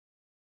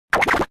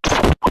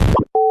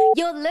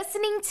You're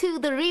listening to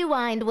The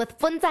Rewind with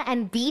Puntsa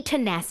and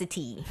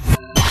BeeTenacity.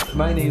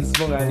 My name is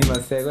Bongani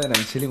Masego and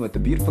I'm chilling with the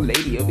beautiful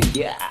lady over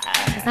here.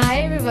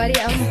 Hi everybody,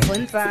 I'm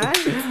Puntsa.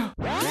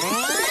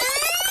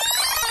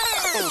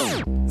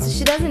 So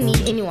she doesn't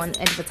need anyone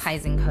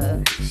advertising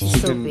her.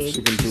 She's so big.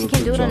 She can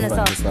do it on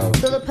herself.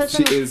 So the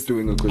person she is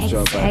doing a good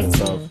job by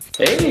herself.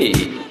 Hey,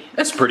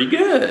 that's pretty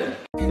good.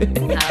 Oh,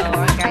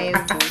 guys.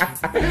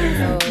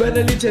 No. But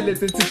I literally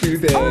said to do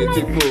that. I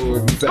know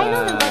they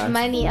got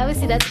money.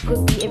 Obviously, that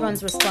could be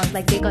everyone's response.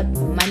 Like, they got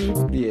money.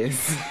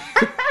 Yes.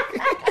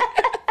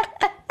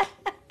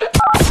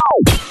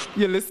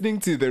 You're listening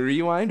to The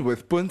Rewind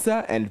with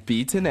Puntsa and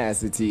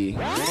BeeTenacity.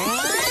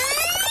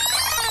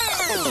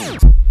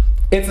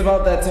 It's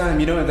about that time,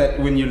 you know, that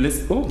when you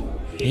listen. Oh,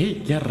 hey,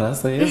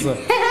 yarasa, yes.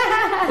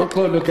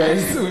 Okay, look,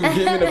 guys, we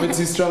came in a bit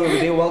too strong over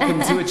there.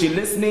 Welcome to it. You're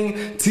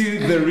listening to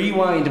The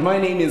Rewind. My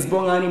name is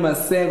Bongani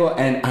Masego,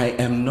 and I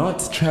am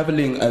not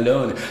traveling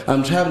alone.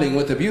 I'm traveling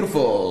with the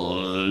beautiful.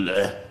 How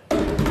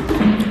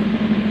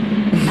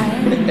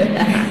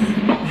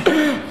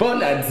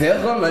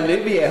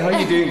are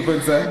you doing,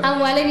 Puntsa? I'm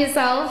well, and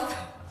yourself?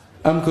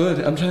 I'm good.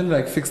 I'm trying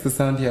to fix the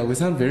sound here. We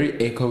sound very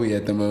echoey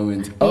at the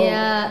moment. Oh,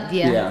 yeah.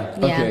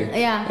 Okay.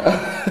 Yeah.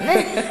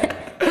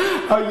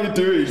 How you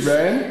doing,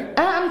 man?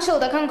 I'm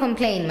chilled. I can't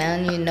complain,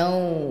 man. You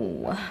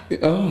know.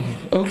 Oh,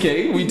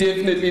 okay. We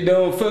definitely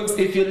know. Folks,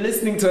 if you're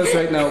listening to us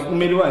right now,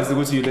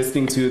 you're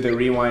listening to The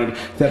Rewind,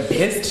 the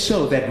best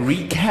show that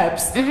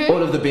recaps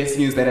all of the best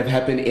news that have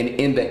happened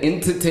in the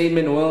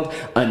entertainment world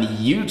on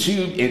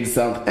YouTube in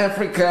South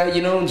Africa.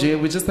 You know, Jay,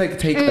 we just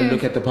take a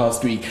look at the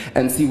past week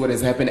and see what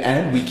has happened,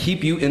 and we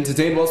keep you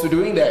entertained whilst we're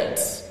doing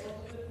that.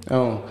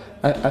 Oh,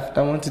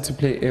 I wanted to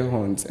play air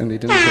horns and they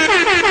didn't play.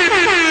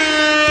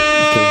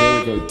 Okay, there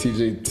we go.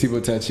 TJ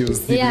Tibotachi was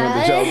sleeping on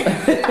the job.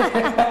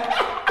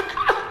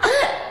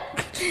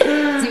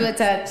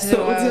 Tibotachi.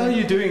 So what are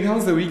you doing?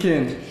 How's the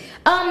weekend?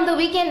 The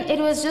weekend, it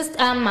was just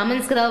mom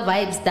and skidal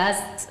vibes,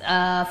 dust,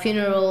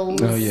 funerals,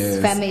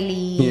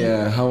 family.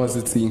 Yeah, how was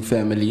it seeing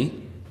family?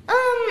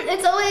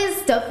 It's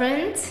always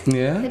different.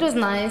 Yeah? It was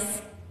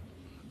nice.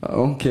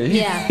 Okay.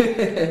 Yeah.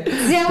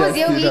 How was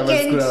your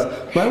weekend?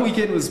 My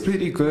weekend was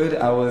pretty good.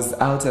 I was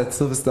out at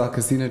Silver Star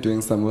Casino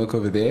doing some work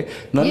over there.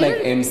 Not like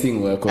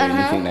emceeing work or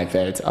anything like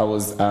that. I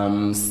was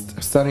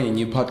starting a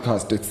new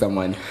podcast with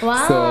someone.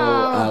 Wow.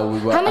 So we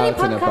were How many out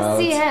and about. podcasts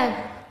do you have?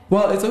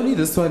 Well, it's only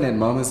this one and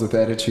Mamas with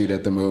Attitude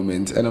at the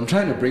moment, and I'm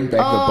trying to bring back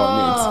the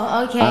bonnet.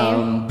 Oh, okay.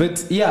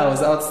 But yeah, I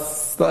was out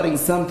starting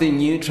something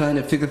new, trying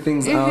to figure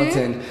things out,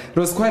 and it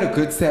was quite a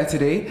good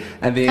Saturday.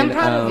 And then I'm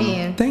proud of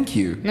you. Thank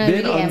you. No,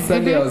 then really on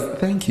Sunday I was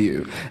thank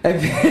you.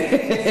 And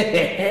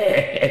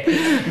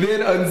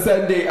then on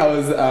Sunday I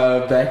was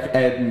back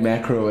at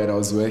Macro, and I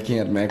was working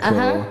at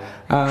Macro.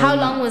 How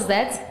long was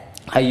that?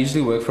 I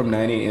usually work from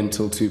 9 a.m.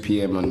 till 2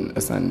 p.m. on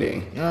a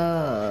Sunday.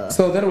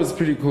 So that was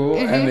pretty cool.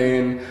 And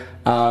then,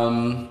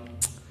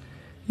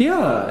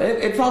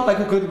 it felt like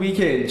a good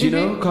weekend, you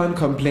know? Can't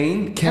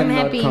complain.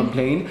 Cannot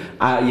complain.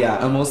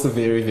 I'm also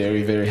very,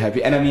 very, very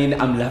happy. And I mean,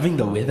 I'm loving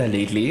the weather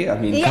lately. I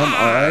mean, come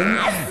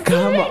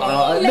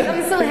on. Like,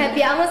 I'm so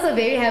happy. I'm also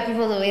very happy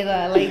for the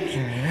weather. Like,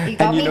 you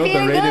got and you know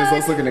the rain is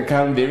also going to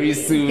come very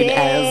soon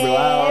as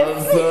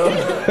well. So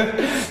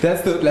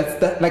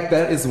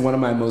that is one of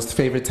my most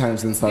favorite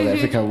times in South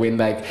Africa, when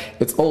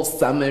it's all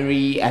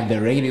summery and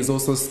the rain is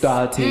also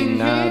starting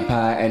up,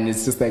 and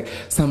it's just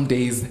some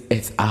days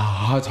it's a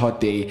hot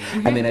day,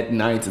 and then at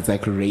night it's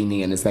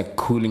raining and it's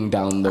cooling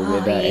down the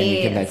weather, and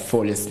you can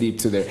fall asleep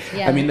to the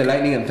I mean, the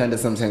lightning and thunder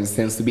sometimes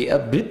tends to be a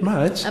bit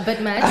much, but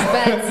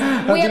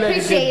we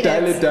appreciate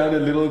dial it down a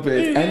little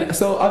bit. And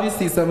so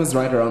obviously summer's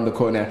right around the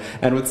corner,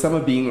 and with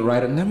summer being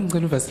right I'm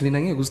going to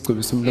Vaseline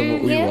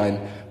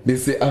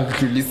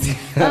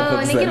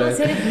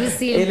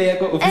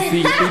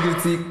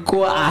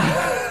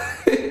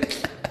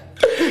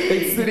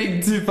it's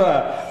sitting too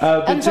far.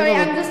 I'm sorry,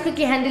 I'm just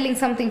quickly handling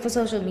something for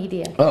social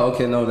media. Oh,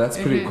 okay, no, that's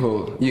pretty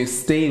cool. You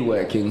stay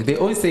working. They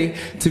always say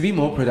to be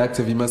more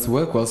productive, you must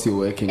work whilst you're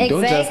working.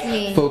 Exactly.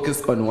 Don't just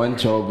focus on one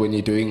job when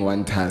you're doing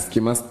one task.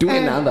 You must do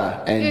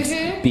another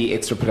and be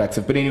extra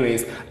productive. But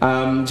anyways,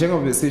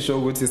 njengoba sisho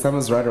ukuthi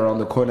summer's right around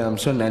the corner. I'm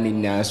sure nani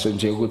nasho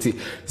nje ukuthi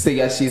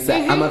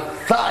seyashisa ama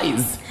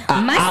thighs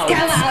are out.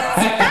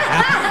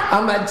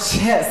 I'm a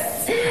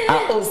chest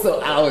are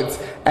also out.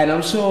 And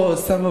I'm sure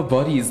summer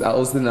bodies are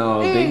also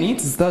now, they need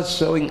to start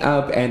showing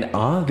up. And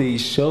are they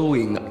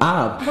showing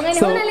up?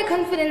 So,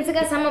 confidence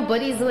in summer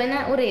bodies when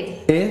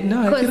already? No,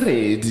 I'm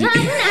ready. No,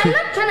 I'm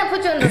not trying to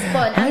put you on the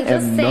spot. I'm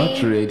just saying.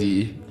 Not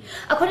ready.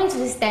 According to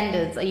the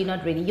standards, are you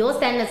not ready? Your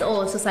standards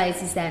or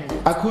society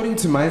standards? According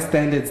to my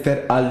standards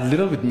that are a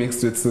little bit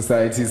mixed with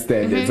society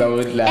standards, I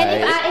would like.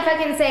 And if I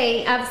can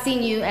say, I've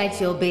seen you at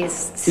your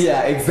best.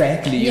 Yeah,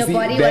 exactly. Your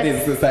body that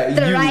is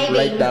society. You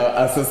right now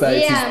are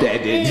society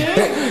standard.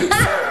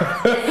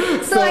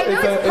 So I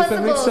know it's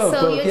possible.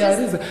 So you it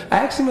is. I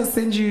actually must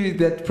send you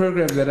that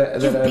program that I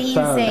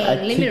found.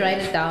 Let me write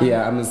it down.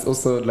 Yeah, I must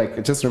also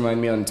just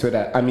remind me on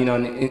Twitter. I mean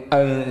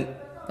on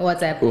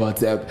WhatsApp.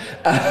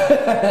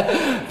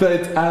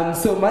 But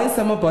so my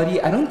summer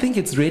body, I don't think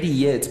it's ready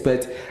yet,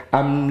 but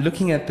I'm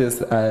looking at this,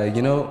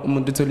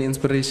 Mundutoli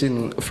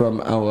inspiration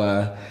from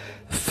our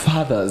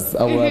fathers,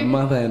 our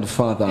mother and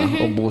father,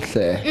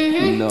 Obohle,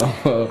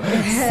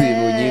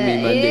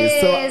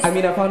 Monday. So, I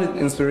mean, I found an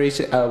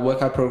inspiration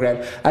workout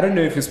program. I don't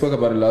know if you spoke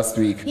about it last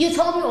week. You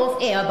told me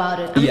off air about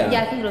it.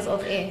 I think it was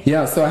off air.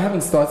 Yeah, so I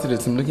haven't started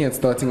it. I'm looking at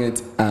starting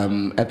it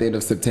at the end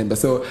of September.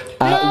 So,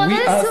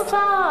 that's too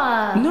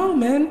far. No,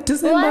 man.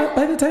 December. What?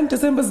 By the time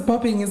December's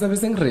popping, is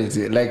everything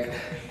ready? Like,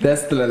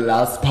 that's the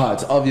last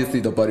part. Obviously,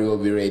 the body will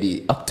be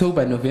ready.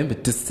 October, November,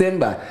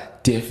 December,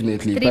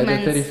 definitely. 3 By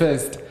months. the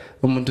 31st.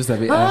 You're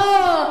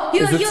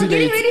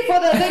getting ready for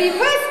the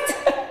 31st?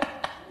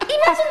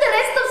 Imagine the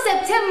rest of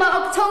September,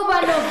 October,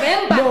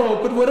 November. No,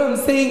 but what I'm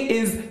saying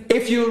is,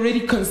 if you're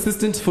already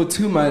consistent for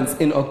 2 months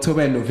in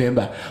October and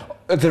November,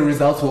 the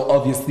results will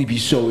obviously be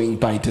showing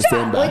by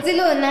December. Those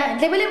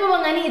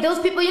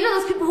people,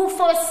 those people who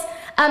force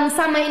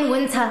summer in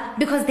winter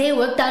because they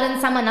worked out in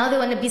summer, now they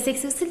want to be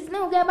sexy.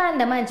 No,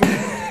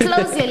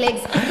 close your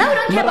legs. Now we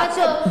don't care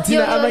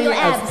about your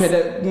abs.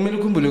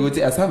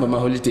 I'm on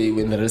holiday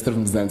when the rest of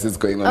Mzansi is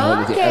going on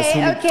holiday.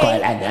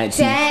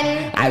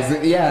 Jan.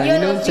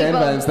 Jan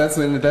vibes.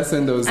 That's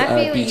when those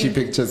beachy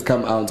pictures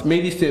come out.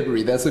 Maybe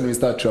February. That's when we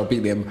start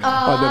dropping them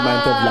on the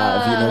month of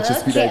love.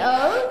 Just be like,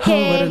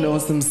 oh, what an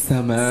awesome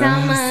summer.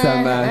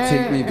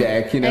 Take me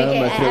back.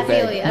 My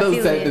throwback.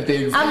 Those type of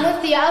things. I'm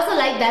with you. I also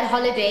like that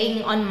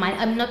holidaying on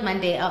not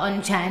Monday,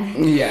 on Jan.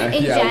 Yeah,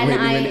 Jan,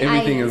 when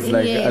everything is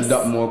like a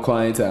lot more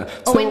quieter.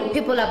 Or when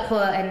people are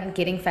poor and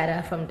getting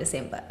fatter from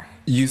December.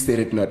 You said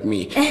it, not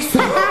me.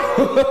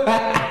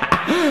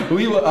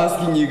 We were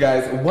asking you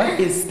guys, what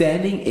is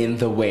standing in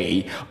the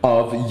way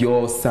of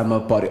your summer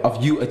body,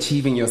 of you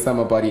achieving your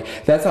summer body?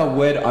 That's our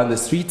word on the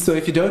street. So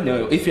if you don't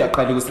know, if you're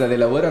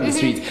word on the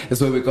street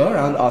is where we go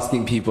around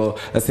asking people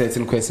a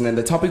certain question. And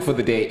the topic for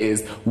the day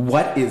is,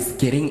 what is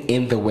getting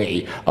in the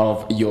way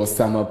of your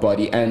summer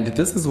body? And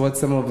this is what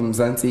some of the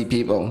Mzansi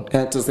people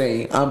had to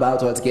say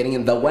about what's getting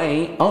in the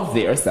way of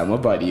their summer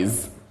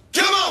bodies.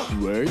 Come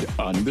on! Word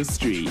on the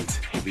street.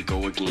 Here we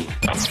go again.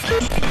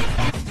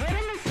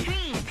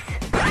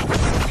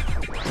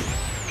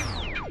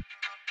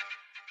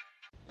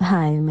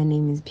 Hi, my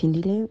name is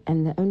Pindile,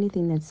 and the only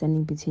thing that's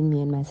standing between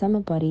me and my summer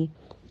body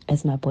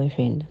is my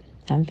boyfriend,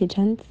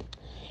 Chance.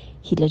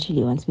 He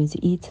literally wants me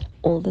to eat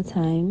all the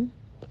time.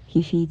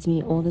 He feeds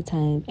me all the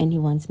time, and he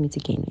wants me to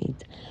gain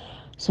weight.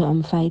 So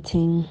I'm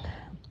fighting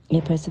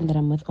a person that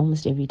I'm with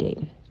almost every day.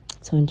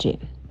 So nje,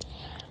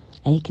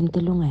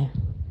 ayikintulunga.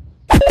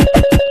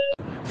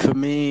 For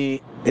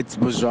me, it's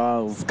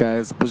bourgeois,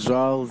 guys.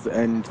 Bourgeois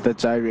and the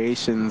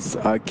gyrations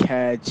are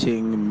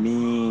catching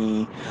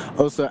me.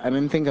 Also, I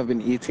don't think I've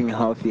been eating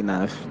healthy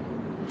enough.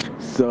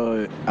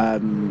 So,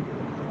 and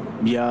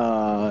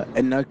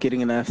not getting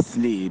enough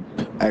sleep,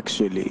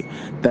 actually.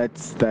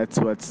 That's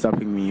what's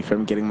stopping me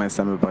from getting my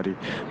summer body.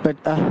 But,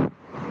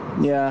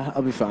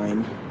 I'll be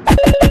fine.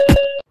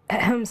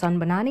 Son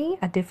Banani,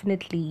 I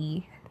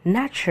definitely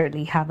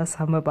naturally have a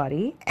summer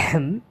body.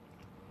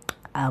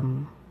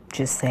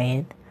 Just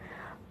saying.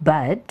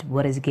 But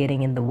what is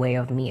getting in the way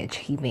of me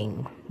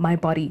achieving my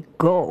body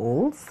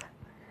goals?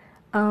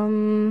 I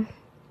don't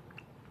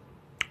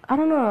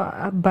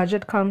know,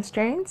 budget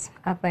constraints,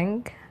 I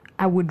think.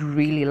 I would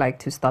really like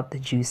to start the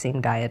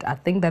juicing diet. I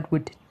think that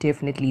would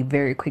definitely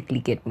very quickly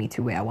get me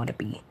to where I want to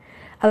be.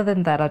 Other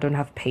than that, I don't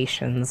have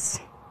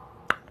patience.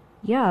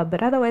 Yeah,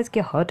 but otherwise,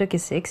 get hot or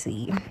get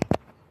sexy.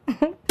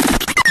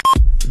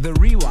 The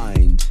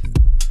Rewind.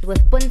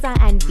 With Puntsa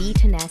and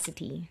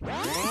BeeTenacity.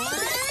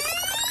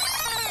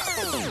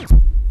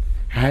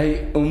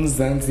 Hi,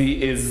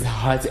 Mzansi is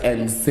hot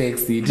and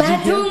sexy.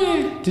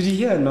 Did you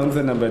hear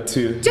Nonza number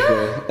 2?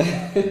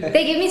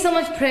 They give me so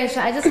much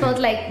pressure. I just felt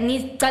like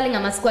me calling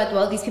on my squad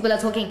while these people are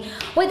talking.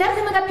 Wait, that's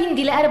the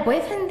Pindile had a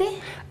boyfriend there?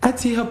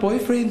 Ati, her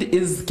boyfriend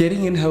is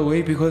getting in her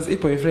way because a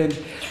boyfriend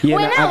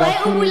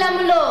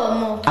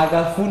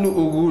agafunu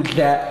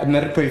ukudla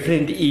my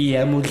boyfriend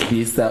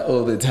iyamudlisa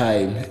all the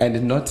time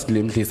and not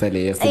limdlisa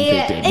leya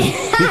sempedeni.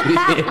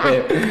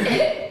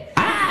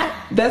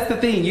 That's the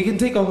thing. You can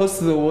take a horse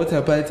to the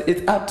water, but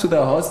it's up to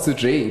the horse to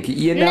drink.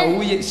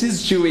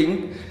 She's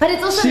chewing. But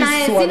it's also she's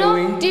nice.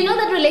 Swallowing. Do you know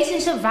that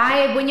relationship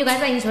vibe when you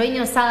guys are enjoying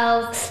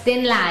yourselves?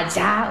 Then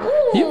laja.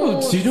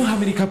 Do you know how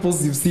many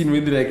couples you've seen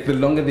when the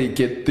longer they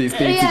stay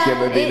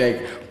together,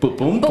 they boom,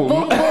 boom,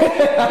 boom.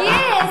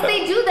 Yes,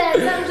 they do that.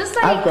 So I'm just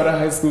like, I've got a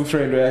high school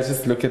friend where I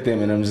just look at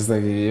them and I'm just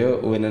like,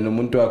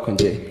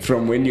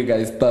 from when you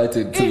guys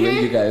started to where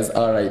you guys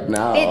are right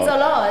now. It's a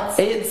lot.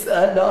 It's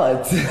a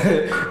lot.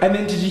 And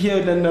then did you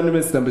hear the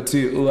anonymous number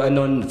 2 or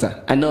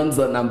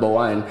Anonza number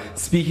 1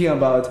 speaking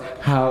about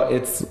how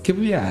it's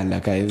kibyala,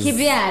 guys.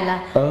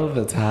 Kibyala. All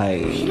the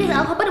time.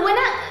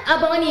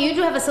 But when you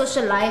do have a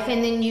social life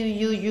and then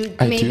you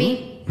I maybe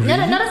do?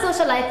 Really? not a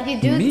social life. You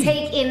do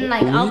take in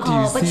like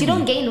alcohol, but you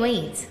don't gain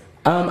weight.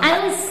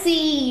 I don't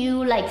see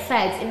you like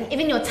fat, and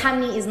even your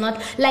tummy is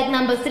not like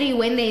number 3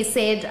 when they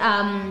said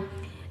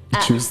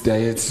juice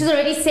diet. She's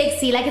already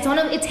sexy. Like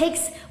it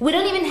takes. We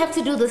don't even have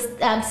to do this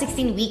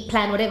 16-week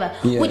plan, whatever.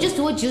 Yeah. We just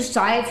do a juice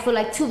diet for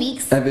like 2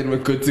 weeks. And then we're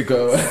good to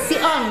go. See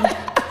on.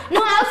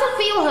 No, I also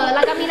feel her.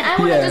 Like, I mean, I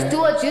want to just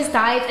do a juice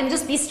diet and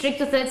just be strict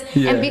with it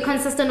and be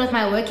consistent with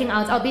my working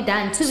out. I'll be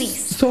done 2 weeks.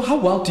 So how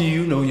well do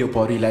you know your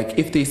body? Like,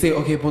 if they say,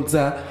 okay,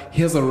 Puntsa,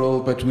 here's a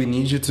roll, but we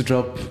need you to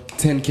drop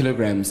 10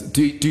 kilograms.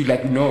 Do you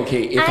like know,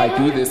 okay, if I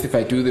do this,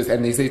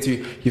 and they say to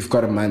you, you've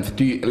got a month.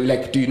 Do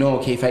you know,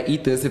 okay, if I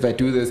eat this, if I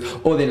do this,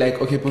 or they're like,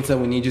 okay, Puntsa,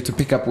 we need you to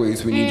pick up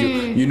weights. We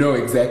need you know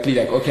exactly,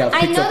 like, okay, I've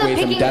picked up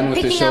weights, I'm done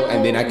with the show,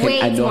 and then I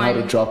know how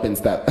to drop and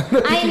stuff.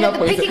 I know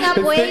the picking up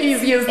weights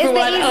is the easiest one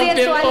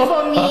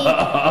for me.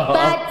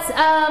 But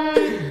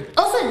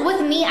also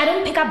with me, I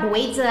don't pick up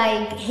weights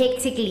like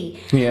hectically.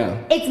 Yeah.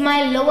 It's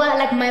my lower,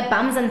 like my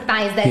bums and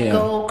thighs that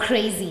go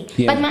crazy.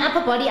 Yeah. But my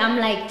upper body, I'm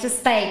like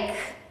just they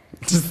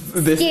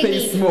stay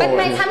skinny. small. But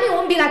my tummy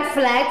won't be like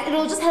flat.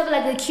 It'll just have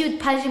like a cute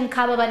punching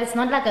cover, but it's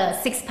not like a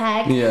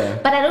 6-pack. Yeah.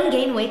 But I don't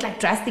gain weight like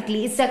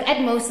drastically. It's like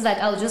at most, like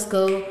I'll just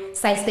go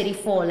size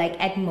 34, like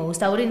at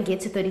most. I wouldn't get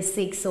to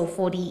 36 or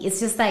 40. It's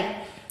just like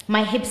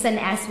my hips and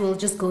ass will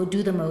just go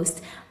do the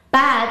most.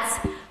 But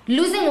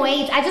losing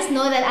weight, I just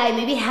know that I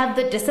maybe have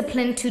the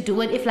discipline to do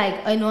it if like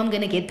I know I'm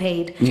gonna get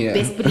paid. Yeah.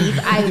 Best believe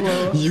I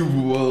will. You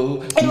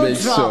will It will make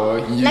drop. sure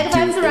you like if I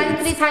have to do run it.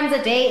 3 times a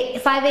day,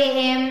 5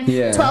 a.m.,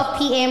 12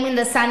 p.m. in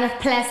the sun of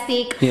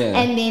plastic,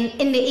 and then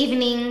in the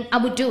evening I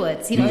would do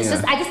it. You know, it's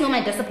just I just know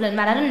my discipline,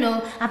 but I don't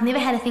know. I've never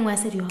had a thing where I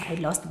said, "Yo, I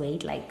lost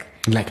weight." Like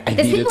I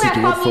there's needed people to who do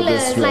have it for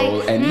this formulas. role,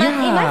 Like and my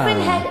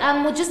friend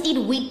had would just eat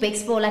wheat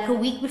bix for like a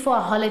week before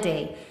a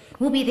holiday.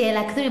 We'll be there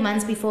like 3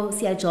 months before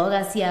Sia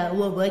Joga, Sia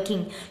we're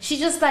working.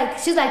 She's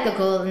like the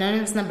girl, no,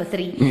 it's number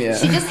 3. Yeah.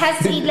 She just has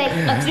to eat like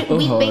a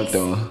wheat bix.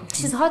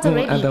 She's hot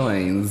already.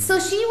 Otherwise. So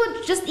she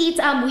would just eat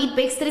wheat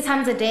bix 3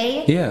 times a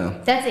day. Yeah.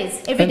 That's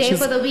it. Every day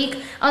for the week.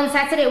 On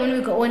Saturday when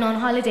we go on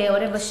holiday or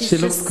whatever, she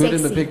looks just good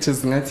sexy. in the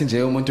pictures. Exactly,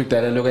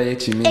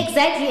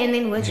 and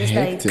then we're just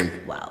Hectic.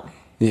 like, wow.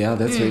 Yeah,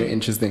 that's very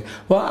interesting.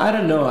 Well, I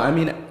don't know. I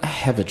mean, I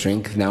have a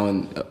drink now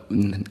and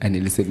I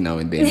nearly said now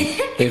and then.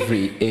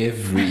 every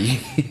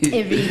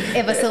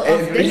ever so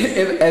often.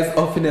 As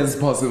often as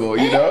possible,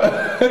 you know.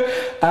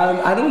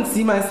 I don't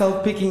see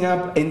myself picking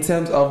up in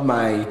terms of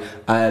my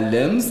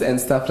limbs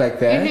and stuff like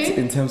that,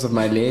 in terms of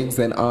my legs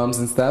and arms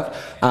and stuff.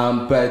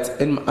 But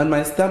on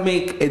my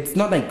stomach, it's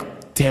not like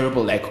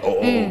terrible, like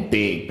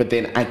big, but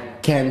then I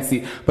can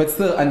see, but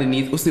still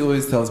underneath Usi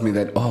always tells me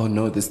that, oh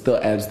no, there's still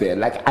abs there.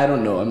 Like I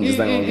don't know, I'm just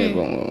like, okay,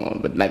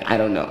 but like I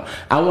don't know,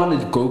 I want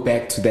to go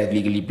back to that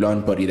Legally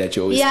Blonde body that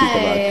you always speak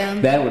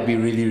about. That would be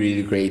really,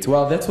 really great.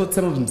 Well, that's what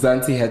some of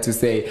Mzansi had to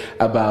say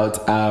about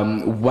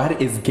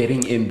what is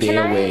getting in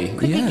their way. Can I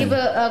quickly give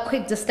a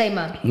quick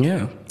disclaimer?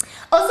 Yeah.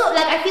 Also,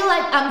 like I feel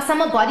like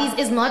summer bodies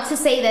is not to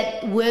say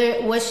that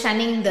we're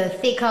shunning the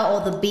thicker or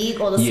the big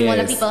or the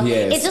smaller people.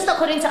 Yes. It's just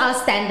according to our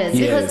standards.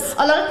 Because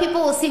a lot of people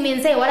will see me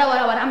and say, what.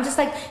 I'm just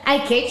like, I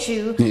get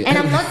you. And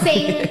I'm not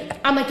saying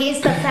I'm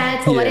against the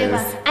fat or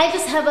whatever. I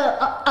just have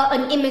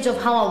an image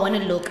of how I want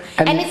to look.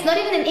 And it's not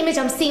even an image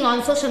I'm seeing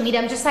on social media.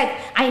 I'm just like,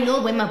 I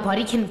know where my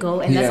body can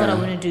go and that's what I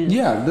want to do.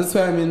 Yeah, that's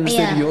why I mean,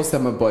 saying your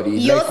summer body.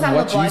 Your like summer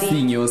what body. you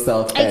seeing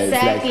yourself as.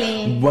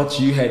 Exactly. Like what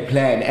you had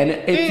planned. And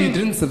if you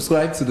didn't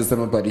subscribe to the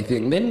summer body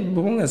thing, then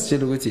live your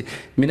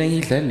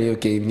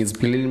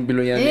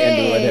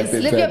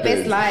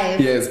best life.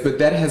 Yes, but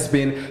that has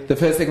been the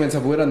first segment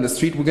of Word on the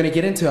Street. We're going to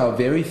get into our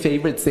very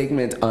favorite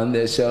segment on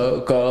the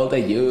show called the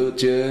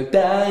YouTube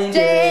Digest.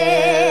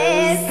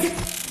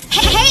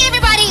 Hey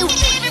everybody!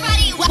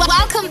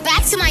 Welcome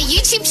back to my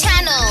YouTube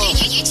channel.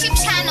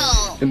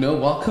 No,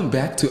 welcome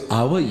back to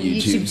our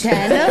YouTube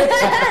channel.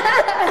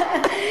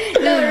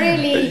 No,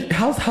 really.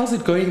 How's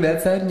it going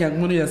that side?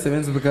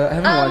 Because I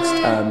haven't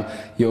watched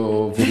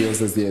your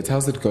videos as yet.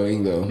 How's it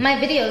going though? My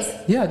videos?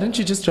 Yeah, didn't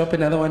you just drop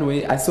another one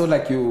where I saw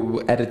like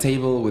you at a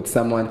table with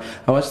someone?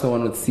 I watched the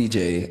one with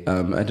CJ.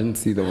 I didn't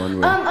see the one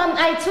where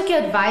I took your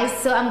advice,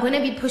 so I'm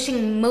gonna be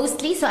pushing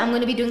mostly. So I'm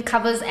gonna be doing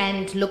covers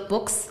and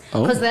lookbooks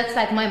because that's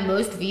like my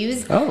most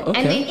views. Oh,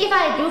 okay. And then if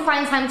I do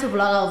find time to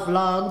vlog, I'll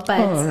vlog.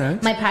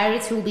 But my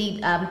priority will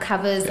be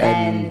covers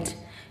and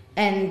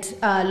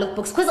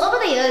lookbooks. Because over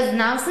the years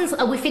now, since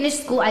we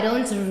finished school, I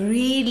don't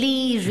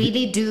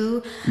really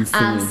do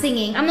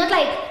singing. I'm not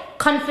like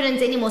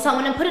confident anymore, so I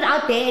want to put it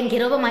out there and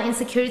get over my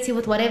insecurity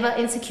with whatever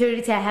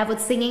insecurity I have with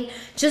singing.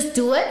 Just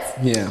do it.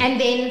 And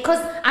then because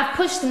I've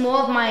pushed more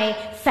of my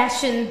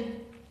fashion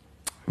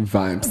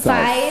vibes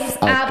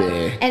up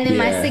there. And then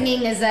my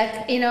singing is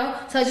like, you know,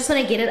 so I just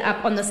want to get it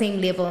up on the same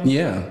level. So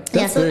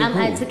very cool.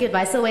 I took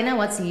advice. So Wena,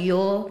 what's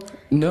your...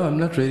 No, I'm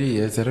not ready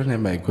yet. I don't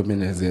have my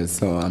equipment as yet,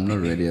 so I'm not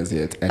ready as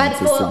yet. And but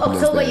for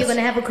October, you're going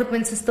to have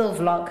equipment to still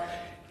vlog?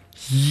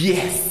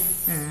 Yes.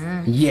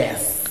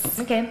 Yes.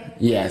 Okay.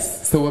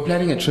 Yes. So we're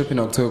planning a trip in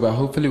October.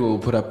 Hopefully we'll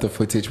put up the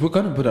footage. We're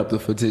going to put up the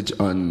footage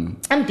on...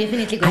 I'm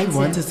definitely going to. I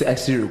want us to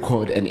actually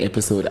record an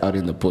episode out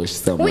in the bush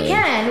somewhere. We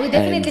can. We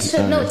definitely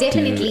should. No,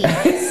 definitely.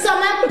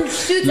 Summer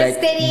shoot like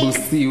aesthetic.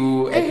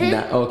 busiu at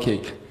night.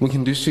 Okay, we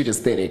can do shoot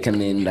aesthetic and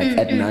then like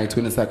at night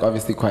when it's like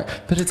obviously quiet,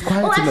 but it's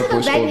quiet in the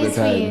bush bad all the news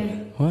for you.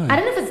 time. What? I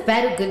don't know if it's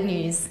bad or good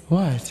news.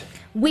 What?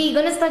 We're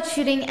gonna start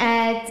shooting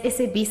at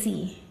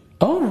SABC.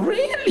 Oh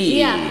really?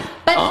 Yeah,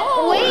 but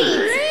wait.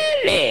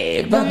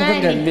 Really?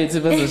 Bongani. Is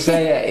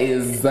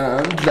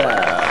No,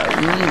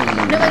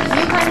 but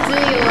you can't do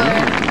your.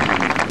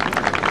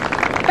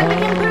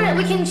 But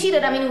we can cheat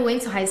it. I mean, we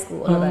went to high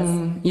school, all of us.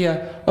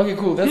 Yeah. Okay,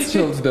 cool. That's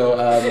chilled though.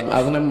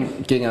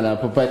 I'm getting an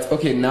apple, but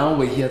okay, now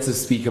we're here to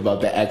speak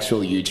about the actual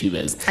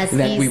YouTubers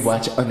that we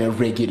watch on a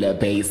regular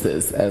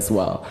basis as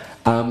well.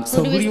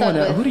 So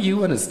who do you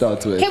wanna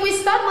start with? Can we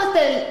start with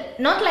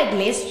the not like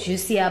less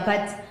juicier,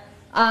 but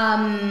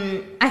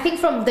I think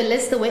from the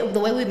list, the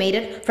way we made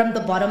it from the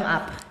bottom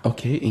up.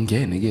 Okay,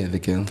 again, the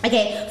girl.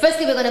 Okay,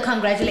 firstly we're gonna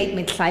congratulate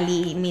Miss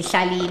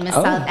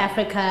South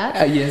Africa.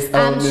 Yes,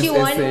 she Miss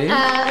won. SA.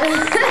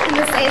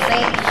 Miss SA.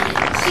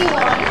 She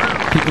won.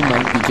 People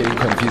might be getting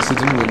confused. She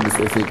didn't win Miss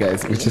SA,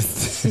 guys.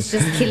 She's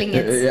just killing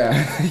it.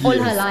 All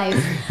her life.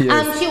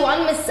 Yes. She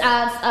won Miss.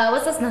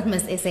 What's this? Not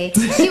Miss SA.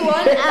 She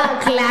won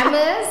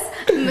Glamour's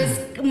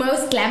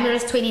most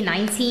glamorous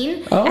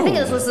 2019. Oh. I think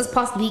this was this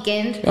past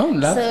weekend. Oh,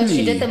 lovely. So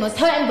she did the most.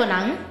 Her and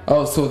Bonang.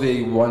 Oh, so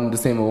they won the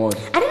same award.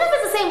 I don't know if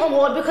it's the same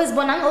award because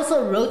Bonang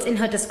also wrote in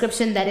her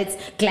description that it's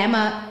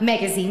Glamour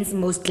magazine's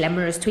most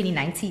glamorous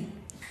 2019.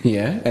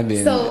 Yeah, and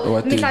then So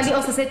what did... Mitlali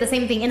also said the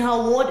same thing. In her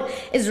award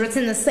is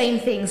written the same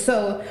thing.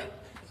 So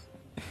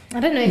I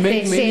don't know if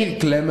maybe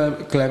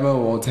Glamour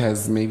Awards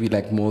has maybe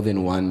like more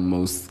than one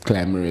most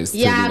glamorous.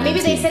 Yeah, maybe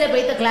they 2019.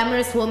 celebrate the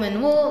glamorous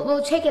woman.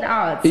 We'll check it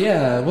out.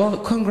 Yeah, well,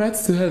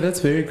 congrats to her. That's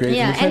very great.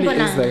 Yeah, and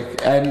Literally Bonang. is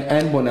like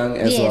and Bonang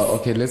as Yes. well.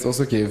 Okay, let's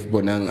also give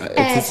Bonang.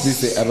 It's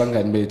just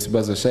abangani bethu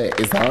bazoshaya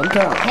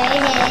isandla. Hey.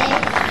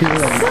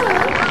 So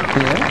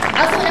Yeah.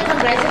 I also want to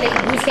congratulate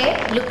Buhle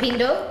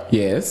Lupindo.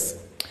 Yes.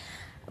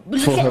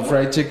 For her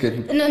fried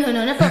chicken. No,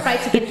 not for fried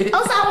chicken.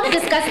 Also, I want to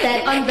discuss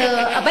that on the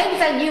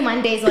about new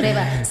Mondays,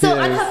 whatever. So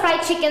on her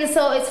fried chicken,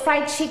 so it's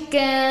fried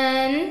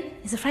chicken.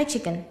 Is it fried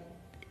chicken?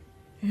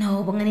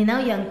 No, Bongani, now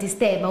you're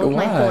disturb with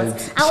my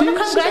thoughts. I want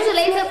to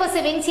congratulate her for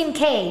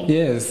 17K.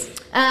 Yes.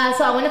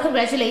 So I want to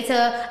congratulate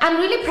her. I'm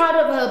really proud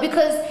of her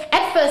because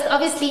at first,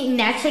 obviously,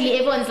 naturally,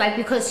 everyone's like,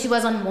 because she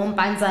was on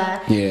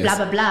Mompanza, Yes. blah,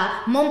 blah, blah.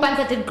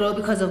 Mompanza did grow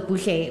because of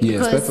Buhle. Yes,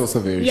 Because, that's also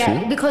very yeah,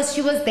 true. because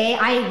she was there.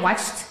 I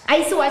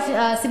used to watch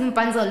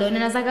Mompanza alone,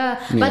 and I was like,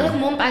 but with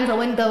Mompanza,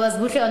 when there was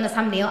Buhle on the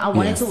thumbnail, I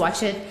wanted to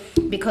watch it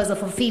because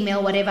of a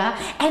female, whatever.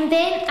 And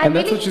then And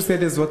that's what you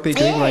said is what they're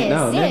doing right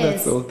now. Yes. Yeah,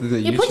 that's all the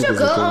You put your YouTubers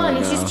girl are doing on, right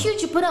and she's now.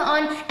 cute. You put her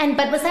on,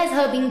 but besides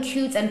her being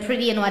cute and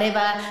pretty and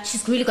whatever,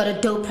 she's really got a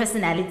dope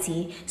personality.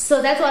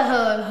 So that's why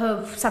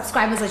her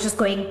subscribers are just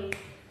going.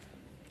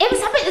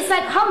 It's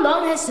like how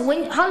long is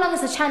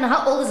the channel?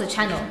 How old is the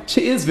channel?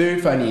 She is very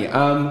funny.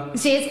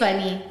 She is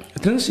funny.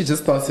 Didn't she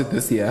just started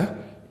this year?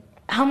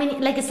 How many?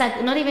 Like it's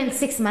like not even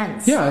 6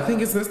 months. Yeah, I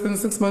think it's less than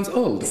 6 months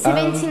old.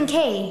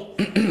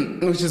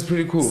 17K. Which is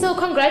pretty cool. So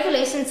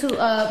congratulations to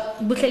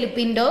Buhle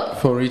Lupindo.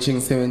 For reaching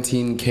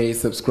 17K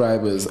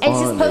subscribers And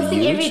she's on posting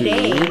YouTube. every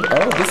day.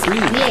 Oh, this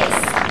week.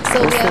 Yes. So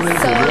we are so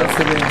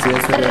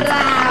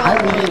I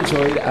really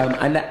enjoyed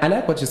and I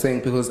like what you're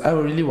saying because I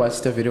really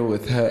watched a video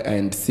with her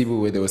and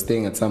Sibu where they were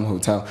staying at some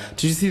hotel.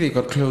 Did you see they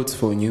got clothes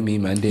for New Me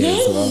Monday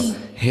as well?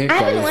 Hey, I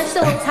haven't guys. watched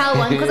the hotel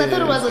one because I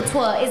thought it was a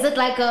tour. Is it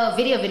like a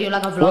video,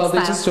 like a vlog Well, they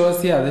style?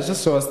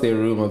 just show us their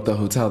room of the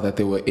hotel that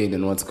they were in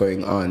and what's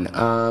going on.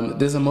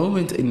 There's a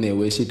moment in there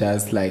where she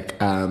does like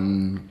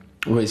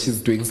where she's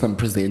doing some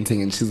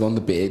presenting and she's on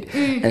the bed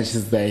and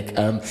she's like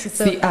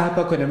see and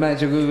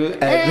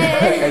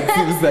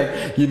she's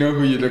like, you know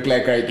who you look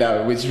like right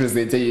now, which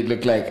presenter you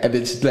look like, and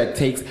then she like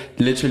takes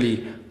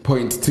literally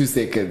 0.2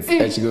 seconds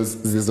and she goes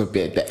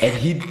Zizobet and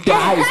he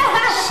dies.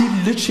 She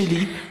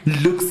literally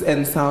looks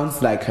and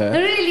sounds like her.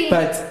 Really?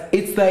 But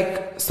it's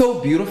like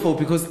so beautiful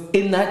because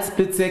in that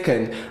split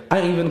second,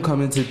 I even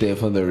commented there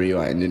for the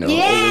rewind, you know.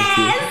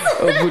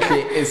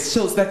 It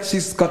shows like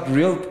she's got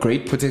real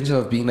great potential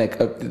of being like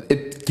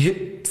it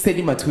hit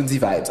Sedi Matunzi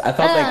vibes. I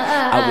felt like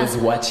I was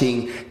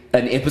watching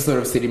an episode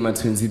of Sedi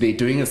Matunzi. They're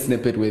doing a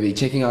snippet where they're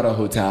checking out a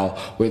hotel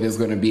where there's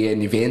going to be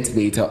an event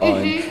later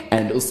on,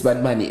 and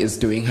Usman Mani is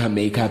doing her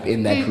makeup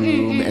in that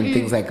room and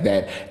things like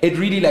that. It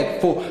really like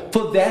for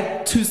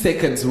that 2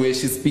 seconds where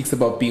she speaks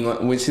about being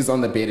when she's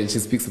on the bed and she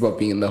speaks about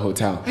being in the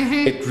hotel,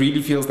 it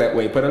really feels that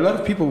way. But a lot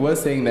of people were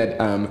saying that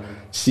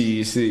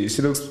she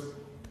looks.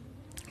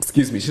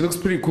 Excuse me, she looks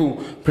pretty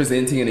cool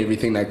presenting and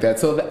everything like that.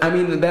 So, I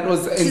mean, that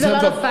was in She's terms a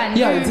lot of of fun.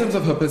 Yeah, in terms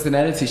of her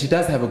personality, she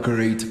does have a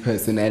great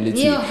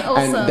personality. Yeah,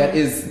 and awesome. that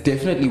is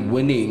definitely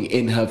winning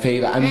in her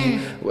favor. I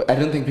mean, I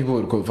don't think people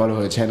would go follow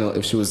her channel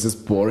if she was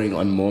just boring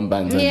on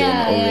Mombands and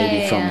then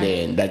already from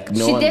there. Like,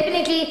 no she one...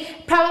 definitely,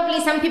 probably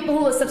some people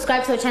who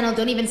subscribe to her channel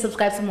don't even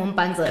subscribe to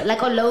Mompanza.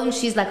 Like alone,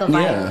 she's like a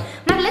vibe. Yeah.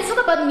 Now let's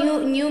talk about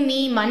new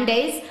Me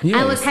Mondays. Yes.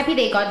 I was happy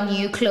they got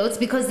new clothes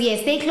because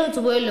yes, their clothes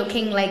were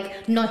looking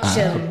like not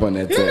gym.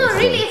 bonnet, No,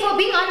 really, for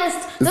being honest,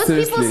 those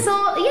Seriously. people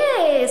saw,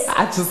 yes. yes.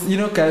 I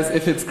just, guys,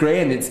 if it's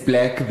grey and it's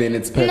black, then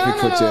it's perfect No.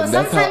 for gym.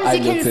 That's how Sometimes I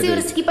you can looked see at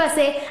the it. skipper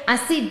say, I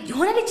see, you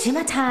want to gym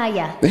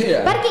attire.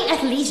 Yeah. Parking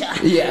at leisure.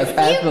 Yes,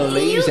 at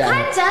leisure. You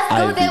can't just go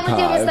Ivy there with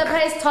your Park. Mr.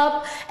 Price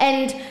top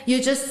and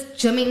you're just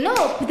gymming. No,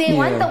 they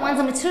want the ones,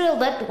 the material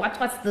that, what's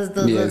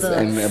the Yes,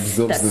 and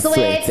absorbs the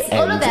sweat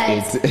all of and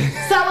that.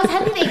 So I was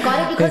happy they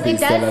got it because They it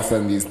sell us does.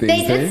 on these They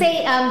things, did eh?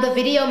 say the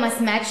video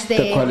must match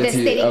the quality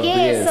aesthetic. of-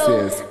 yes,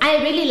 so yes.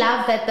 I really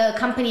love that the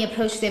company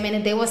approached them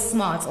and they were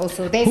smart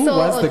also. They Who saw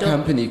was the dope.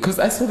 company? Because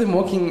I saw them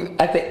walking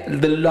at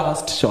the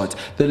last shot.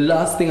 The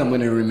last thing I'm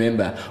going to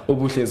remember,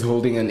 Obuhle is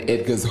holding an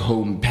Edgar's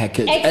Home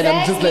package. And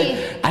I'm just Exactly.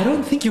 like, I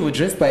don't think you were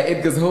dressed by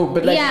Edgar's Home.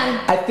 But like,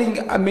 Yeah. I think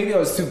maybe I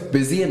was too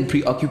busy and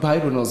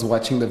preoccupied when I was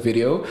watching the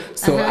video.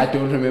 So I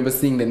don't remember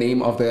seeing the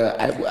name of the...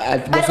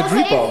 was it also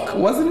Reebok?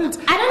 Wasn't it?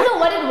 I don't know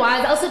what it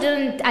was. I also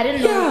I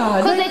didn't know. Yeah,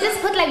 Because like- they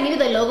just put like maybe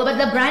the logo, but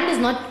the brand is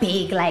not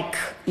big, like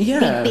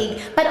Yeah. big.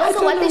 But also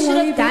don't what they know should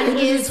why have they done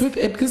ended is it with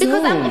Edgar's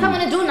because Home. if I'm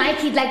gonna do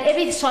Nike, like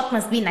every shot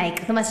must be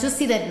Nike. They must just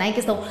see that Nike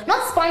is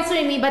not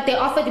sponsoring me, but they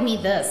offered me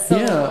this. So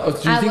Yeah, or do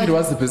you I think would- it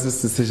was a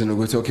business decision to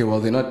go to, okay, well,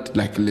 they're not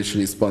like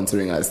literally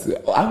sponsoring us.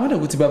 I want to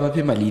go to Baba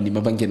Malini,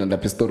 Mabangena, the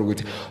Pistoro.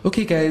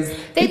 Okay, guys,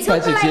 They it's took,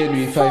 budget like,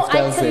 January 4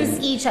 5,000. items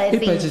each, I It's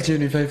think. budget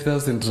January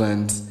 5,000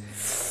 rand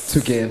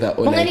together.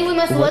 Or Mongani, like, we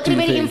must what work do you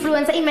really think?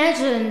 influencer.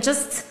 Imagine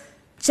just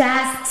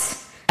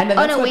And then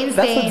on that's a what,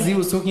 Wednesday. That's what Z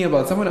was talking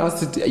about. Someone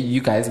asked her,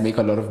 you guys make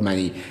a lot of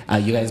money.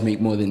 You guys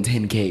make more than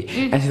 10K.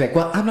 And she's like,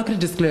 well, I'm not going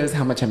to disclose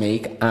how much I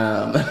make.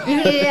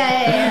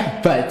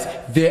 yeah.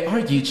 But there are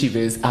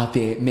YouTubers out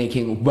there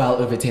making well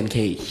over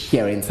 10K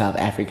here in South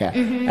Africa.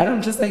 And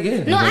I'm just like,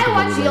 yeah. No, I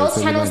watch Yo's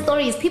so channel like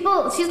stories.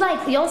 She's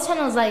like, Yo's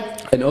channel is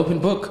like, an open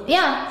book.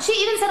 yeah, she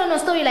even said on her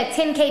story like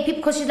 10K people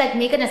because she's like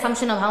make an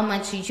assumption of how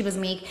much YouTubers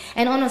make,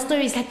 and on her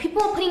stories like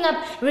people are putting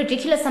up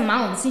ridiculous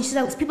amounts, and she's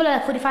like people are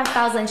like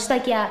 45,000. She's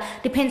like, yeah,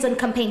 depends on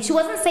campaign. She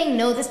wasn't saying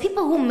no. There's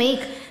people who make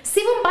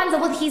Sibum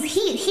Banza with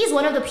he's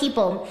one of the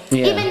people.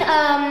 Yeah. Even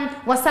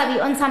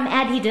Wasabi on some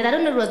ad he did, I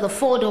don't know if it was the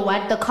Ford or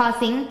what, the car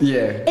thing.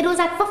 Yeah. It was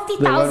like The one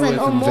 50,000 with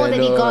or more that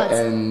he Velo got.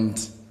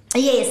 And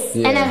Yes,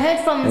 Yeah. and I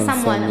heard from And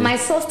someone. some- My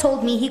source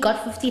told me he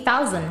got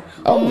 50,000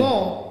 Oh. or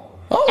more.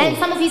 Oh. And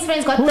some of his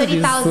friends got Who are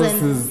these 30,000.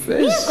 sources?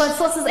 Yeah, got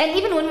sources. And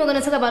even when we're going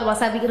to talk about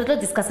Wasabi, we'll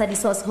discuss the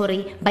source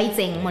hori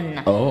baiting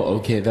monna. oh,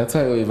 okay. That's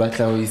why we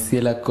batla we see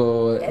like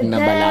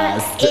number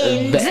last.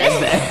 end.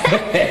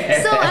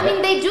 So I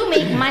mean, they do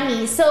make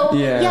money. So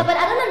Yeah. but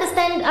I don't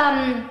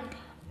understand.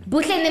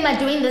 Butle and them are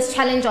doing this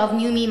challenge of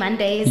New Me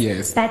Mondays.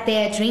 Yes. That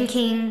they're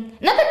drinking.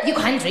 Not that you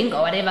can't drink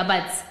or whatever,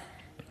 but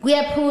we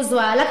are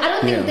puzwa. Like I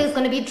don't think Yeah. there's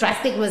gonna be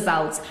drastic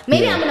results.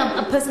 Maybe Yeah.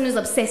 I'm a person who's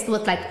obsessed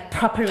with like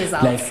proper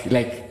results.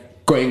 like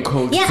going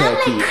cold Yeah,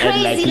 turkey I'm like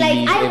crazy. and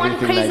Like I want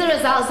everything, crazy like-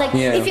 results. Like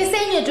Yeah. if you're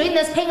saying you're doing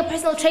this, paying a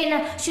personal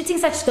trainer, shooting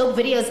such dope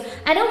videos,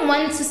 I don't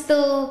want to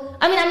still.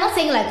 I mean, I'm not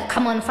saying like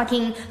come on,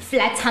 fucking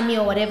flat tummy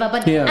or whatever,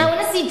 but Yeah. I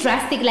want to see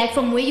drastic, like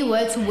from where you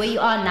were to where you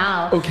are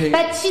now. Okay.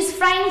 But she's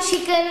frying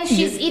chicken.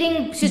 She's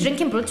eating. She's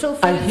drinking brutal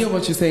food. I hear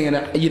what you're saying, and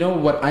you know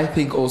what I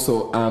think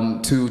also.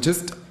 To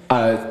just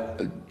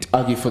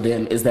argue for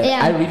them is that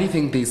Yeah. I really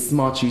think they're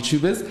smart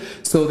YouTubers,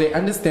 so they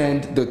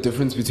understand the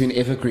difference between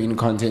evergreen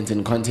content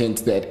and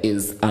content that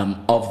is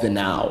of the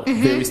now,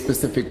 very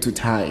specific to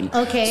time.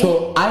 Okay.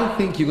 So I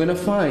think you're gonna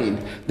find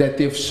that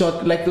they've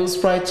shot like those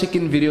fried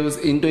chicken videos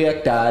in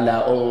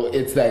Doyakdala, or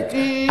it's like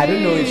I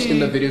don't know if in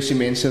the video she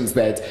mentions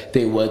that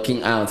they're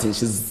working out and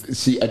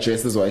she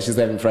addresses why she's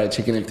having fried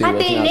chicken if they're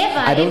But working they out. never,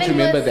 I don't even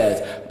remember with-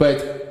 that,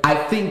 but I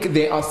think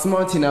they are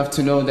smart enough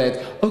to know that,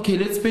 okay,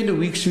 let's spend a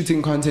week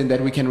shooting content that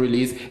we can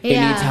release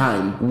Yeah.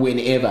 anytime,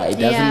 whenever. It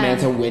doesn't Yeah.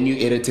 matter when you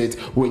edit it,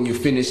 when you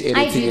finish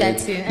editing that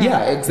it. too,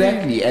 Yeah,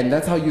 exactly. And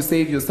that's how you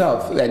save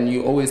yourself, and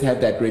you always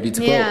have that ready to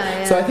go.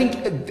 Yeah, So yeah. I think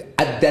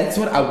that's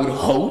what I would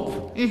hope.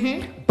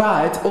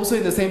 But also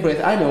in the same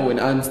breath, I know when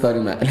I'm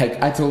starting my,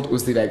 like I told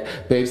Uzi, like,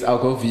 babes, I'll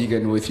go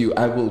vegan with you.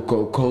 I will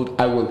go cold.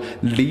 I will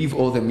leave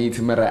all the meat.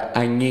 Mara,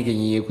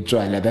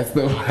 that's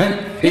the one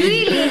thing.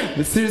 Really?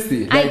 But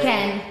seriously, I like,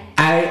 can.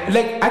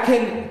 I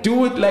can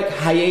do it like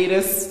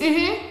hiatus.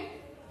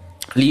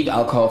 Leave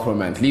alcohol for a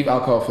month. Leave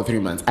alcohol for 3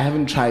 months. I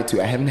haven't tried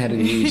to. I haven't had a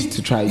need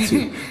to try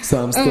to.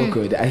 So I'm still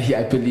good.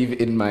 I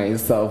believe in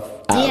myself.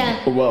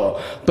 Yeah.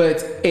 Well,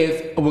 but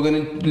if we're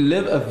gonna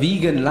live a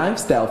vegan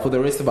lifestyle for the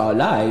rest of our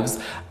lives,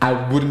 I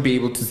wouldn't be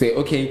able to say,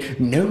 okay,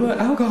 no more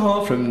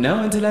alcohol from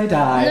now until I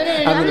die. No,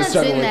 I'm I'm gonna not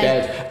struggle doing with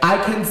that. that.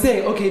 I can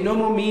say, okay, no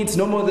more meat,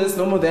 no more this,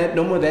 no more that,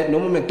 no more that, no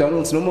more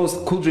McDonald's, no more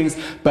cool drinks.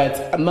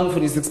 But among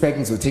 46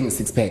 packing, so take a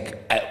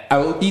 6-pack. I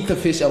will eat the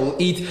fish, I will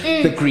eat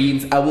the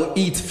greens, I will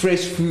eat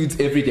fresh foods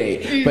every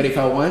day. But if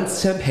I want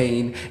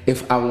champagne,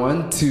 if I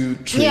want to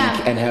drink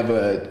Yeah. and have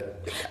a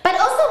But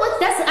also,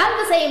 I'm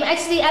the same.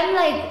 Actually, I'm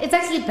like, it's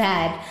actually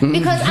bad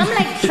because I'm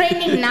like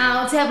training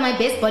now to have my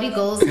best body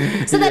goals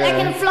so that I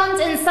Yeah. can flaunt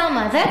in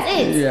summer. That's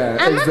it. Yeah,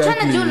 I'm not trying to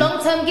exactly. do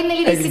long term, give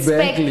me a six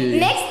pack. Exactly.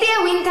 Next year,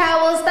 winter, I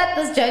will start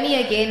this journey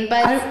again.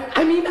 But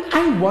I mean,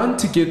 I want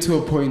to get to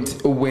a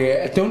point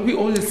where, don't we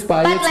all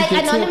aspire but to like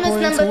get to a anonymous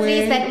point number 3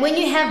 where... is that when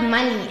you have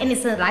money and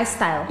it's a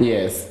lifestyle,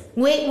 Yes.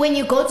 when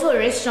you go to a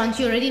restaurant,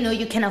 you already know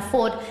you can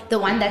afford the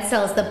one that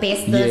sells the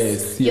best.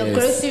 Your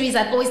groceries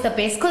are always the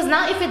best. Because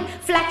now if it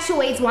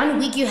fluctuates, 1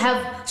 week you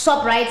have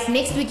ShopRite,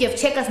 next week you have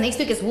Checkers, next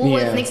week is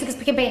Woolworths, next week is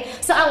Pick and Pay.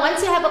 So I want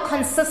to have a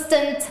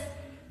consistent,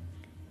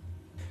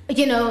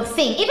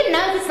 thing. Even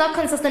now if it's not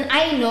consistent,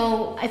 I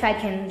know if I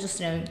can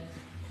just,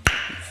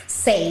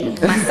 say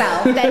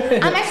myself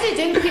that I'm actually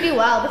doing pretty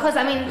well, because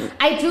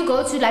I do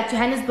go to like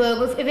Johannesburg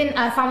with even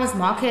a farmer's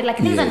market, like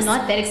things are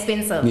not that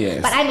expensive,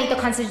 but I make the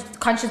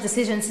conscious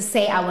decision to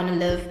say I want to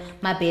live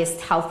my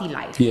best healthy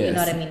life. You know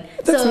what I mean?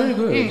 That's very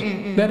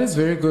good. That is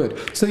very good.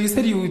 So you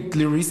said you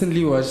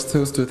recently watched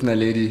Toast with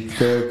Naledi,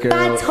 the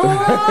girl.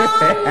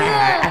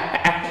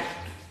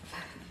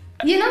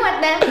 You know what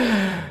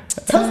then?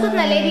 Toast with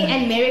Naledi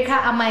and America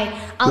are my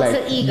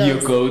alter egos. You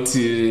go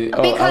to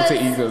alter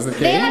egos, okay?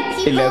 They are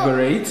people,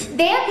 elaborate.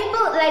 They are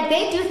people, like,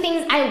 they do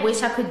things I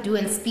wish I could do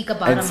and speak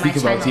about on my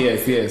channel.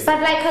 Yes.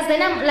 But like, cause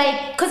then I'm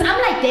like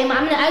them,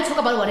 I talk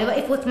about whatever.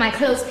 If with my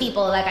close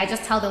people, like I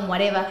just tell them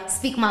whatever,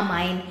 speak my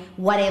mind,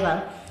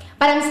 whatever.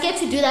 But I'm scared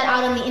to do that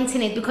out on the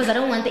internet, because I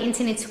don't want the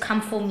internet to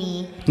come for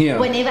me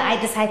whenever I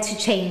decide to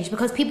change,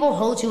 because people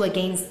hold you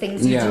against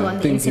things you do on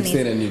the internet. You've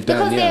said and you've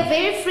because done, they're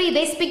very free,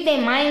 they speak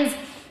their minds.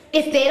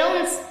 If they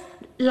don't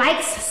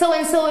like so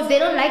and so, if they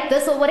don't like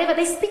this or whatever,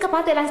 they speak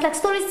about their lives. Like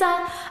stories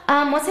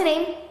what's her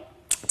name?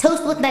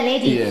 Toast with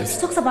Naledi. She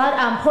talks about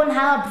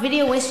Pornhub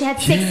video where she had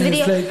sex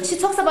video. Like, she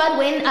talks about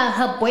when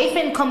her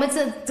boyfriend killed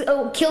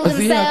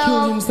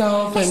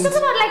himself. And she talks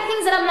about like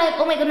things that I'm like,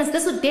 oh my goodness,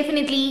 this would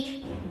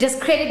definitely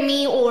discredit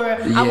me, or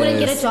I wouldn't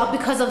get a job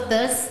because of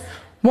this.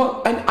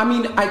 Well, and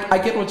I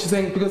get what you're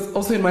saying, because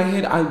also in my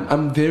head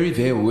I'm very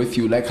there with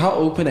you. Like how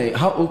open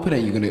are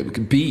you gonna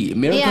be?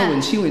 America,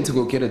 when she went to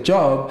go get a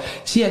job,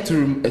 she had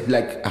to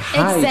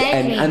hide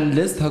and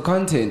unlist her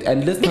content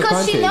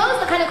because she knows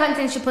the kind of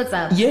content she puts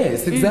up.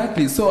 Yes,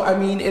 exactly. So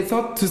it's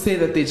not to say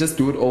that they just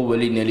do it all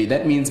willy-nilly.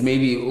 That means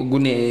maybe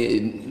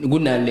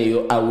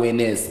gune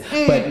awareness,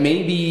 but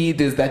maybe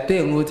there's that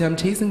thing where I'm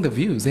chasing the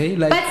views. Hey,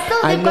 like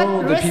I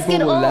know the people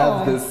will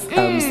love this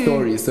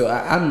story, so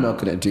I'm not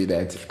gonna do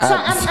that.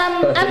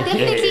 I'm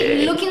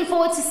definitely looking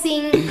forward to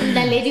seeing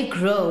the lady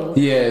grow.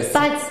 Yes.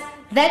 But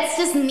that's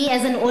just me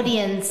as an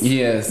audience.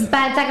 Yes.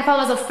 But like if I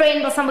was a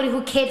friend or somebody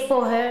who cared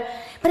for her.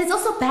 But it's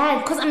also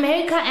bad because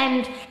America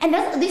and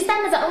these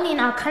standards are only in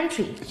our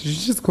country. You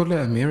should just call it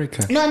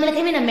America. No, I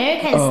mean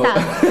America and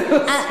stuff.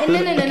 No. I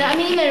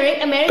mean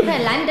America,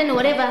 London, or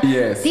whatever.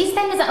 Yes. These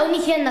standards are only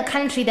here in the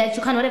country that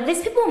you can't whatever.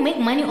 There's people who make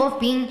money off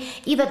being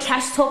either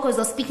trash talkers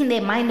or speaking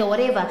their mind or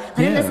whatever.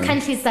 But in this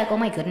country, it's like, oh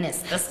my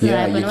goodness, this you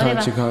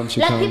whatever.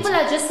 Can't. People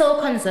are just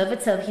so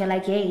conservative here.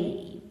 Like,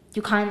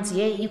 you can't.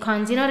 You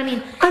know what I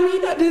mean? I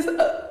mean, there's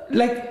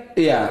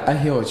I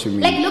hear what you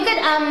mean. Like, look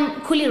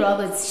at Cooley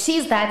Roberts.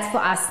 She's that for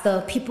us.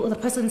 The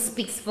person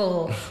speaks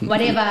for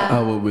whatever.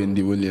 Our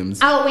Wendy Williams.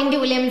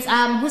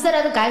 Who's that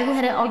other guy who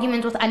had an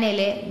argument with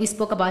Anele? We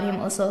spoke about him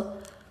also.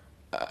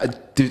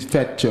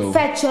 Fat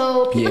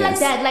Joe. People like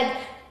that. Like,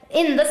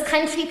 in this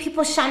country,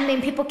 people shun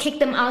them, people kick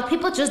them out.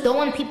 People just don't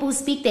want people who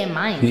speak their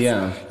minds.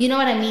 Yeah. You know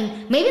what I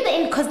mean? Maybe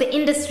because the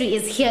industry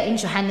is here in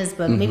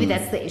Johannesburg, maybe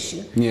that's the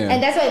issue. Yeah.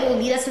 And that's why it will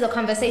lead us to the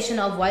conversation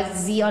of what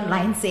Z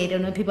Online said,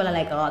 and when people are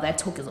like, oh, that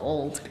talk is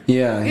old.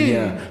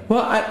 Yeah.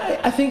 Well,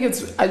 I think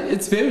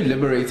it's very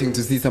liberating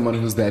to see someone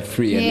who's that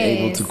free and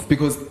able to,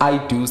 because I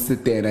do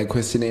sit there and I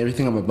question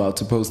everything I'm about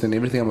to post and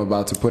everything I'm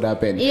about to put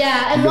up, and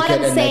and what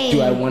I'm saying.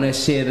 Do I want to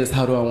share this?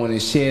 How do I want to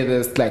share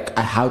this? Like,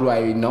 how do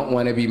I not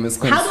want to be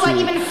misconstrued? How do I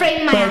even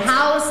frame my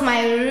house,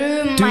 my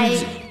room,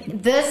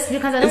 this?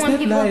 Because I don't want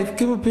people.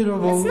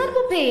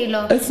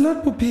 It's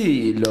not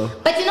pupilo.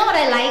 But you know what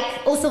I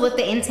like also with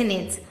the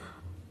internet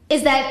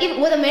is that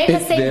with America,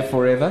 it's there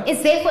forever.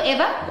 It's there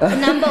forever.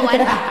 Number one.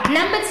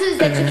 Number two is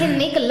that you can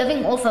make a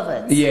living off of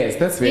it. Yes,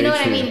 that's very true. You know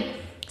what I mean?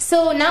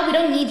 So now we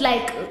don't need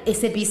like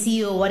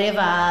SABC or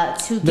whatever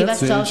to give us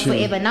jobs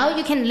forever. Now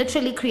you can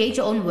literally create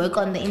your own work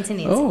on the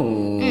internet.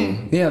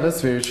 Yeah, that's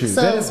very true.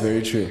 So that is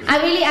very true. I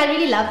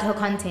really loved her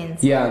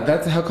content. Yeah,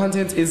 her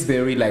content is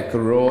very like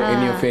raw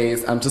in your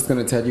face. I'm just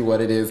gonna tell you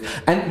what it is,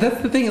 and that's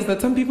the thing, is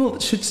that some people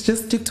should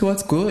just stick to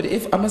what's good.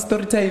 If I'm a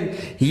story time,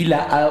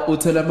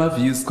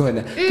 views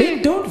corner, they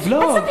don't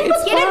vlog.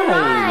 It's fine.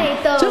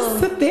 Right, just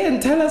sit there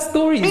and tell us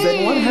stories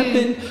and what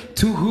happened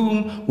to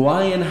whom,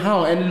 why, and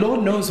how, and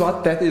Lord knows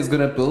what that is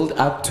going to build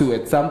up to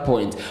at some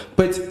point.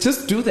 But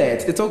just do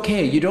that. It's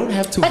okay. You don't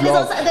have to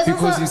vlog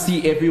because you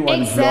see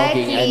everyone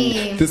vlogging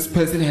and this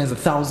person has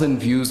 1,000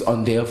 views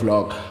on their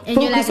vlog. And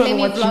focus on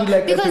what you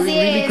like are doing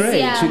really great.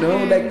 Yeah. You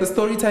know, like the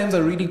story times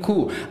are really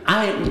cool.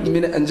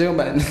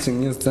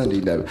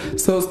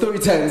 So story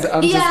times,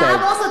 I'm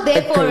also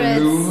there for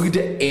glued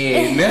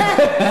in.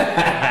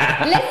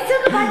 Let's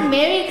talk about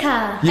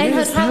America and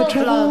her travel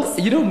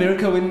vlogs. You know,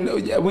 America,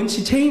 when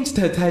she changed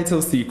her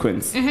title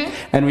sequence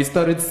and we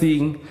started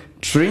seeing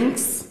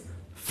drinks,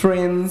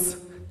 friends,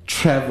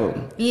 travel.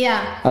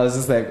 Yeah. I was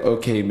just like,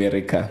 okay,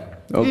 America.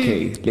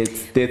 Okay,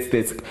 let's.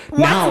 What's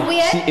now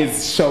weird? she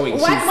is showing.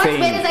 What's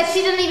weird is that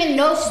she didn't even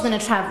know she's gonna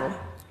travel.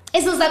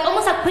 It was like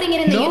almost like putting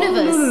it in the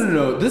universe.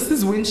 No. This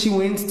is when she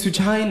went to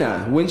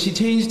China. When she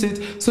changed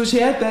it. So she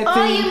had that Oh,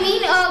 thing. you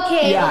mean?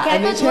 Okay. Yeah, Okay, and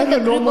I then thought she you had were the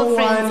the group normal of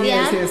friends. one.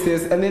 Yeah.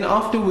 Yes. And then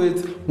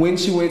afterwards, when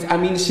she went, I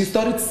mean, she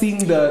started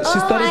seeing I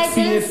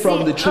seeing it didn't from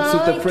see- the trips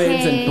with the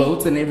friends and okay.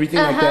 boats and everything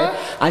like that.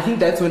 I think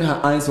that's when her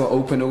eyes were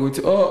open over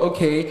to,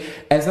 okay,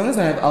 as long as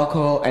I have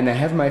alcohol and I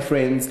have my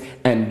friends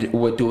and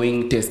we're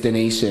doing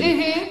destination,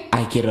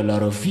 I get a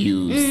lot of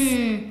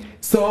views.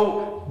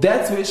 So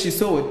that's where she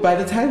saw it. By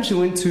the time she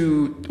went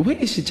to, where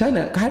is she?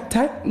 China?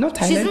 Not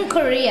Thailand. She's in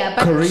Korea,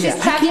 but Korea.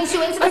 she's traveling. She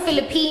went to the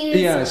Philippines.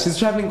 Yeah, she's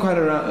traveling quite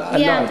around a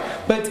lot.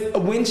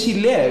 But when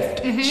she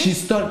left,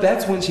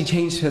 that's when she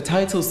changed her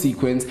title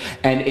sequence,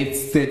 and it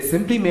said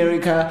simply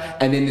America,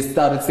 and then it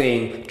started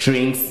saying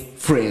drinks,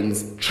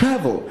 friends,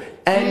 travel.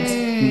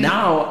 And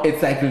now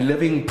it's like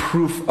living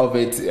proof of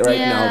it right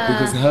now,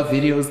 because her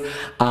videos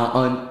are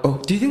on.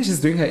 Oh, do you think she's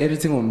doing her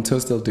editing, or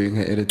Mto still doing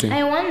her editing?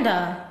 I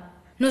wonder.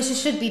 No, she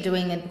should be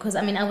doing it, because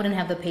I mean, I wouldn't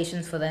have the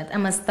patience for that. I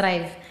must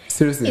thrive.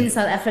 Seriously? In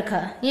South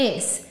Africa.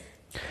 Yes.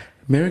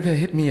 America,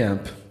 hit me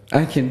up.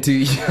 I can do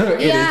your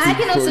editing. Yeah, I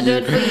can also for do you.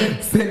 it for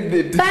you. Send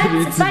it to me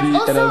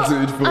and I'll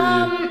do it for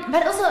you.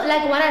 But also,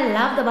 like, what I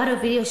loved about her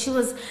video, she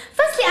was...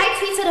 Firstly, I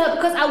tweeted her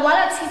because while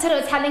I tweeted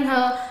her telling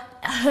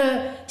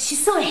her...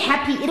 She's so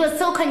happy. It was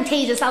so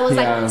contagious. I was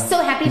like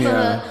so happy for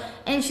her.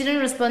 And she didn't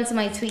respond to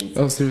my tweets.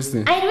 Oh,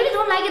 seriously? I really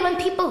don't like it when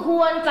people who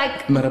want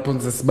like... No, I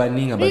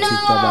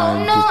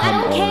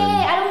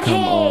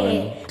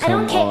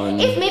don't care.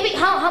 If maybe...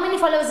 How many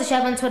followers does she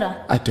have on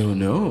Twitter? I don't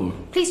know.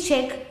 Please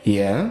check.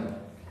 Yeah?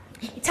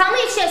 Tell me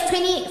if she has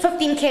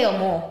 15K or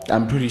more.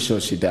 I'm pretty sure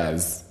she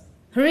does.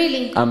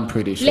 Really? I'm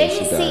pretty sure Let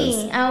she me does.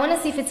 see. I want to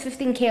see if it's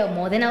 15K or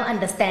more. Then I'll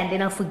understand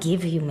and I'll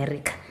forgive you,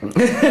 Merika.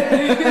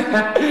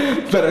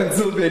 But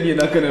until then, you're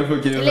not going to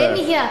forgive her. Let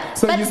me hear.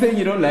 So you're saying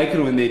you don't like it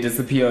when they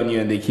disappear on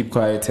you and they keep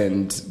quiet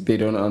and they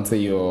don't answer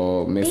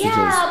your messages?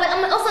 Yeah,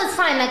 but also it's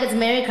fine. Like, it's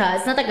America.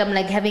 It's not like I'm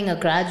like having a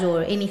grudge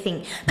or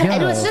anything. But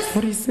it was just...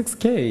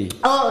 46K.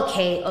 Oh,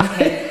 okay.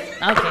 Okay.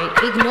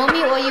 Ignore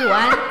me all you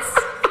want.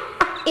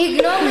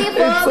 Ignore me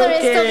for all the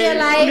rest of your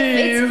life.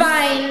 Please. It's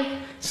fine.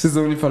 She's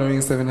only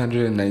following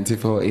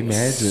 794.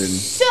 Imagine.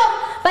 Sure.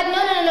 But no.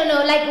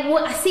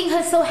 Like, seeing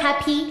her so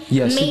happy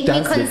made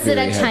me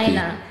consider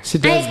China. She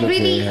does look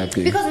really, very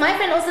happy. Because my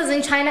friend also is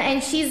in China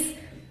and she's...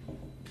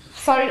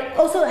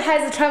 also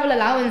has a travel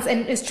allowance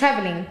and is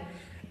traveling.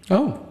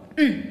 Oh.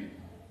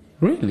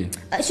 Really?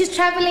 She's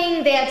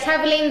traveling,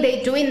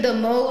 they're doing the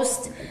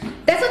most.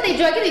 That's what they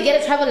do. I think you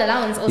get a travel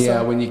allowance also.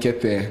 Yeah, when you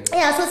get there.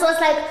 Yeah, so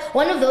it's like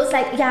one of those,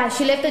 like, yeah,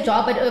 she left the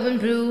job at Urban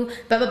Brew,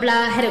 blah, blah,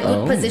 blah, had a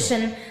good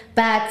position.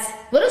 But,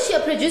 what was she,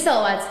 a producer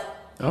or what?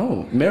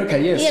 Oh, America,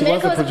 yes. Yeah, she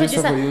America was a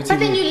producer for YouTube. But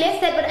then you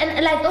left that,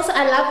 and like also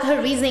I loved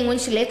her reasoning when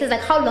she left. It's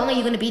like, how long are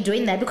you going to be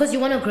doing that? Because you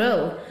want to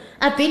grow.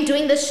 I've been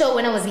doing this show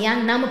when I was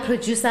young. Now I'm a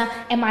producer.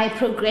 Am I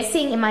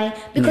progressing?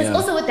 Because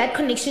also with that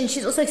connection,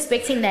 she's also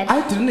expecting that.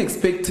 I didn't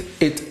expect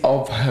it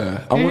of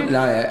her. I won't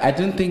lie. I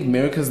didn't think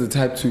America's the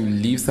type to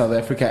leave South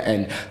Africa.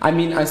 And I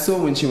mean, I saw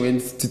when she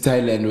went to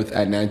Thailand with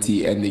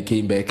Anati and they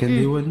came back and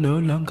they were no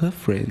longer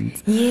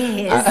friends.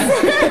 Yes.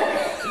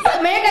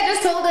 America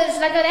just told her, she's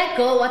like, oh, that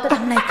girl, what the...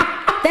 I'm like...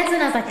 That's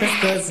when I was like,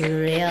 this girl's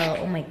real.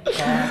 Oh my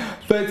god.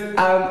 But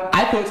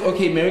I thought,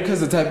 okay, America's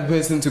the type of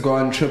person to go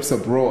on trips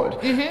abroad.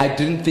 I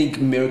didn't think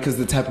America's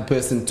the type of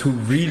person to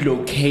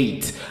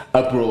relocate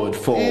abroad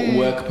for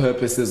work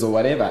purposes or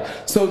whatever.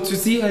 So to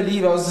see her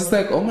leave, I was just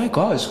like, oh my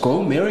gosh,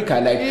 go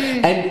America. Like,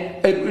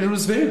 and it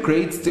was very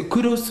great.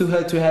 Kudos to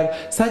her to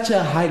have such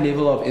a high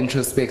level of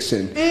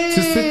introspection.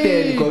 To sit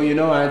there and go, you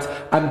know what,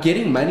 I'm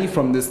getting money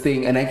from this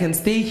thing and I can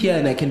stay here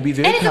and I can be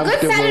very comfortable. And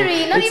it's a good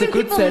salary. Not even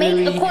people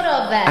make a quarter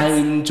of that.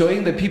 I'm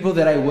enjoying the people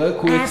that I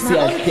work with. I have my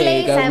own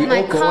place, I have we my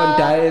all go car. on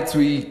diets.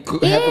 We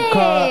have a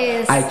car.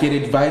 I get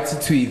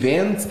invited to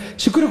events.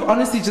 She could have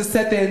honestly just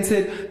sat there and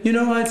said, you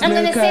know what, I'm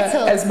America, gonna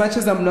settle. as much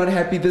as I'm not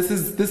happy, this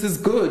is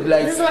good.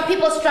 Like, this is what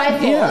people strive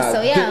for.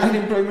 So the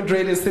unemployment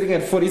rate is sitting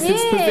at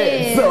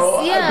 46%.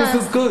 So this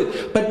is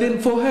good. But then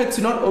for her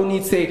to not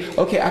only say,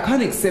 okay, I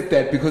can't accept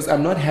that because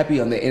I'm not happy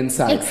on the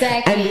inside.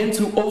 Exactly. And then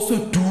to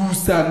also do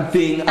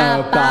something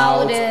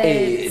about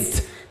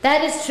it.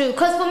 That is true.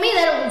 Because for me,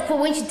 for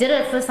when she did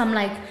it at first, I'm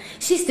like,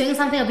 she's doing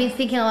something I've been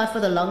thinking about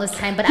for the longest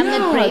time, but I'm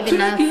not brave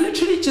enough. Like,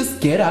 literally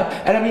just get up.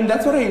 And I mean,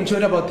 that's what I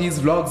enjoyed about these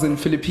vlogs in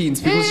Philippines,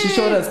 because she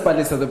showed us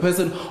Palisa, the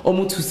person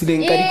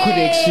Omutusileng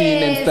connection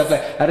and stuff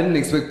like. I didn't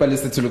expect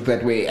Palisa to look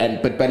that way,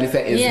 but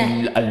Palisa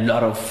is a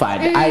lot of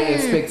fun. I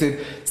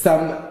expected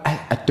some,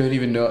 I don't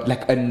even know,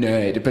 like a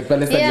nerd, but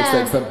Palisa looks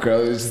like some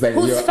girl who's just like,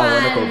 yo, I want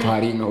to go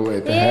partying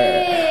with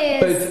her.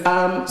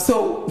 But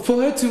so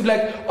for her to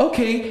like,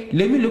 okay,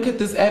 let me look at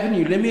this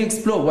avenue. Let me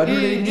explore. What do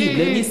they need?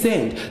 Let me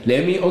send.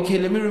 Let me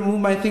remove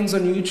my things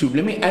on YouTube.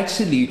 Let me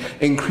actually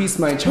increase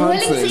my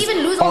chances. Willing to even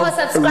lose all her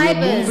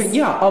subscribers.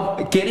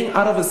 Of getting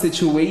out of a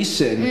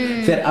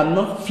situation that I'm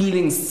not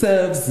feeling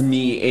serves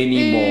me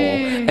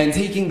anymore, and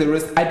taking the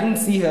risk. I didn't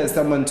see her as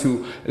someone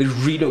to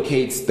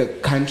relocate the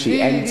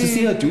country, and to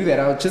see her do that,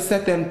 I just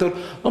sat there and thought,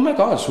 oh my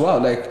gosh, wow,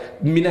 like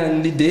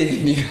mina did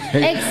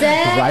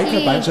exactly. write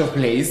a bunch of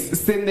plays,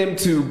 send them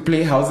to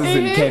play houses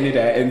in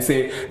Canada, and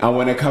say, I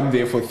want to come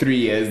there for 3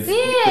 years.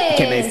 Yes.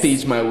 Can I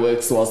stage my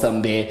works whilst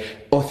I'm there?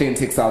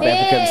 Authentic South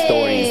African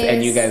stories,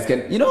 and you guys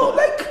can, things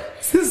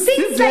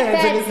like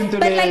that.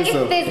 But like,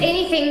 if there's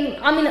anything,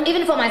 I mean,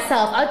 even for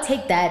myself, I'll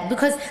take that,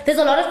 because there's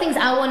a lot of things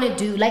I want to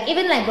do, like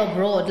even like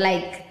abroad,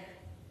 like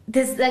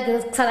this, like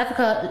South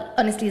Africa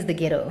honestly is the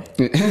ghetto.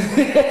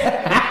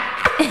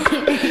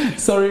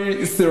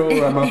 Sorry, Cyril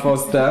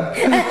Ramaphosa.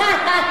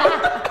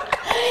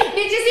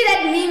 Did you see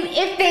that meme?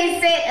 If they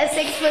say a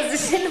sex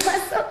position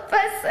was a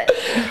person,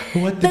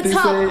 what did they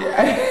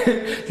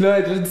say? No,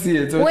 I didn't see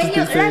it. What did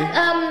they say?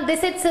 They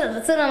said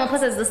Cyril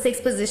Ramaphosa is the sex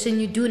position.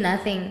 You do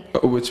nothing.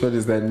 Which one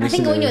is that? I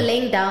think when you're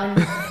laying down.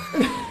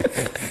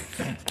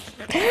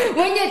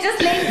 When you're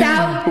just laying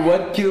down.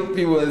 What killed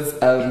me was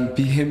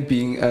him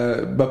being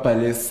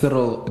Bapale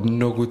Cyril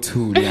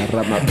Nogutula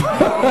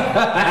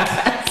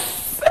Ramaphosa.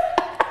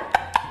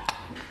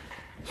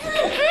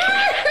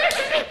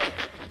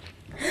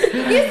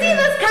 You see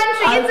this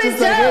country, it's a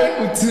joke.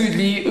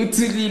 Utuli.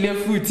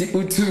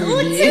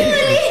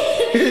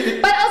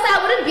 But also, I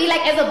wouldn't be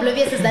like as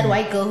oblivious as that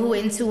white girl who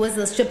went to was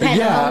Japan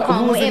or Hong Kong,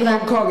 who was in wherever.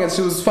 Hong Kong, and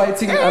she was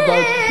fighting about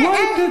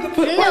why don't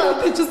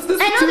they just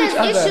listen I know to there's each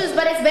other? issues,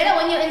 but it's better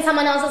when you're in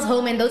someone else's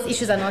home and those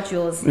issues are not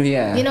yours.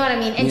 Yeah, you know what I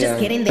mean, and just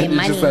getting their and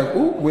money. Just like,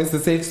 ooh, where's the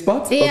safe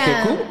spot?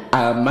 Yeah. Okay, cool.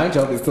 My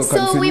job is still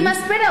continuing. So we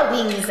must spread our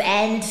wings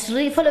and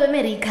really follow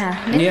America.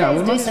 Yeah,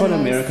 we must follow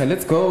America.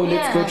 Let's go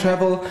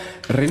travel.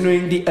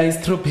 Renewing the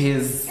ice tropes.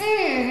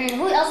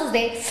 Who else was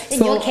there?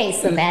 In your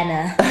case,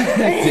 Savannah.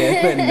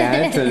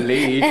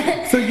 Definitely.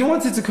 So you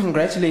wanted to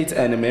congratulate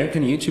an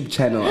American YouTube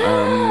channel,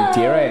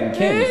 Dara and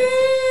Ken.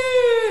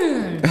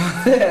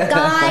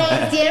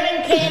 Guys, Dara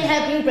and Ken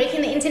have been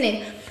breaking the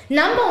internet.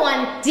 Number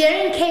one,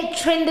 Dara and Ken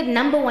trended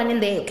number one in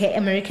the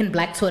American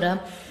Black Twitter.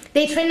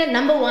 They trended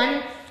number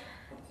one.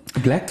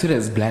 Black Twitter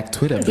is Black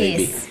Twitter,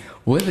 baby. Yes.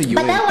 Whether you're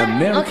in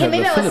America,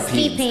 maybe the I was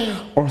Philippines, sleeping.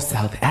 or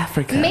South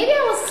Africa. Maybe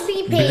I was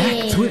sleeping.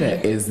 Black Twitter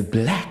is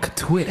Black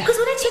Twitter. Because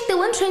when I checked, they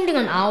weren't trending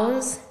on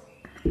ours.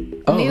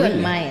 Oh, maybe really?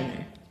 on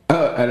mine.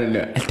 Oh, I don't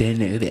know. I don't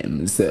know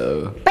them,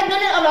 so. But no,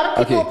 a lot of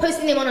people were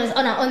posting them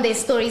on their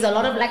stories. A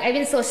lot of, like, I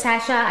even saw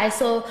Sasha, I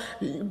saw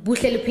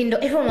Buhle Lupindo.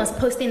 Everyone was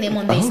posting them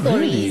on their stories.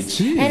 Really?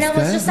 Jeez, and I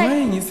was just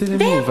like,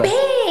 they're over.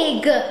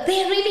 big.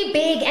 They're really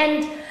big.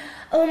 And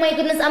oh my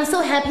goodness, I'm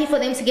so happy for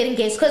them to get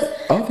engaged.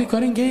 They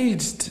got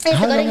engaged. Yes,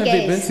 How they got long have they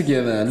been engaged.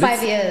 together?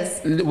 5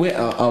 years. We're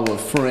our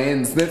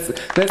friends. That's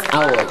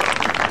our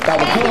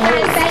Thank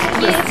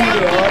you.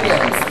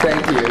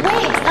 Thank you.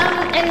 Wait,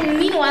 and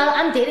meanwhile,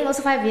 I'm dating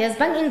also 5 years.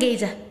 Bang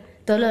engaged.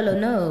 Dololo,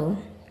 no.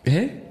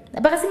 Eh?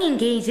 But I'm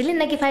engaged. It's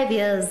like 5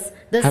 years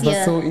this Have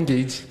year. I so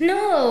engaged?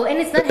 No, and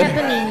it's not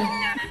happening.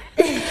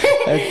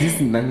 At least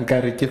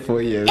Nankarike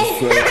 4 years,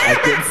 so I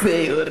can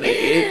say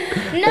already.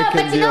 No,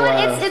 but you know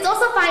what? It's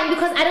also fine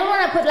because I don't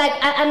want to put like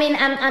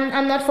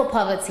I'm not for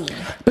poverty.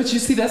 But you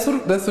see, that's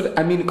what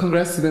I mean.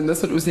 Congrats to them.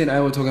 That's what Uzi and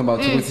I were talking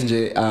about.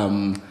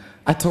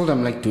 I told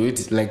him, like,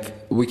 dude, like,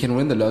 we can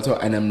win the lotto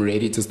and I'm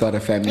ready to start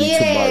a family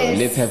tomorrow.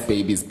 Let's have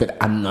babies. But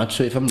I'm not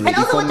sure if I'm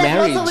ready for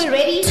marriage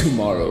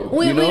tomorrow.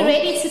 We're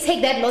ready to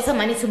take that lotto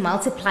money to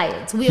multiply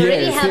it. We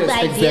already have the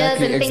ideas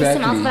and things to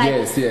multiply.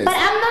 Yes.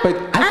 But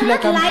I'm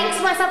not lying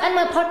to myself and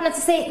my partner to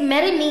say,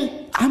 marry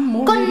me. I'm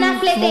more I'm not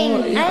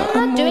doing ready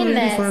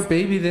that. for a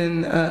baby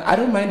than I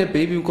don't mind a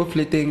baby go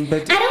flitting,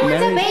 but I don't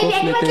want a marriage,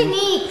 baby. go I flitting.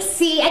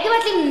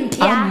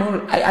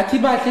 I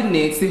keep actually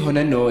next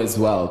Hona no as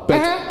well, but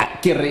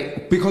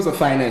because of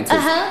finances.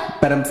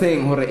 But I'm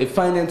saying, if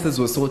finances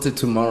were sorted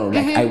tomorrow,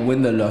 like I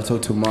win the lotto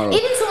tomorrow.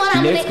 Even tomorrow,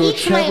 I'm let's gonna go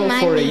eat my travel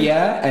money for a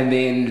year and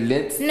then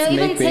let's even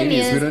make 10 babies.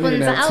 years, We don't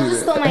even have I'll to.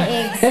 just store my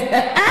eggs. I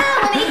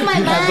want to eat my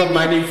You money. have the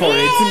money for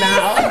it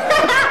now.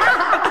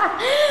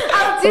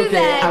 I'll do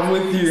that. I'm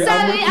with you. So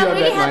I'm with you I'm on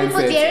really that happy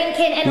for mindset. Dara and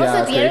Ken, and Yeah,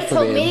 also great Dara for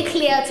told them. very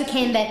clear to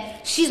Ken that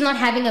she's not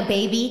having a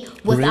baby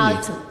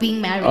without being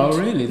married. Oh,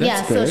 really?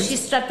 That's so great. she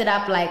strapped it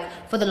up like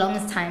for the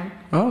longest time.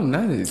 Oh,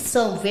 nice.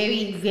 So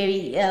very,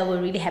 very, we're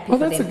really happy Oh,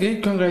 for that's them. a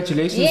great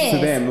congratulations to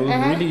them.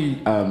 We're really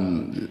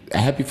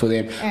happy for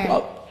them.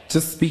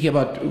 Just speaking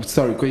about,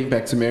 going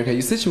back to America,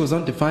 you said she was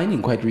on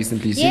Defining quite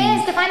recently.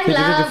 Yes, Defining They did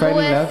a Love.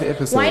 Defining Love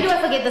episode. Why do I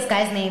forget this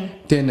guy's name?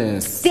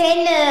 Dennis. I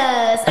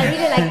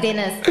really like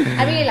Dennis.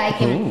 I really like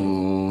him.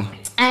 Ooh.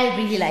 I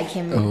really like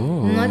him.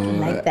 Not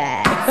like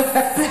that.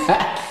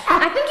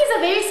 I think he's a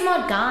very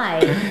smart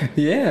guy.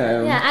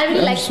 Yeah. Yeah, I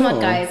really like smart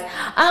sure. guys.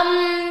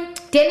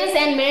 Dennis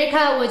and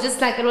Merica were just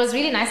like, it was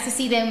really nice to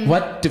see them.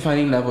 What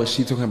defining love was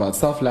she talking about?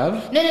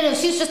 Self-love? No.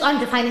 She's just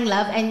on defining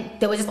love, and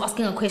they were just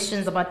asking her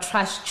questions about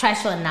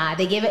trash or nah.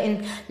 They gave her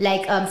in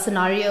like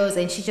scenarios,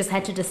 and she just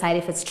had to decide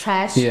if it's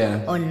trash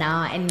or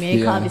nah. And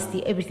Merica,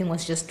 obviously, everything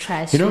was just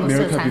trash. You know,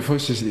 Merica, before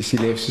she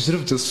left, she should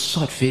have just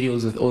shot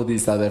videos with all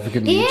these South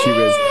African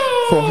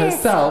YouTubers for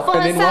herself,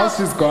 and then while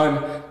she's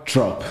gone,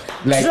 drop.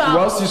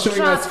 Whilst you're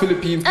showing us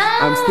Philippines,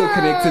 I'm still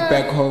connected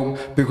back home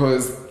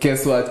because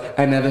guess what?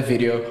 Another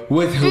video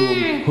with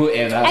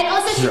whoever. And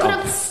also she could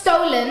have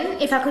stolen,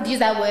 if I could use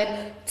that word,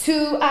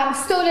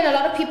 stolen a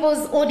lot of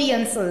people's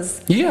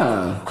audiences.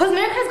 Yeah. Because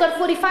Merica's got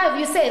 45,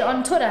 you said,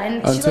 on Twitter,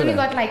 and she's only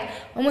got like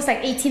almost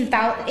like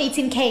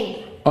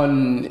 18K.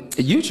 On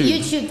YouTube?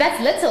 YouTube, that's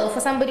little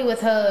for somebody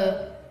with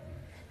her,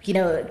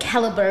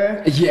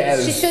 caliber.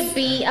 Yes. She should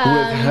be with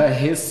her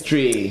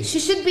history. She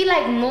should be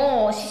like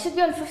more. She should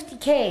be on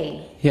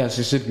 50K. Yeah,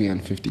 she should be on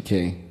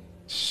 50K.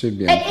 Should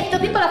be. And if the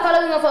people are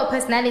following her for her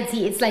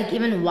personality, it's like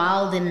even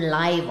wild and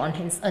live on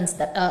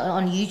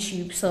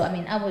YouTube. So I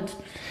mean, I would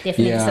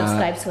definitely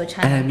subscribe to her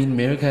channel. And I mean,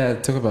 Merica,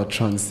 talk about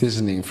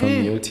transitioning from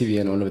TV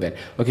and all of that.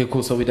 Okay,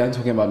 cool. So we're done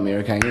talking about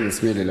Merica. I think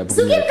it's really like.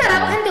 No,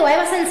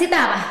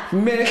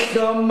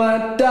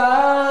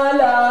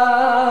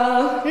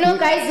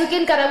 guys,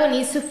 Zuki Karabo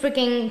needs to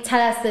freaking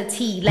tell us the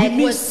tea. Like,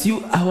 we miss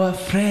you, our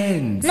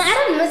friends. No, I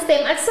don't miss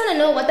them. I just want to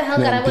know what the hell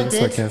Karabo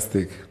did.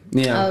 Sarcastic.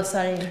 Yeah. Oh,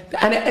 sorry.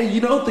 And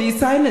the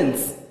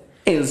silence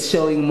is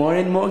showing more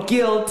and more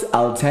guilt.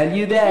 I'll tell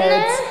you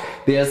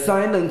that. Their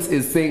silence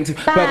is saying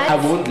but I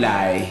won't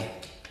lie.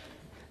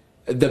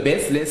 The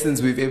best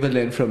lessons we've ever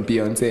learned from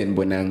Beyonce and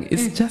Bonang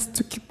is just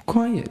to keep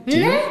quiet.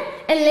 You know?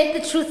 And let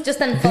the truth just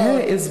unfold.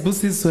 There is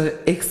Busi's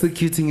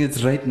executing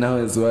it right now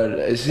as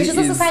well. She's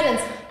also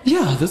silent.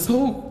 Yeah, this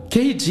whole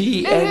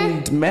KG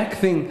and Mac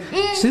thing,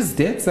 she's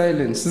dead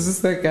silent. She's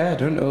just like, I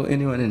don't know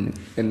anyone in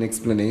an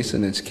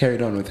explanation, and she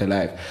carried on with her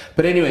life.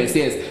 But anyways,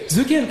 yes,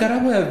 Zuki and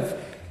Karabo have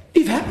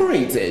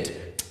evaporated.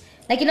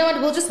 Like, you know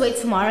what, we'll just wait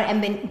tomorrow,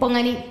 and then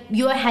Bongani,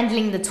 you're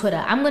handling the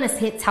Twitter. I'm going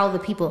to tell the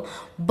people,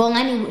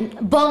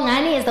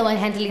 Bongani is the one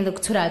handling the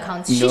Twitter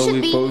account. She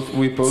should be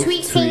we both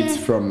tweet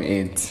from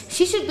it.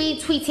 She should be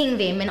tweeting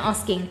them and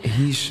asking.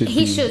 He should,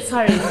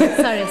 sorry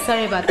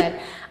about that.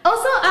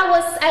 Also,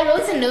 I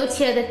wrote a note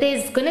here that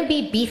there's going to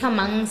be beef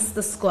amongst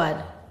the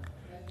squad.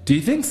 Do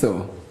you think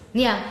so?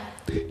 Yeah.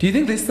 Do you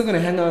think they're still going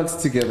to hang out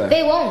together?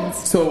 They won't.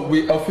 So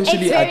we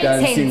officially are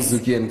dancing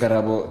Zuki and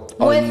Karabo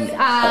with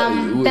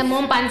the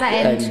Mompanza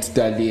and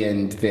Dali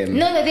and them.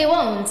 No, they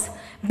won't.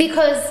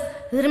 Because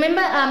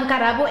remember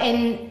Karabo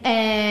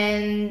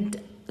and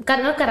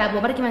not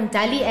Karabo, but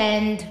Dali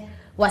and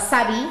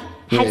Wasabi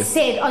had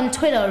said on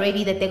Twitter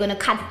already that they're going to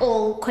cut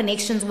all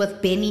connections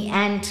with Benny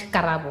and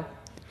Karabo.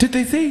 Did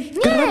they say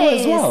Karabo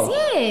as well?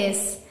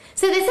 Yes.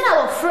 So they said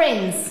our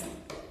friends.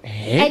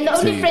 And the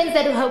only friends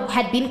that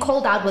had been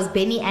called out was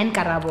Benny and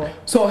Karabo.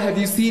 So have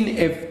you seen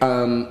if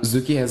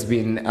Zuki has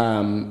been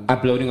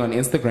uploading on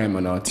Instagram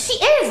or not? She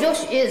is. Yo,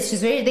 she is.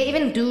 She's very. They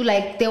even do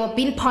like they were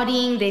been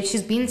partying.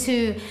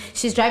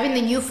 She's driving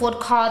the new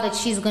Ford car that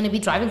she's going to be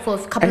driving for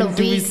a couple of weeks.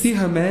 And do we see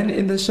her man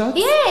in the shots?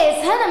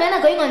 Yes, her and her man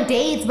are going on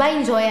dates. By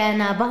enjoy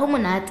and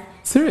bahumunat.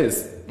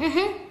 Serious?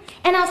 Mm-hmm.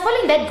 And I was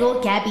following that girl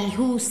Gabby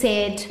who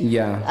said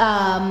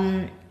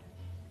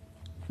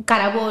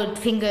Karabo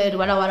fingered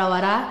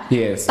wara.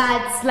 Yes.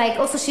 But like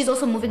also she's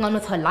also moving on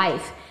with her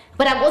life.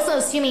 But I'm also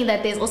assuming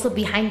that there's also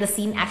behind the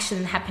scene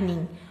action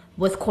happening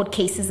with court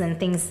cases and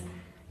things.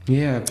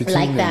 Yeah,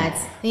 like that.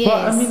 Yes.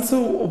 Well, I mean,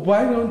 so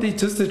why don't they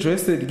just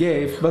address it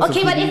gay?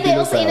 Okay, but if they're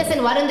also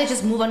innocent, why don't they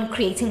just move on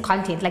creating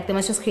content? Like they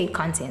must just create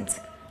content.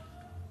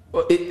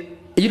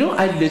 You know,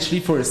 I literally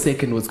for a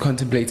second was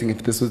contemplating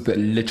if this was the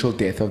literal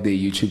death of their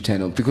YouTube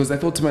channel, because I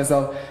thought to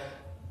myself,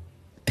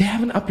 they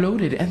haven't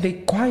uploaded and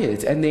they're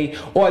quiet, and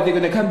are they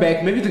going to come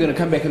back? Maybe they're going to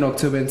come back in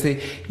October and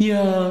say,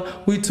 yeah,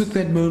 we took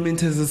that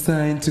moment as a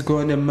sign to go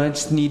on a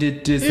much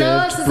needed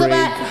deserved break.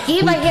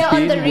 We've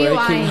been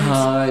working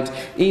hard.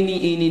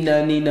 Nani.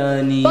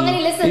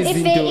 Bongani, listen,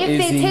 if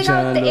they take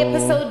out the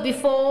episode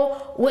before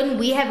when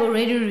we have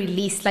already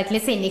released, like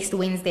let's say next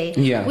Wednesday,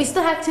 we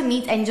still have to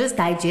meet and just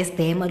digest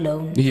them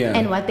alone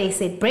and what they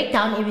said, break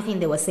down everything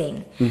they were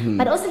saying.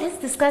 But also let's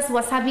discuss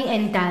Wasabi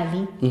and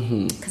Dali,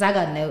 because I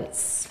got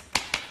notes.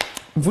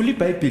 Number one,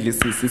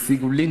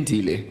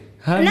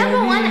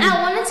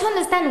 I wanted to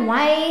understand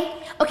why.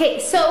 Okay,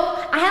 so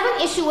I have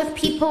an issue with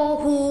people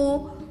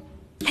who,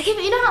 like,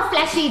 you know how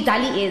flashy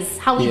Dali is,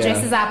 how he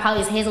dresses up, how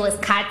his hair's always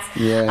cut,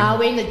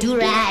 wearing the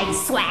do-rag,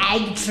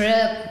 swag,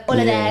 drip, all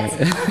of that.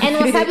 And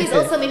Wasabi is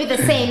also maybe the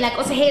same, like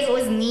also hair's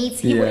always neat,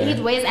 he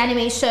wears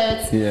anime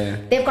shirts,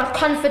 they've got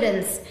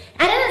confidence.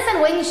 I don't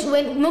understand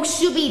when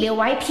Mukshubile,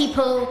 why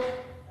people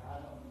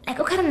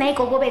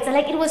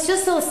like it was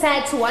just so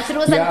sad to watch. It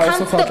was uncomfortable. I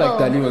also felt like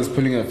Dali was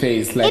pulling her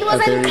face, like it was a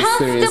very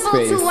serious uncomfortable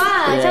face. to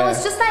watch. I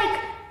was just like,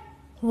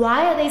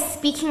 why are they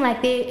speaking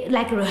like they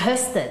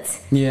rehearsed it?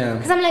 Yeah.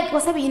 Because I'm like,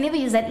 Wasabi, you never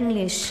use that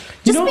English.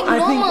 You Just know, speak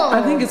normal.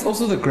 I think it's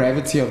also the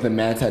gravity of the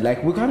matter.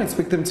 Like, we can't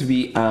expect them to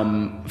be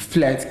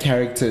flat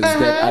characters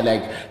that are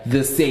like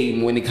the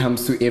same when it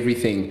comes to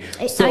everything.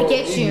 I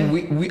get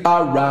you. We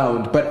are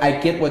round, but I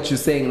get what you're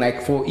saying.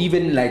 Like, for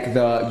even like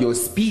your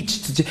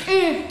speech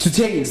to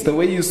change the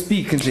way you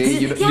speak, and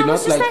you're I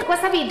was not just like,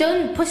 Wasabi,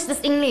 don't push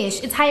this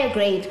English. It's higher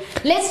grade.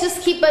 Let's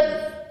just keep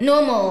it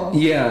normal.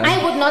 Yeah.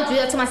 I would not do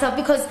that to myself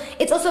because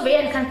it's also a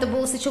very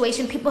uncomfortable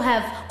situation. People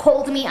have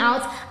called me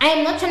out. I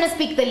am not trying to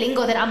speak the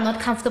lingo that I'm not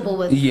comfortable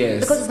with.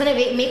 Yes. Because it's going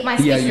to make my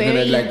speech you're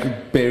very... gonna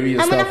like bury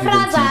yourself I'm gonna even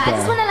fraza. I deeper.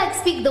 just want to like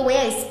speak the way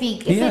I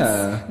speak. If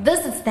Yeah. it's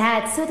this, it's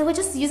that. So they were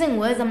just using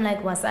words. I'm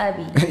like,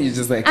 Wasabi. You're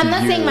just like, I'm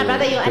not saying, my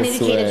brother, you're this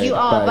uneducated. way, You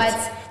are.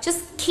 But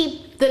just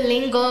keep the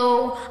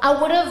lingo.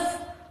 I would have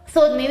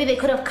thought maybe they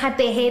could have cut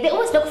their hair. They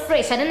always look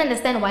fresh. I didn't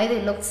understand why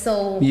they looked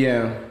so...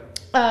 Yeah.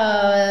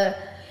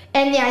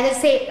 And yeah, I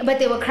just say, but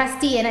they were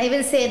crusty. And I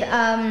even said,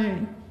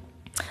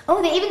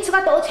 they even took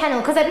out the old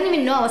channel because I didn't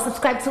even know I was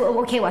subscribed to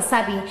OK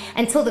Wasabi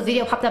until the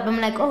video popped up. I'm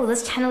like, oh,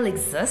 this channel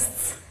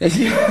exists. I was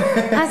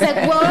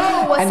like,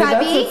 whoa,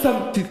 Wasabi.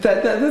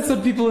 That's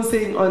what people were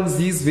saying on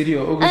Z's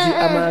video.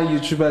 Ama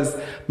YouTubers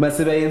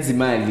masebayenza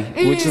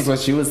imali, which is what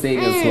she was saying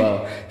as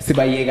well.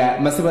 Sebayega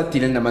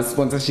maseba nama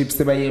sponsorship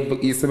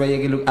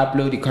sebayega look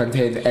upload the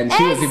content, and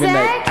she was even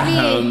like,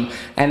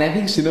 and I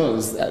think she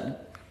knows.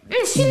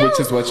 She knows. Which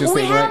is what you're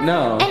saying right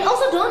now. And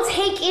also don't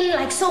take in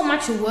like so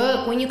much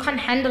work when you can't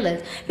handle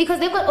it. Because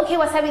they've got OK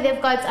Wasabi, they've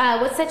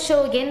got what's that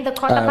show again? The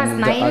Quarter Past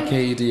 9. The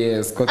arcade,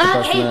 yes. Quarter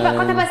Past 9.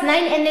 Quarter Past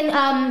 9, and then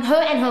her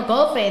and her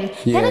girlfriend.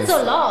 Yes. Then it's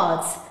a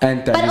lot.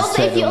 And but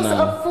also if you're also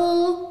now. a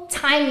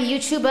full-time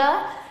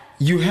YouTuber,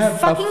 you have a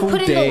fucking full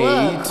put in the day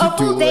work. to A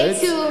full do day it.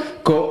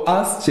 to... Go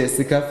ask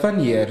Jessica van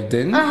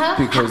Heerden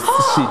because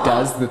she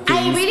does the things.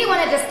 I really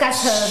want to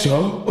discuss her.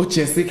 Sure.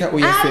 Jessica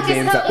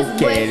Jessica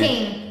is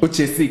working.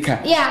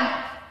 Jessica.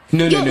 Yeah.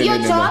 No. Your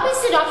job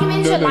is to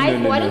document your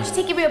life. Why no. don't you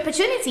take every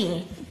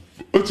opportunity?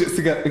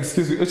 Jessica,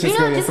 excuse me.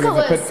 Jessica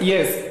was. But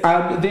yes,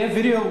 their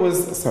video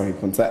was sorry,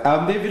 Puntsa.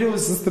 Their video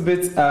was just a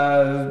bit.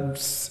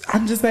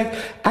 I'm just like,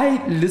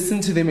 I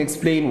listened to them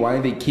explain why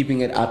they're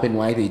keeping it up and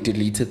why they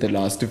deleted the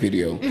last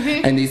video.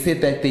 And they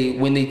said that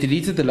when they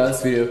deleted the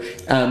last video,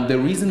 the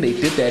reason they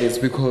did that is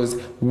because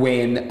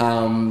when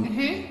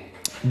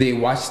they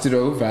watched it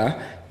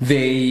over,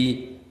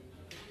 they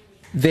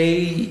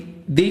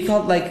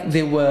felt like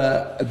they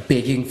were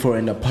begging for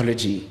an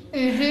apology.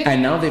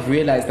 And now they've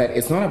realized that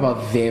it's not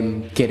about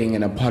them getting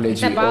an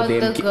apology or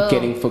them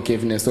getting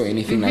forgiveness or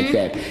anything like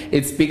that.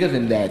 It's bigger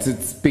than that.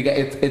 It's bigger.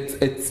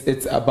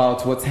 It's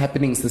about what's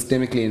happening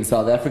systemically in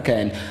South Africa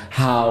and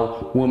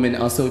how women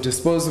are so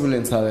disposable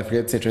in South Africa,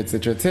 etc.,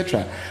 etc.,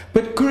 etc.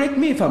 But correct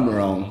me if I'm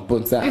wrong,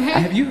 Puntsa.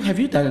 Have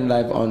you done it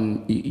live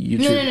on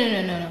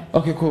YouTube? No.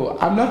 Okay, cool.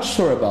 I'm not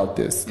sure about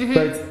this,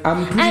 but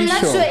I'm pretty sure. I'm not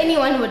sure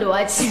anyone would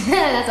watch.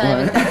 That's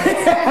what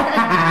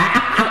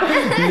I'm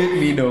Let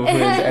me know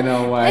first and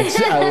I'll watch.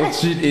 I will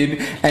tune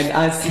in and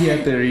us here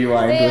at the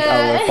Rewind with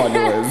our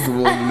followers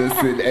will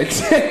listen and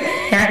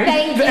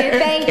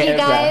Thank you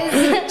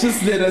guys.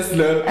 Just let us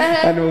know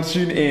and we'll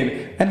tune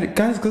in. And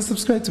guys, go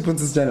subscribe to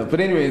Puntsa's channel. But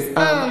anyways,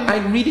 I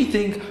really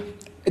think,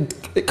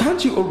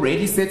 can't you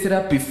already set it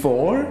up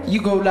before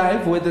you go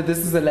live, whether this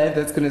is a live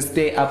that's going to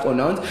stay up or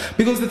not?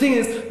 Because the thing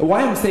is,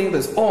 why I'm saying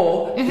this,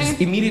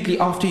 is immediately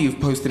after you've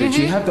posted it,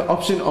 you have the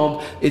option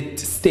of it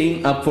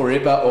staying up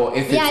forever, or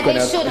if it's going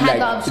to,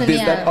 like,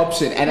 there's that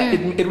option.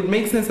 And it would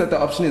make sense that the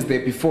option is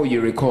there before you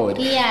record,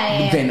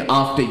 then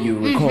after you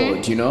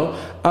record, you know?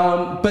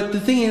 But the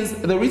thing is,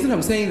 the reason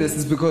I'm saying this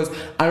is because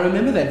I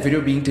remember that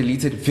video being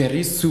deleted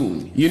very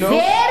soon, you know?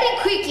 Very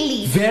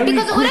quickly.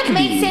 Because it wouldn't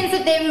make sense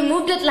if they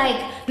removed it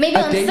like maybe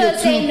on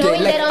Thursday,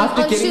 knowing like that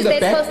after on getting Tuesday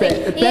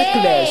the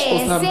backlash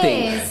or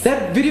something.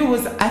 That video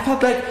was, I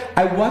felt like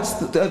I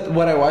watched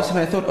what I watched and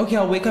I thought, okay,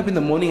 I'll wake up in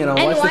the morning and I'll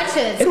watch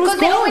it. It was gone. Because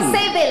they always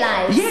save their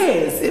lives.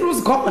 Yes, it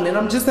was gone. And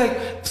I'm just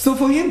like, so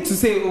for him to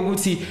say,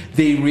 Uguti,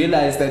 they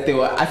realized that they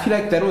were, I feel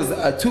like that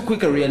was too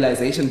quick a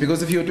realization,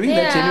 because if you're doing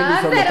that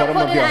genuinely from the bottom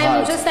of your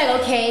heart, I'm just like,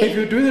 okay. If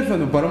you're doing it from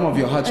the bottom of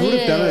your heart, you would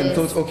have done it and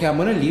thought, okay, I'm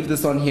going to leave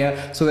this on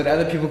here so that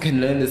other people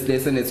can learn this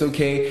lesson. It's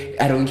okay.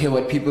 I don't care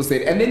what people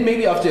said. And then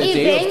maybe after a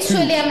day or two,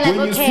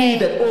 when you see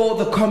that all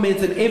the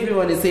comments and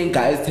everyone is saying,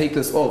 guys, take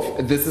this off.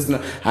 This is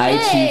not,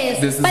 chief,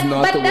 this is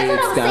not the way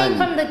it's done. But that's what I'm saying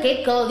from the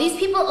get-go. These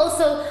people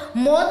also,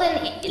 more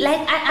than,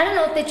 like, I don't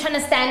know if they're trying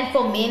to stand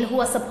for men who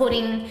are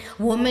supporting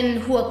women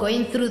who are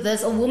going through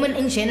this, or women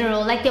in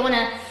general. Like, they want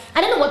to,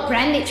 I don't know what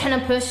brand they're trying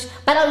to push,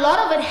 but a lot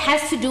of it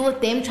has to do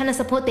with them trying to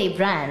support their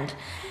brand.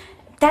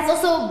 That's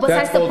also besides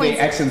That's the all point.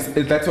 their actions.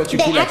 That's what you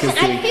Their feel like action, you're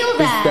saying. I feel is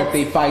that. that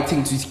they're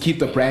fighting to keep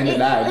the brand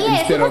alive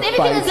Yes, instead because of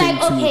everything is fighting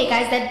like, to. okay,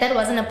 guys, that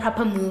wasn't a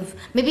proper move.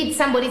 Maybe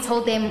somebody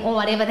told them or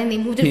whatever, then they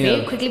moved it Yeah.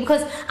 very quickly.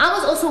 Because I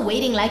was also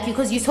waiting like you,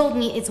 because you told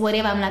me it's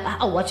whatever. I'm like,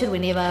 I'll watch it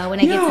when I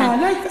get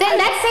time. like, then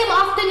that same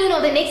afternoon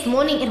or the next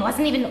morning, it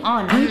wasn't even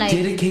on. I'm I like,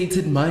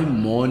 dedicated my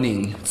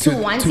morning to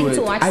wanting it.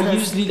 to watch I this.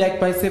 usually like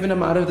by 7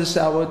 I'm out of the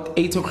shower.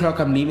 8 o'clock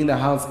I'm leaving the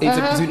house.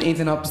 Between 8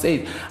 and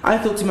 8:30. I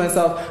thought to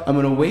myself, I'm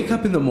gonna wake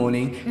up in the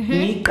morning.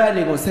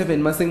 Or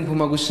 7 masing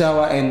phuma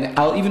shower, and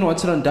I'll even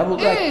watch it on double.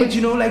 Like, but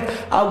you know, like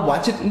I'll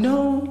watch it.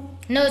 No,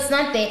 it's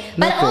not there.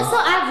 But Not there. also,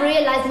 I've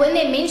realized when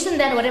they mentioned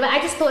that, whatever,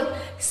 I just thought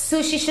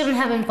Sushi shouldn't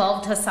have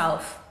involved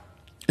herself.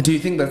 do you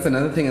think that's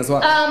another thing as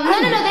well?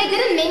 No, they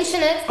didn't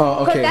mention it.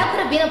 Oh, okay. That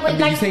could have been a point.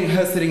 But Like, you saying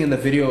her sitting in the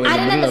video? I in the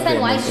didn't middle of understand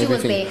them why and she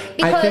was everything.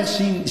 there, I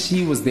think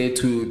she was there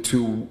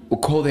to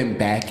call them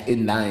back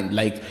in line.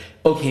 Like,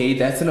 okay,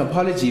 that's an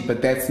apology,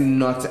 but that's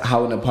not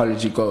how an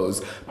apology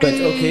goes. But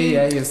okay,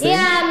 yeah, you're saying.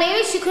 yeah,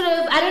 maybe she could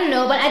have. I don't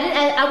know, but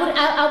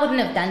I wouldn't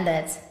have done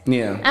that.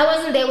 Yeah. I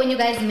wasn't there when you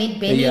guys made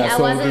Benny. Yeah, I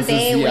so wasn't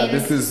there when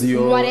this is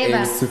your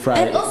whatever. ace to fry.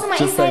 And also, my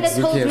just like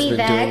insider told Zuki has me been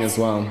that doing as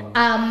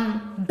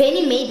well.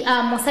 Benny made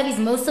Wasabi's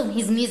most of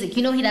his music.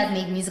 You know, he does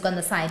make music on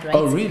the side, right?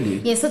 Oh, really?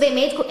 Yeah. So they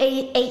made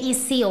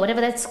AEC or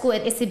whatever that school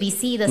at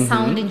SABC, the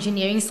sound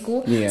engineering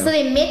school. Yeah. So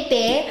they met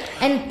there,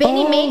 and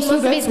Benny made so most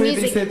of that's his where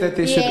music. they said that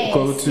they should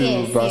go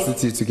to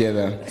varsity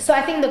together. So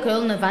I think the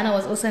girl Nirvana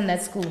was also in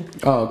that school.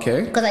 Oh,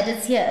 okay. Because I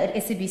did see her at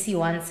SABC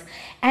once.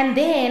 And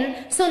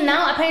then, so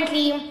now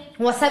apparently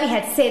Wasabi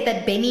had said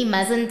that Benny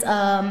mustn't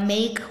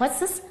make, what's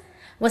this?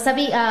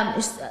 Wasabi,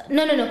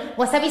 no.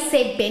 Wasabi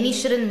said Benny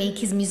shouldn't make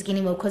his music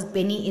anymore because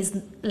Benny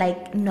is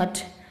like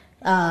not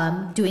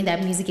doing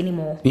that music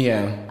anymore.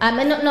 Yeah. And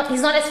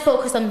he's not as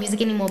focused on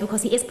music anymore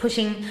because he is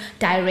pushing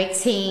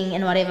directing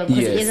and whatever,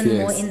 because he isn't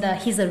more in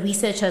he's a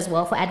researcher as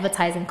well for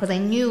advertising, because I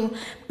knew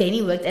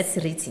Benny worked at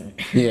Siriti.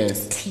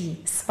 Yes.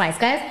 Spice,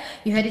 guys,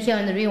 you heard it here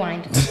on the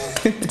rewind.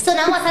 So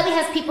now Wasabi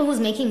has people who's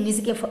making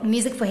music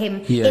for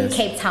him in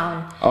Cape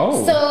Town.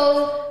 Oh.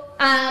 So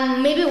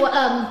maybe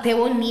they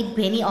won't need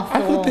Benny after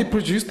I all. thought they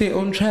produced their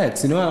own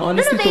tracks. You know, I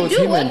honestly they thought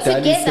do him work and Dali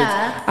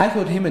together. I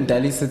thought him and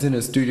Dali sit in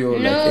a studio,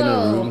 like in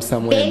a room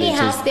somewhere. Benny and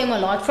they helped them a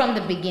lot from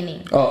the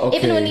beginning. Oh, okay.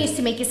 Even when he used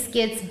to make his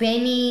skits,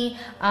 Benny,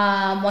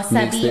 Makes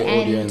Wasabi,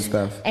 their audio and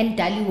stuff. and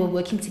Dali were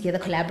working together,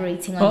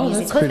 collaborating on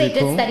music, that's because they pretty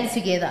did cool. study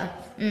together.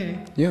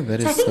 Yeah, that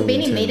is So I think so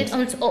Benny intense.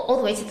 made it all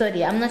the way to third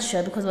year. I'm not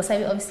sure because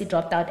Wasabi obviously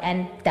dropped out,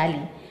 and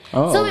Dali.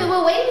 Oh. So we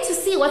were waiting to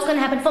see what's going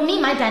to happen. For me,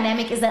 my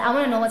dynamic is that I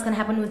want to know what's going to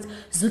happen with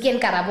Zuki and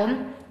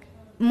Karabo,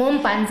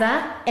 Mom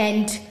Panza,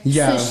 and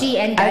Sushi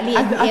and Dali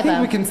and I think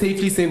whoever. we can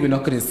safely say we're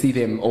not going to see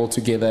them all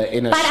together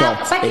in a But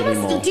shot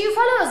anymore. do you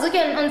follow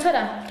Zuki on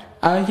Twitter?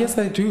 Yes,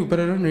 I do, but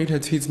I don't read her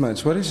tweets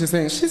much. What is she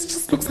saying? She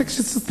just looks like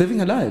she's just living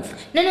her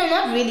life. No,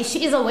 not really.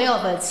 She is aware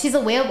of it. She's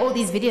aware of all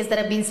these videos that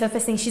have been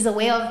surfacing. She's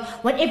aware of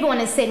what everyone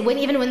has said.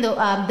 Even when the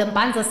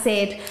Banza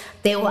said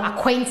they were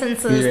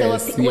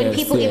acquaintances, when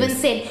people even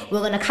said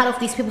we're gonna cut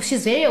off these people,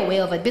 she's very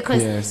aware of it,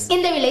 because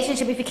in the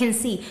relationship, if you can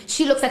see,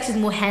 she looks like she's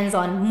more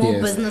hands-on, more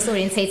business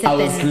orientated. I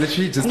was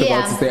literally just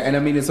about to say, and I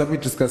mean it's what we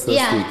discussed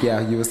last week. Yeah,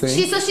 you were saying.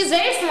 She's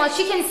very smart.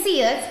 She can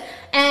see it,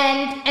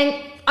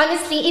 and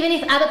honestly, even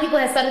if other people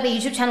have started their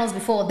YouTube channels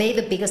before, they're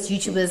the biggest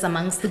YouTubers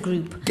amongst the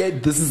group. They're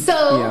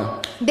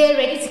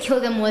ready to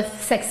kill them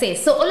with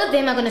success. So all of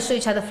them are going to show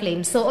each other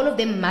flames. So all of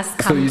them must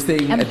come. So you're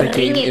saying the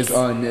game is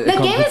on. The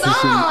game is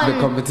on. The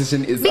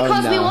competition is because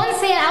on now. We won't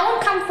say, I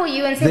won't come for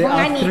you and say, there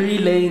are 3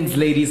 lanes,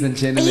 ladies and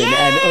gentlemen,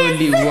 and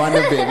only one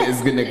of them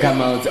is going to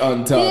come out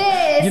on top.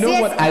 Yes, you know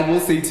what I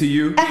will say to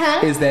you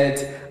is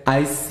that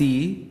I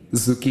see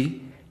Zuki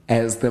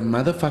as the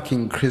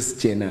motherfucking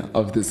Kris Jenner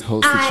of this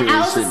whole situation. I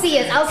also see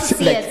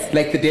it.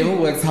 Like the devil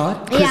works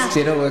hard, Kris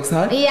Jenner works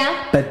hard.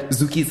 Yeah. But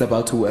Zuki is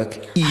about to work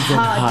even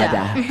harder.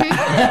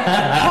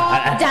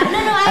 Harder.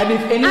 No, and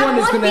if anyone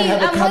is going to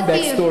have a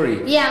comeback story,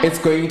 it's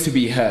going to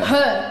be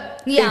her.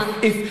 Yeah.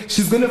 If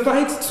she's gonna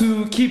fight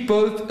to keep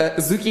both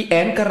Zuki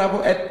and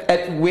Karabo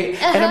at where,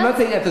 and I'm not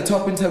saying at the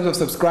top in terms of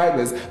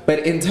subscribers, but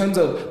in terms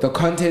of the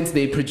content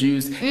they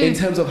produce, in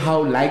terms of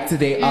how liked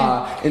they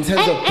are, in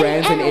terms of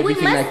brands and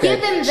everything like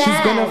that, she's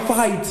gonna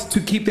fight to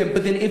keep them.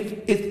 But then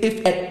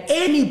if at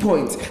any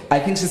point I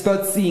think she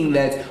starts seeing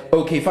that,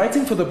 okay,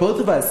 fighting for the both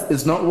of us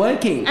is not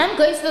working, I'm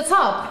going to the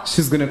top.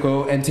 She's gonna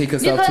go and take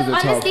herself to the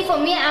top. Honestly, for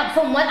me,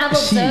 from what I've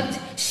observed,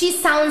 she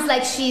sounds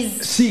like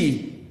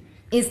she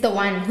is the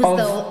one who's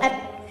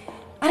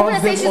I don't want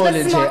to say she's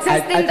the smartest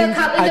in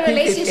the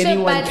relationship, if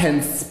anyone but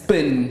can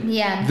spin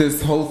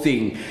this whole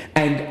thing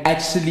and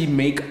actually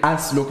make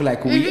us look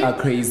like we are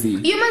crazy,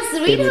 you must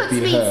read her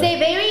tweets. They're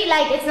very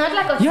it's not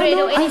like afraid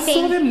or anything.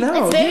 I saw them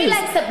now. It's very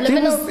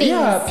subliminal things.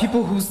 Yeah,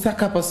 people who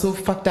suck up are so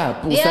fucked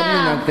up or something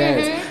like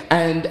that.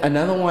 And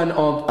another one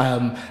of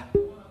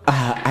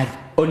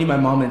only my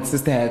mom and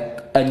sister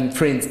and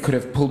friends could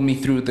have pulled me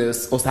through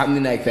this or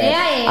something like that.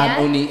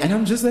 Yeah. And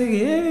I'm just like,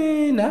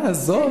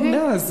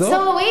 nazo.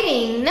 So we're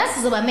waiting.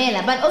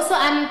 But also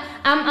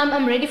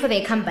I'm ready for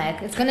their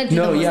comeback. It's gonna do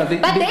the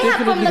most. But they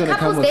have from the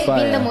couples they've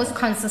been the most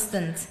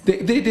consistent.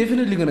 They're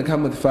definitely gonna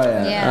come with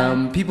fire.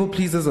 Yeah. People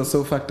pleasers are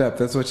so fucked up.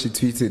 That's what she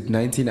tweeted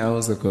 19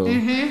 hours ago.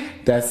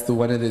 That's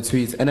one of the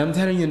tweets. And I'm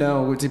telling you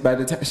now, by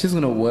the time she's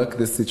gonna work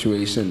this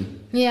situation.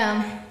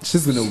 Yeah.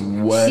 She's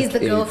gonna work. She's the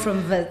girl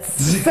from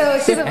Wits. So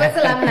she's a Wits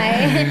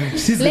alumni.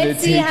 She's gonna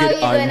take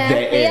it on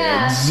the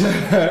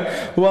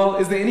edge. Well,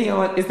 is there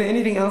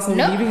anything else I'm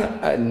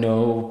leaving?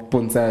 No,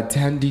 Puntsa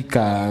Thandy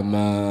Game.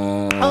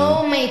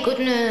 Oh my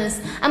goodness.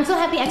 I'm so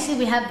happy actually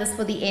we have this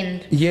for the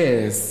end.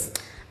 Yes.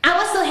 I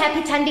was so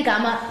happy Thandy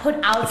Game put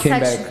out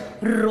such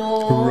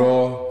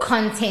raw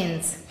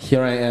content.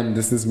 Here I am,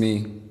 this is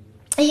me.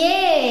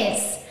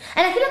 Yes.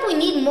 And I feel like we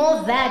need more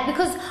of that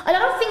because a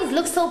lot of things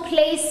look so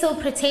placed, so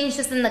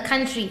pretentious in the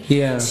country.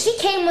 Yeah. She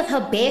came with her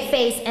bare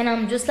face and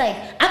I'm just like,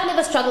 I've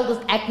never struggled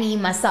with acne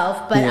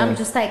myself, but I'm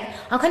just like,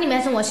 I can't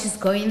imagine what she's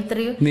going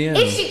through. Yeah.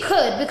 If she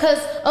could, because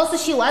also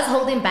she was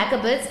holding back a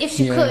bit. If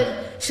she could,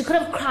 she could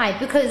have cried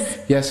because...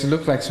 Yeah, she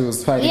looked like she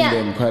was fighting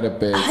them quite a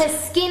bit. Her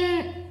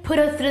skin put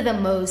her through the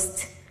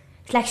most.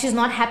 Like she's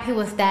not happy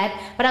with that,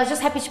 but I was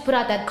just happy she put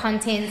out that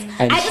content.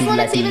 And I just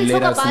wanted to even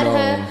talk about know.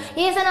 her.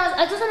 Yes, and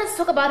I just wanted to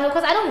talk about her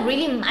because I don't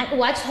really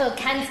watch her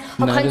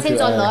content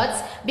a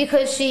lot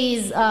because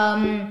she's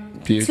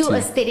too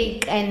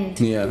aesthetic and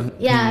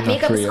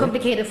makeup is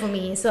complicated for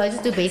me. So I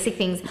just do basic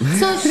things.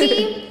 So I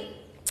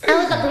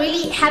was like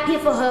really happy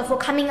for her for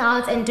coming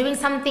out and doing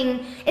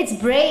something. It's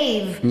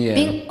brave,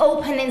 being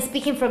open and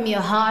speaking from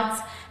your heart.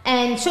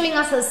 And showing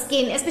us her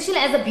skin, especially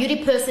as a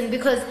beauty person,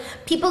 because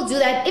people do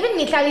that. Even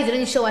Mitlali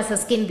didn't show us her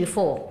skin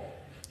before.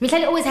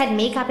 Mitlali always had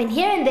makeup, and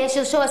here and there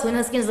she'll show us when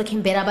her skin is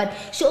looking better, but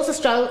she also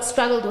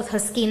struggled with her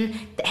skin.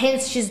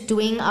 Hence, she's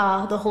doing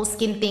the whole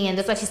skin thing, and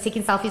that's why she's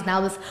taking selfies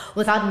now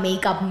without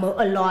makeup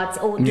a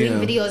lot, or doing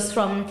videos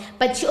from.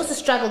 But she also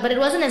struggled, but it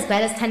wasn't as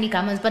bad as Thandy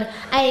Game's. But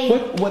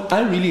what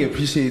I really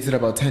appreciated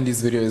about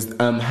Thandy's video is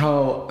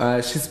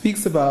how she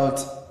speaks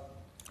about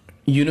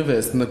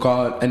universe and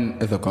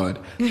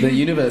the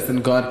universe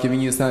and God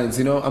giving you signs.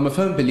 You know, I'm a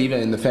firm believer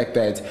in the fact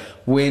that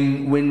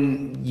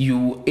when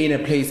you in a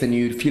place and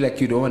you feel like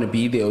you don't want to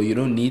be there or you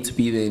don't need to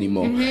be there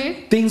anymore,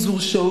 things will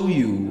show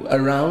you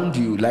around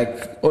you.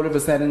 Like all of a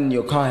sudden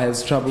your car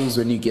has troubles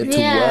when you get to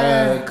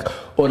work,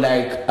 or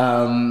like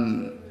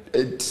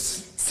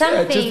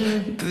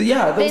something.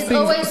 Those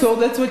things. So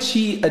that's what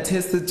she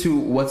attested to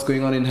what's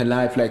going on in her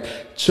life. Like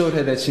showed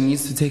her that she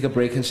needs to take a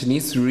break and she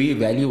needs to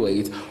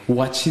reevaluate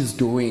what she's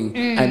doing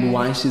and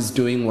why she's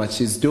doing what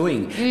she's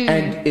doing.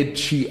 And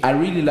I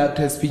really loved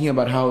her speaking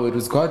about how it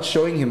was God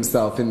showing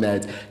himself in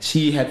that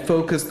she had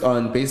focused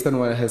on, based on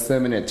her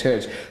sermon at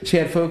church, she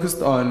had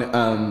focused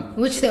on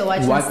which they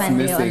watch on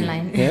Sunday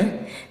online. Yeah?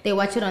 They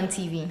watch it on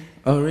TV.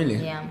 Oh really?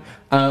 Yeah.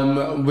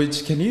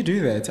 Which can you do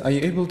that? Are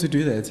you able to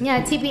do that?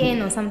 Yeah,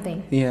 TBN or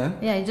something. Yeah.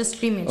 Yeah, you just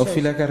stream it. I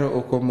feel like I don't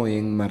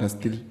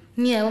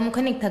yeah, when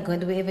connect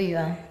God wherever you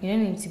are. You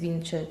don't need to be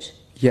in church.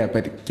 Yeah,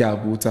 but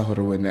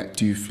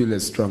do you feel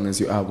as strong as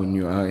you are when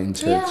you are in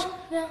church?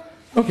 Yeah.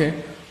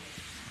 Okay.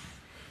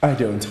 I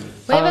don't.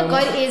 Wherever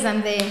God is,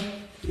 I'm there.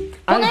 You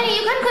can't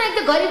connect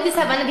the God if this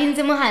Havana Beans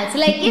in Mohal. So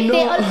like if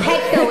they all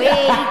packed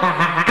away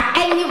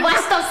and you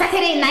watched on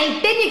Saturday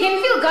night, then you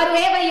can feel God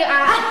wherever you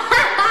are.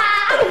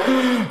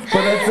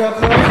 But that's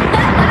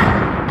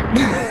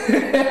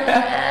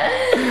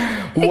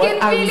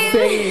what I'm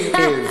saying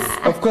is,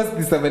 of course,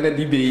 the Savannah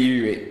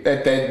DB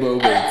at that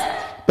moment.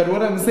 But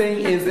what I'm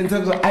saying is, in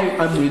terms of,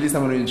 I'm really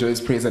someone who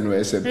enjoys praise and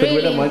worship. But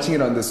when I'm watching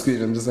it on the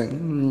screen, I'm just like,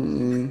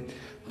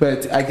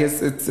 But I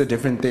guess it's a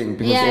different thing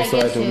because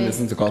I don't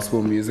listen to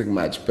gospel music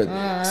much. But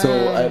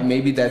so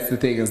maybe that's the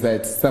thing, is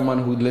that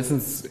someone who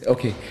listens.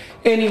 Okay.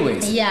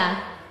 Anyways.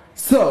 Yeah.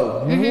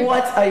 So,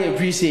 what I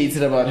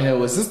appreciated about her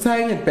was just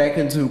tying it back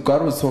into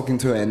God was talking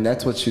to her, and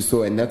that's what she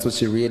saw, and that's what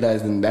she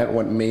realized, and that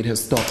what made her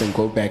stop and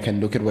go back and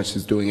look at what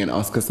she's doing and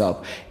ask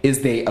herself,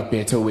 is there a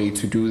better way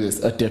to do this,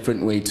 a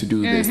different way to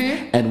do this,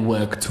 and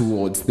work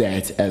towards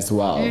that as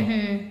well.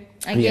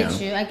 I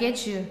get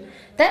you.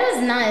 That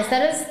was nice.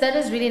 That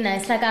is really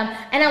nice. Like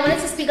and I wanted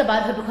to speak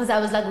about her because I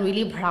was like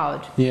really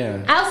proud.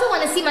 Yeah. I also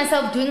want to see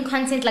myself doing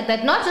content like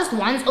that, not just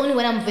once, only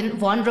when I'm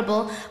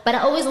vulnerable, but I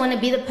always want to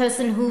be the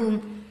person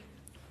who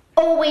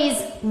always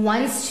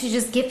wants to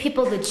just give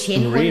people the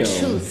genuine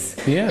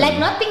truth. Yeah. Like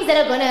not things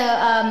that are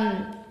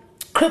gonna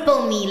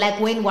cripple me. Like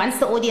once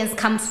the audience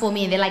comes for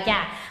me and they're like,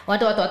 what.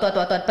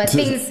 But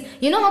things,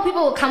 you know how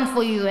people will come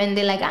for you and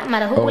they're like,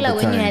 Mara,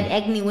 when you had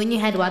acne, when you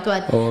had what.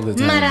 All the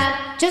time.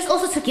 Mara, just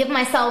also to give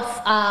myself,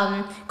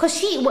 because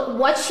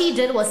what she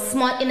did was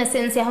smart in a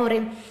sense.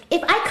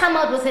 If I come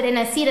out with it and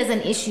I see it as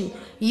an issue,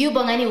 you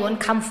Bongani won't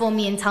come for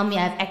me and tell me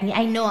I have acne.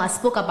 I know I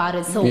spoke about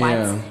it, so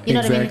what? You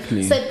know what I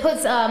mean? So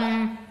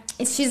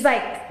she's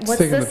like, what's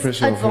taking the this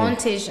pressure off her.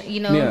 advantage, you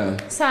know? Yeah.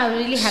 So I'm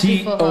really happy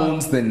She for her.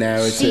 owns the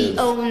narrative. She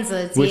owns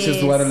it, Which yes.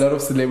 is what a lot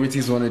of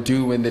celebrities want to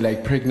do when they're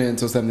like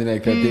pregnant or something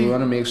like that. They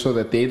want to make sure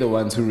that they're the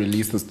ones who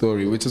release the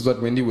story, which is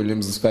what Wendy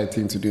Williams is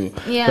fighting to do.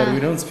 Yeah. But we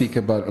don't speak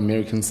about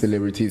American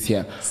celebrities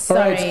here. Sorry.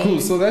 All right, cool.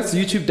 So that's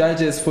YouTube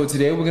Digest for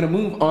today. We're going to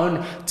move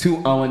on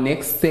to our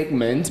next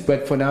segment.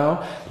 But for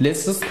now,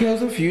 let's just hear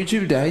the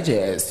YouTube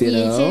Digest, you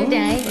know? YouTube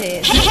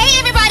Digest. Hey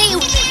everybody!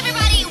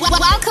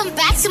 Welcome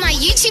back to my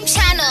YouTube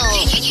channel.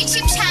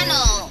 YouTube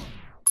channel.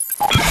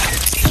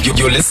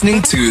 You're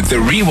listening to The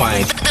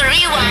Rewind The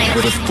Rewind.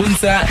 with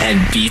Puntsa and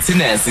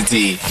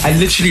BeeTenacity. I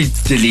literally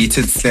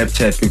deleted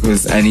Snapchat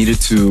because I needed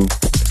to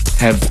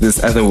have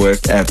this other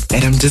work app,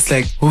 and I'm just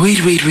like, wait,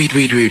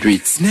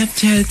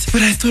 Snapchat?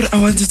 But I thought I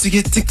wanted to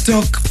get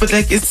TikTok, but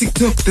like, is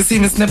TikTok the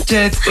same as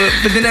Snapchat?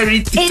 But then I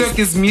read TikTok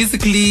is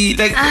Musically,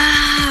 like,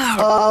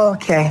 Oh,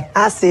 okay,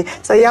 I see.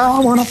 So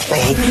y'all want to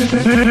play?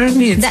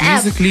 apparently it's The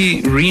app.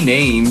 Musically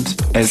renamed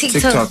as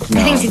TikTok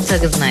now. I think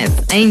TikTok is nice.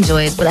 I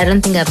enjoy it, but I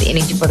don't think I have the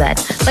energy for that.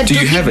 But Do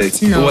you have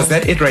it? No. Was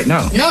that it right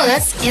now? No,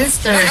 that's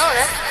Insta.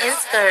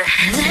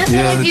 Yeah,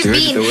 Where have you do it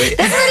been? the way-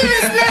 That's not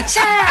even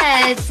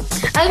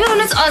Snapchat. I don't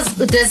want to ask,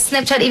 does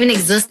Snapchat even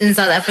exist in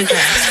South Africa?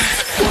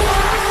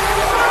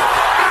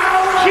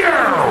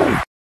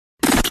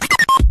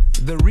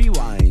 The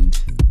Rewind.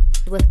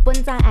 With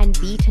Puntsa and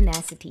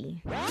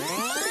BeeTenacity.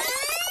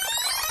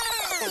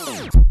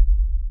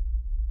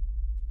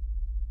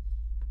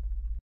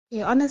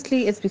 Yeah,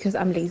 honestly, it's because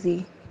I'm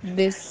lazy.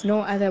 There's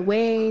no other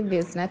way.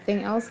 There's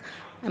nothing else.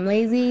 I'm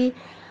lazy.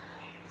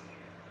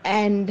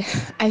 And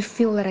I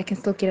feel that I can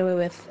still get away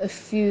with a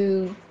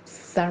few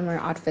summer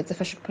outfits,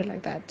 if I should put it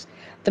like that.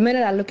 The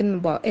minute I look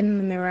in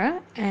the mirror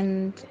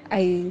and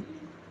I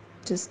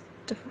just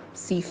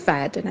see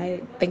fat and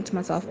I think to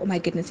myself, oh my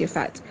goodness, you're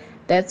fat.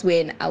 That's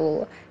when I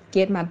will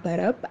get my butt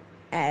up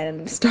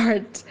and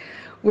start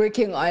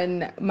working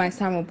on my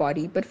summer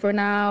body. But for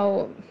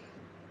now,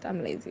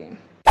 I'm lazy.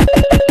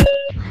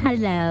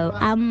 Hello,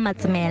 I'm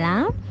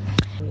Matamela.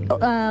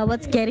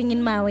 What's getting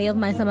in my way of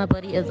my summer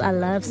body is I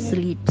love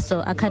sleep,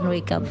 so I can't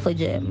wake up for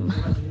gym.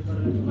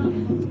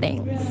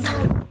 Thanks.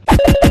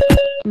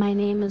 My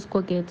name is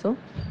Kogeto.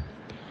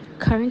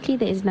 Currently,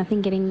 there is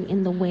nothing getting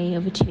in the way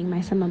of achieving my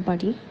summer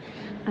body.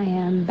 I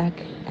am back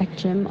at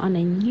gym on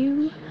a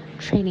new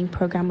training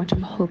program, which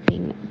I'm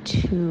hoping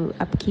to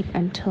upkeep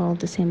until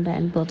December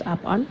and build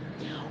up on.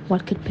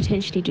 What could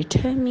potentially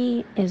deter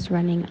me is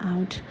running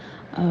out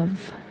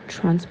of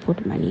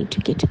transport money to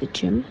get to the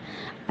gym,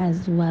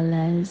 as well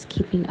as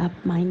keeping up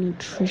my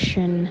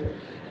nutrition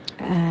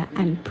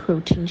and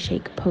protein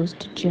shake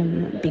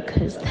post-gym,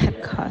 because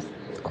that costs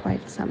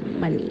quite some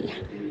money.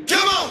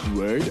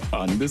 Word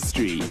on the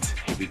street.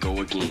 Here we go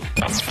again.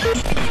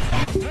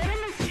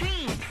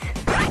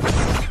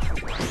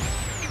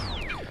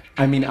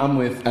 I mean, I'm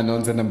with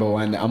Anonza number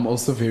one. I'm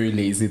also very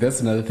lazy.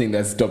 That's another thing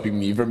that's stopping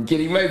me from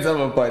getting my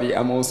summer body.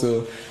 I'm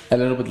also a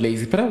little bit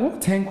lazy. But I wore a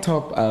tank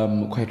top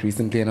quite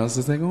recently, and I was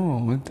just like,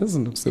 oh, it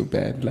doesn't look so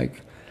bad.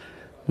 Like,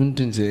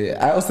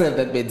 I also have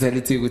that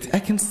mentality which I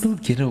can still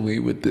get away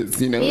with this,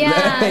 you know? Yeah.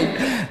 Like,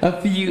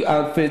 a few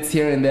outfits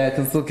here and there, I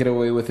can still get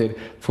away with it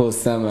for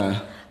summer.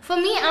 For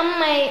me,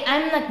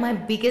 I'm like my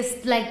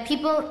biggest,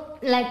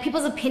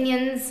 people's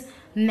opinions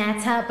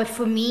matter, but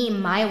for me,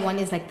 my one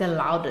is like the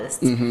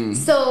loudest.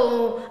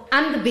 So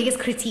I'm the biggest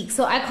critique,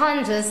 so I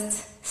can't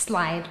just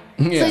slide.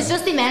 Yeah. So it's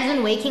just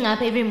imagine waking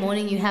up every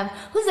morning, you have,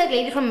 who's that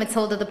lady from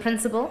Matilda, the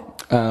principal?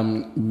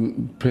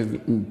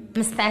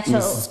 Miss Thatcher.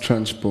 Mrs.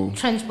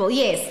 Trunchbull,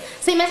 yes.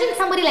 So imagine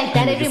somebody like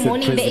that every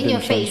morning, they're in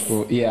your face.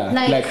 Yeah,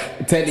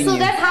 like telling so you.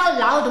 that's how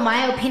loud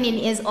my opinion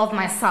is of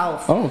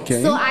myself. Oh,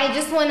 okay. So I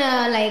just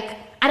wanna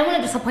I don't want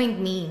to disappoint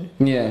me.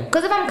 Yeah.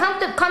 Because if I'm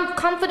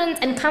confident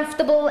and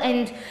comfortable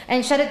and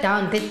shut it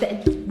down,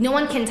 no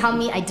one can tell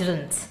me I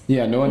didn't.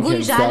 Yeah, no one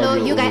can tell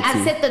you. You guys,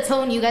 I set the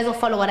tone. You guys will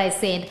follow what I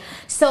said.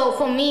 So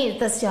for me,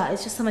 it's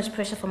just so much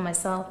pressure for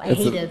myself. I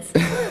hate it.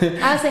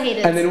 I also hate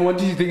it. And then what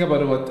do you think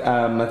about what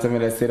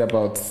Matamela said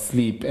about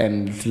sleep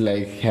and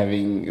like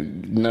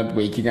not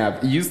waking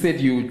up? You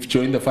said you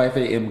joined the 5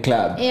 a.m.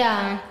 club.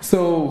 Yeah.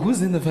 So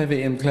who's in the 5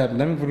 a.m. club?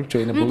 Let me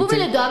join the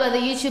Mbubile Dwaba, the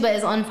YouTuber,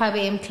 is on 5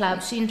 a.m.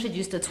 club. She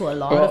introduced it to a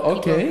lot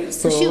of people. Okay.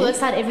 So she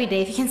works out every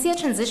day. If you can see a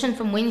transition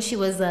from when she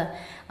was a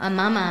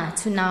mama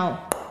to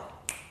now.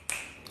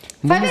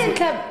 5 a.m.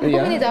 club.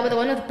 Mbubile Dwaba, the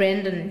one with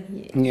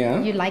Brendan.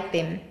 Yeah. You like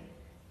them.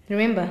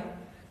 Remember?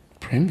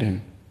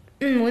 Brendan.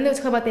 When they were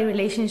talking about their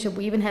relationship,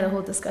 we even had a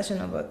whole discussion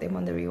about them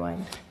on the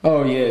Rewind.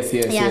 Oh, yes.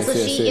 So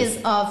she is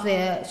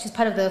she's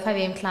part of the 5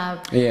 a.m.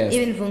 club. Yes.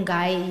 Even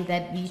Vungai,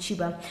 that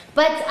YouTuber.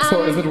 But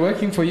so is it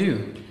working for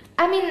you?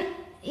 I mean,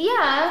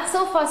 yeah,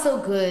 so far so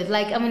good.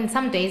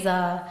 Some days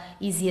are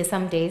easier,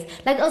 some days.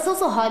 It's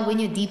also hard when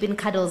you're deep in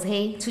cuddles,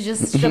 hey, to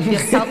just strip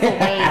yourself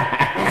away.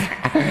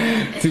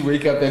 to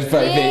wake up at 5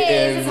 a.m.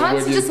 Yes, it's hard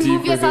when to you're just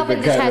move deep yourself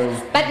within in the the chat. kind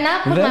of- But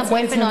now put my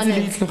boyfriend on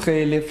it.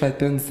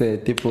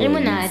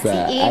 Illuminati.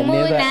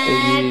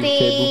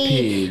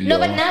 No,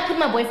 but now put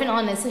my boyfriend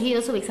on it, so he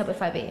also wakes up at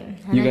 5 a.m.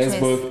 You guys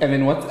both, and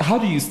then how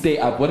do you stay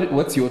up?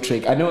 What's your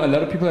trick? I know a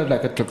lot of people have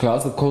like a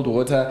glass of cold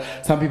water.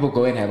 Some people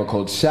go and have a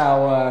cold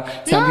shower.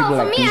 Some people for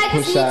like me, do I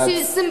just push-ups. need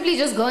to simply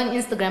just go on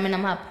Instagram and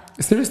I'm up.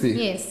 Seriously?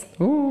 Yes.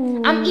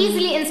 Ooh. I'm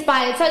easily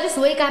inspired, so I just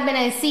wake up and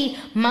I see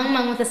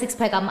Mang with a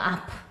six-pack, I'm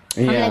up.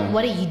 I'm Yeah. like,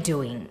 what are you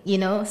doing? You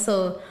know?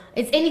 So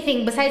it's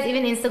anything besides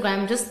even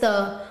Instagram, just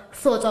the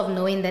thought of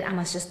knowing that I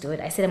must just do it.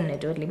 I said I'm going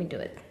to do it, let me do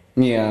it.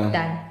 Yeah.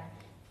 Done.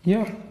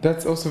 Yeah,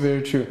 that's also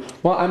very true.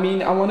 Well, I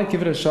mean, I want to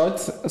give it a shot,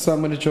 so I'm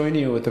going to join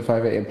you with the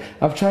 5 a.m.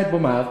 I've tried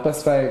with my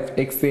 5:30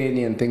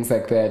 XN and things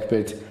like that,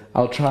 but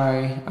I'll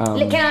try.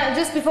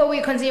 Just before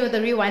we continue with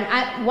the rewind,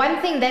 one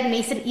thing that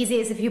makes it easy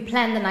is if you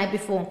plan the night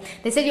before.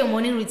 They said your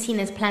morning routine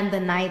is planned the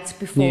night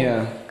before.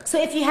 Yeah.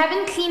 So if you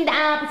haven't cleaned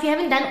up, if you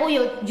haven't done all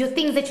your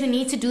things that you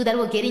need to do that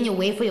will get in your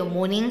way for your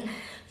morning,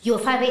 your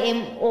 5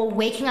 a.m. or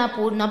waking up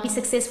will not be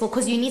successful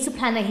because you need to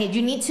plan ahead.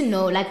 You need to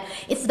know, like,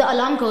 if the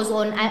alarm goes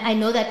on, I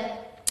know that.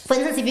 For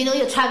instance, if you know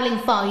you're traveling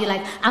far, you're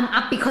like, I'm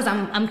up because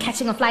I'm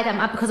catching a flight, I'm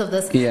up because of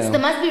this. Yeah. So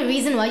there must be a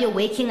reason why you're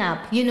waking up.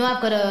 You know,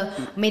 I've got a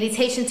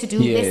meditation to do,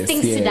 there's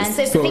things to do.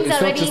 So if things it's are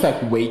already... not just like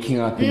waking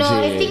up and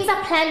No, if things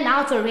are planned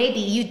out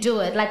already, you do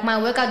it. Like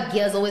my workout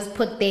gear is always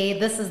put there,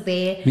 this is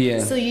there. Yeah.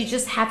 So you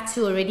just have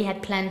to already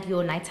had planned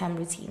your nighttime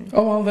routine.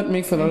 Oh, well, that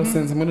makes a lot of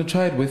sense. I'm going to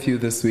try it with you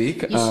this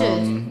week. You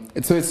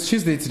should. So it's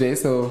Tuesday today,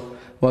 so...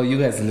 Well, you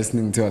guys are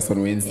listening to us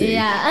on Wednesday.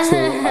 Yeah. So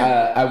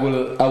I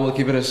will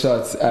give it a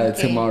shot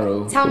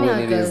tomorrow. Tell me when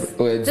how it is goes.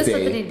 Wednesday. Just for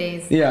 3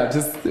 days. Yeah,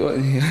 just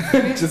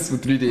for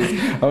 3 days.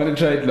 I want to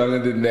try it longer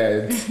than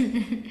that.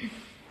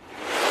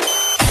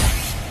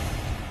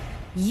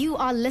 You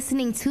are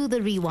listening to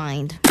The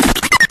Rewind.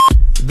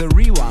 The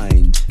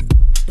Rewind.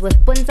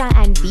 With Puntsa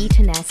and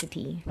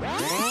BeeTenacity.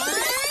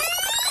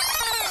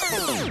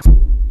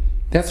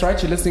 That's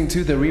right, you're listening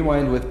to The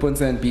Rewind with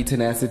Puntsa and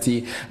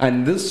BeeTenacity.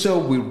 And this show,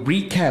 we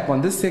recap, on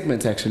this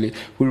segment actually,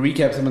 we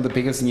recap some of the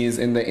biggest news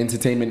in the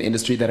entertainment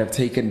industry that have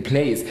taken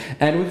place.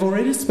 And we've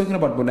already spoken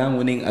about Bonang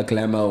winning a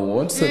Glamour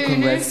award, so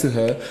congrats to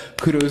her,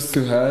 kudos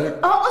to her.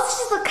 Oh, also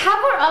she's the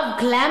cover of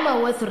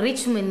Glamour with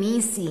Rich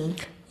Munisi.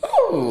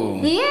 Oh.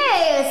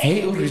 Yes.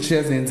 Hey, Rich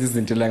is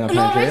into No,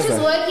 Rich is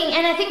working,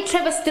 and I think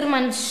Trevor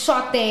Sturman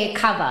shot their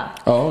cover.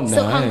 Oh, nice.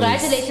 So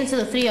congratulations to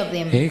the three of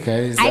them. Hey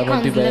guys,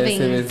 Icons living.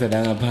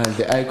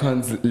 The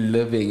icons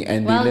living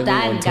and Well they living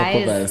done, on top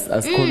guys. of us.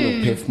 As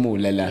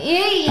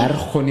Yay.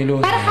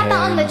 Parahata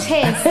on the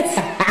chest.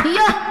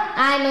 Yeah.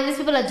 I know these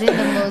people are doing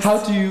the most.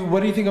 What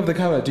do you think of the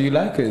cover? Do you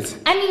like it?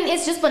 I mean,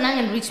 it's just Bonang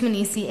and Rich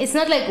Munisi. It's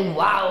not like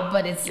wow,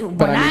 but it's But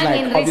Bonang I mean, like,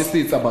 and Rich.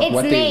 obviously it's about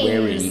what names.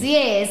 they're wearing.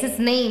 Yes, it's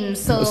names.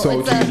 So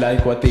do it's you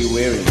like what they're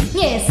wearing?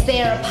 Yes,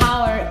 they're a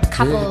power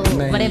couple,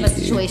 whatever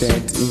situation.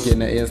 But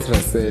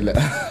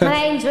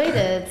I enjoyed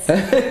it. I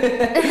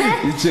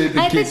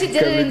thought you did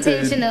it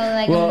intentional.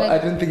 Like, well, I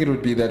didn't think it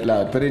would be that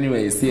loud. But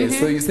anyways, yes.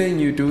 So you're saying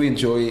you do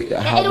enjoy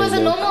how it was they a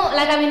look. normal,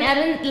 like, I mean, I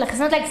didn't, like, it's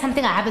not like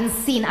something I haven't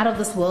seen out of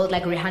this world,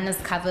 like Rihanna's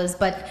covers,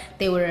 but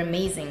they were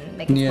amazing.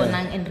 Like, it's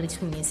Bonang and Rich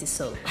Munisi,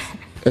 so...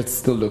 It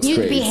still looks You'd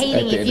great. be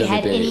hating at the if you end of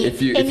had the day. any,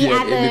 if you had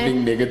other...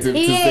 anything negative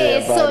to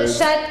say about so it.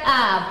 shut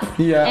up.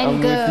 Yeah, and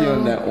I'm go. with you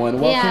on that one.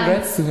 Well, Yeah.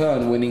 congrats to her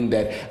on winning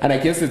that. And I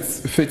guess it's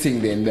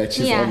fitting then that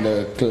she's on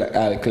the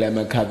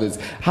Glamour covers.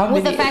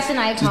 With a fashion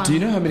icon. Do you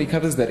know how many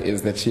covers that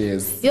is that she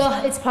has? Yo,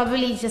 it's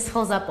probably just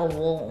fills up a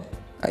wall.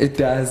 It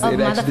does. Of It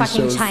actually motherfucking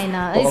shows.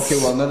 China. Oh, okay,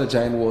 well, not a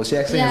giant wall. She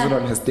actually has it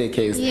on her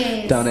staircase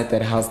down at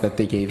that house that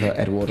they gave her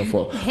at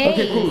Waterfall. Hey.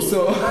 Okay, cool.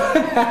 So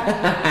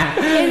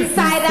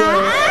Insider.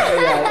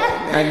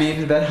 I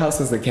mean, that house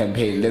was a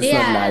campaign. Let's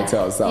not lie to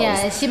ourselves.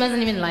 Yeah, she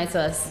mustn't even lie to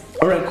us.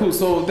 All right, cool.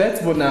 So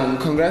that's Bonang.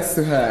 Congrats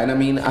to her. And I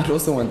mean, I'd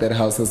also want that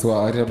house as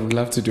well. I'd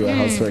love to do a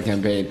house for a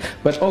campaign.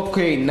 But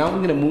okay, now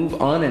we're going to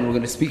move on and we're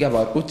going to speak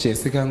about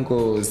Jessica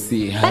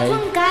Ngozi. Hi.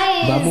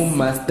 Guys. Bamu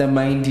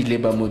mastermind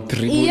bamu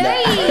tribula.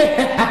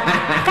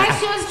 Guys,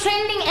 she was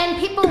trending and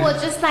people were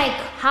just like,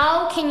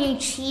 how can you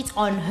cheat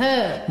on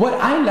her? What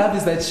I love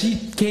is that she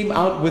came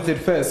out with it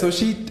first. So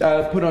she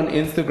put on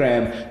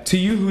Instagram, "To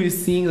you who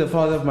is seeing the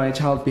father of my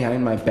child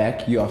behind my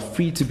back, you are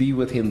free to be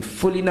with him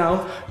fully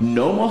now.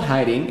 No more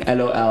hiding.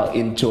 LOL.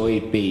 Enjoy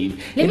it, babe."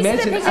 Let me see the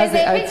picture. Is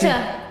there a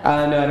picture?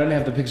 No, I don't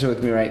have the picture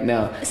with me right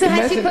now. So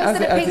has she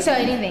posted a picture or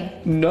anything?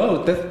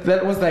 No,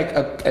 that was like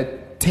a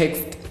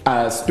text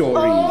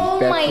story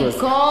that was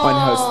God. on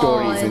her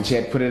stories, and she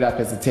had put it up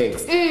as a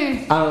text.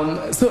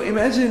 So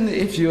imagine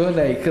if you're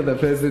like the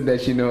person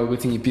that you know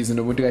with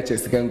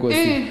Jessica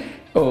Ngozi,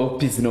 or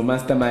Pizino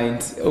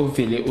Mastermind, or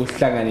Philly, or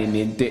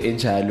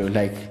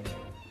like.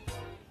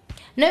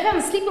 No, if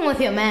I'm sleeping with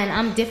your man,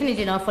 I'm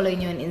definitely not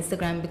following you on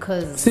Instagram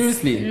because...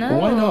 Seriously? No.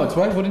 Why not?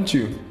 Why wouldn't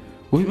you?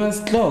 We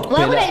must clock.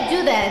 Why would I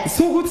do that?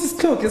 So what is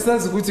clock? It's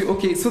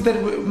okay. So that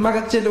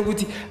makakutshela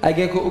ukuthi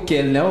akekho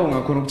okay now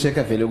ungakhona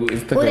ukuchecka vele ku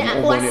Instagram.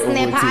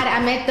 I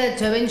met the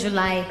Joe in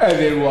July. And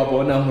then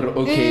wabona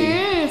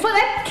okay. For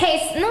that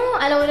case, no,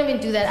 I don't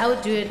even do that. I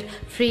would do it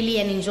freely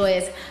and enjoy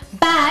it.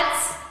 But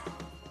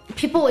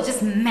people were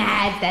just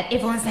mad that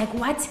everyone's like,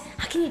 what?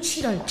 How can you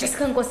cheat on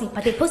Jessica Nkosi?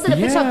 But they posted a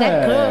picture of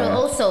that girl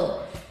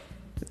also.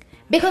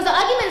 Because the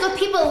argument with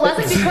people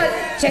wasn't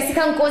because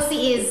Jessica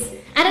Nkosi is,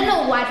 I don't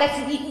know why. Like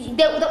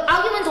the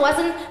argument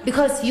wasn't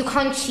because you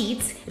can't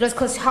cheat. It was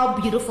because how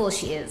beautiful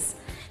she is.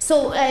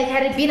 So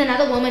had it been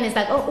another woman, it's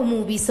like, oh,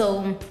 Umubi,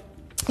 so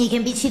you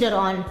can be cheated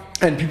on.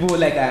 And people were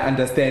like, I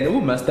understand.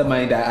 Oh,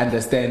 mastermind, I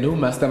understand. Oh,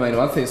 mastermind.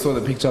 Once they saw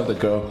the picture of the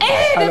girl.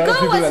 The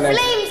girl was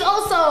flames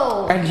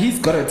also. And he's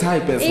got a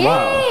type as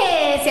well.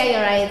 Yes, yeah,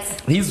 you're right.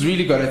 He's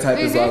really got a type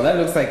as well. That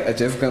looks like a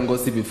Jessica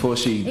Nkosi before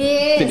she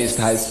finished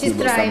high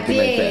school or something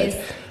like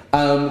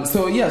that.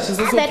 So yeah, she's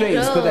also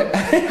famous. But like,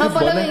 her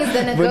following is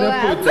gonna go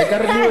up. Like, I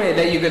don't know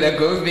whether you're gonna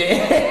go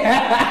there.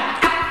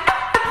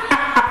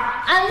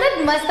 I'm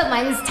not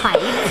mastermind's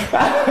type.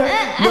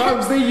 No,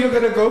 I'm saying you're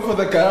gonna go for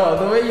the girl.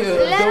 The way you,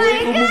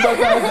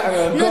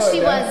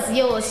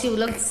 she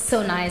looked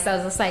so nice. I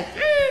was just like,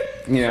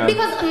 yeah.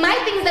 Because my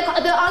thing is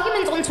the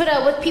arguments on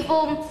Twitter with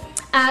people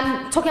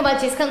talking about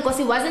Jessica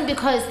Nkosi wasn't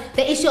because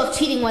the issue of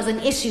cheating was an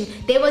issue.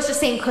 They was just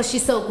saying because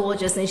she's so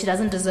gorgeous and she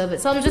doesn't deserve it.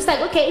 So I'm just like,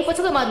 okay, if we're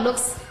talking about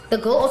looks, the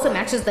girl also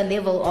matches the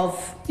level of.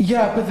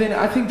 Yeah, but then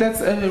I think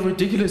that's a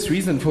ridiculous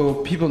reason for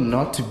people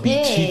not to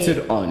be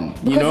cheated on.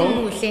 You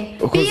know? Beyonce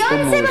got cheated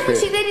on.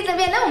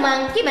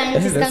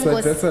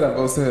 That's what I've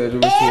also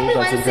heard.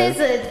 Everyone says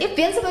it. If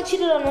Beyonce got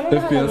cheated on,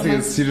 if Beyonce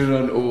gets cheated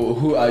on,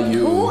 who are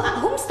you?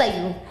 Whomst are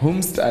you?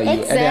 Whomst are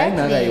you?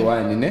 Exactly.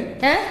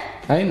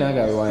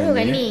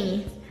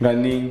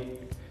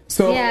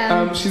 So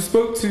she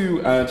spoke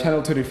to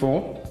Channel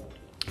 24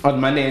 on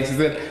Monday and she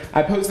said,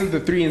 I posted the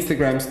 3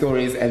 Instagram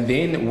stories and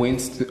then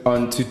went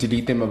on to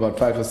delete them about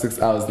 5 or 6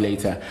 hours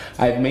later.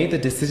 I've made the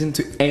decision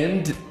to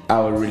end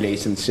our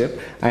relationship.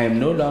 I am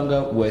no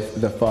longer with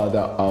the father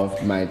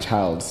of my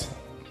child.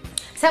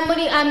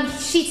 Somebody,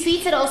 she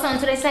tweeted also on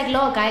Twitter, it's like,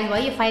 "Lord, guys, why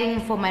are you fighting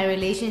for my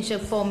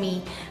relationship for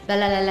me? La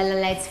la la la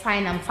la, it's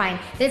fine, I'm fine."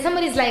 Then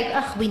somebody's like,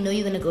 "Ugh, we know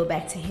you're gonna go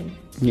back to him."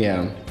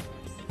 Yeah.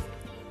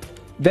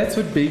 That's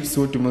what Babe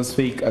Sotumo's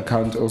fake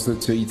account also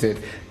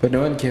tweeted, but no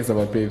one cares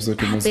about Babe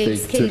Sotumo's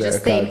fake Twitter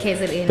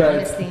account.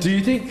 But do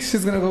you think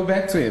she's gonna go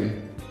back to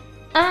him?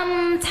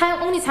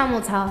 Only time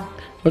will tell.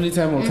 Only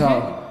time will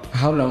tell.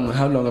 How long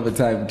of a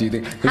time do you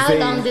think? How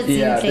long did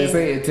they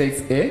say it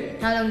takes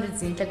How long did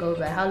Zinta go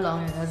back? How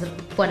long was it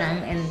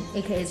Bonang and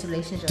AKA's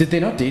relationship? Did they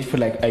not date for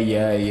like a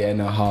year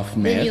and a half,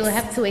 man? Then you'll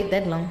have to wait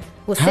that long.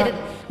 We'll set it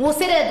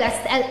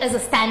as a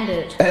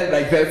standard.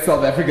 Like that's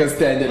South Africa's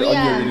standard on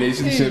your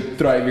relationship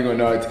thriving or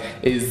not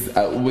is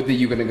whether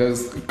you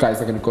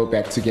guys are gonna go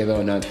back together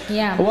or not.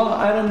 Yeah. Well,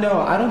 I don't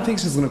know. I don't think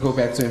she's gonna go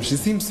back to him. She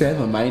seems to have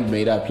her mind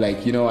made up.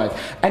 Like, you know what?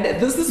 And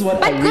this is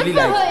what I really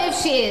like. But good for her if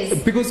she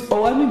is. Because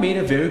Owami made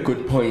a very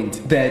good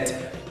point that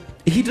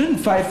he didn't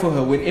fight for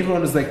her when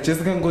everyone was like,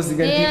 Jessica Nkosi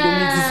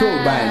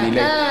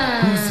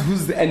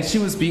and she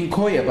was being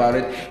coy about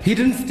it. He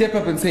didn't step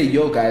up and say,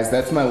 yo guys,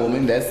 that's my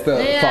woman, that's the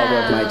father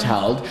of my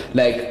child,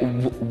 like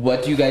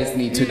what you guys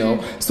need to know.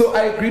 So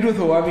I agreed with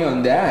Owami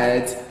on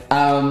that.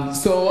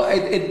 So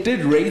it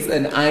did raise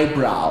an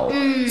eyebrow.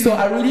 So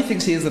I really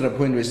think she is at a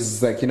point where she's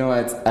just like, you know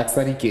what, like,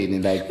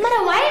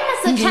 why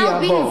must a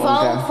child be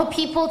involved for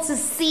people to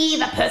see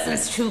the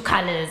person's true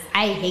colors?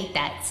 I hate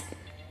that.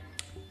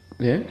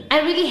 Yeah. I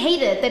really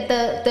hate it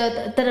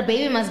that a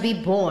baby must be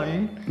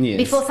born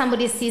before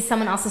somebody sees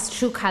someone else's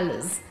true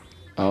colors.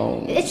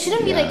 Oh. It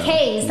shouldn't be the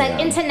case. Like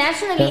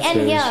internationally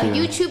and here,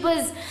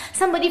 YouTubers,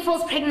 somebody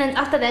falls pregnant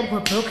after that, we're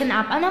broken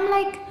up. And I'm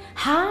like,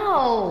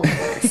 how?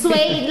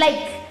 Sway,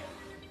 like,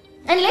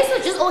 unless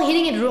we're just all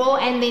hitting it raw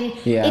and then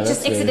it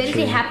just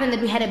accidentally happened that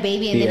we had a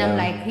baby and then I'm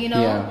like, you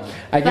know. Yeah,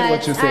 I get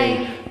what you're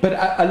saying. But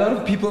a lot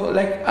of people,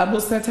 like Abu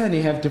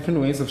Satani, have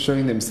different ways of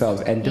showing themselves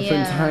and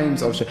different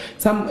times of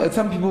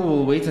some people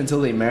will wait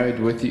until they're married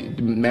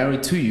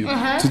to you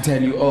to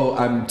tell you, oh,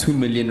 I'm 2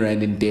 million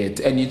rand in debt.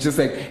 And you're just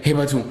like, hey,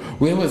 Batu,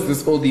 where was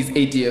this all these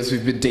 8 years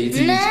we've been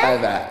dating each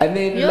other? And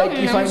then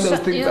you find those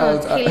things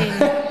out.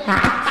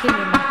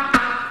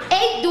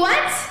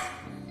 What?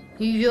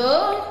 Yo.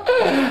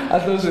 I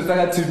thought she was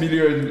like 2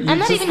 million. I'm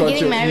not even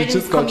getting married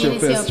in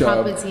community or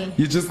property.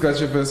 You just got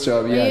your first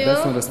job. Yeah,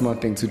 that's not a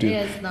smart thing to do.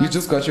 You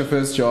just got your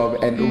first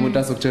job and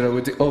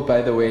oh,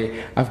 by the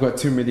way, I've got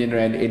 2 million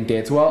rand in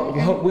debt. Well,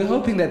 we're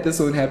hoping that this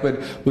won't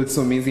happen with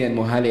Somizi and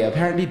Mohale.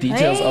 Apparently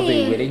details of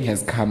their wedding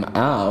has come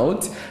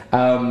out.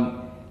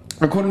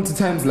 According to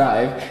Times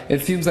Live,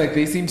 it seems like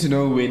they seem to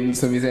know when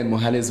Somizi and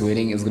Mohale's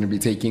wedding is going to be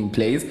taking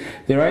place.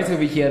 They write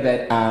over here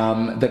that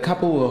the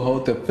couple will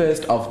hold the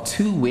first of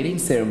 2 wedding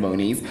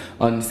ceremonies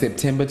on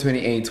September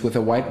 28th with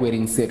a white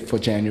wedding set for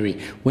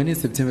January. When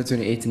is September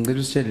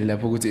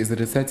 28th? Is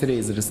it a Saturday?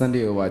 Is it a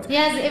Sunday or what?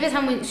 Yes, every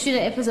time we shoot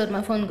an episode,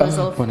 my phone goes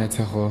off. But wait,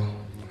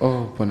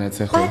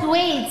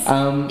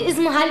 is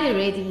Mohale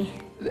ready?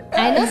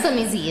 I know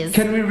Somizi is.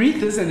 Can we read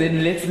this and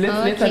then let's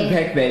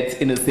unpack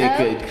that in a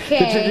second. Okay.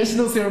 The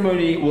traditional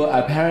ceremony will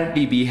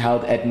apparently be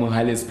held at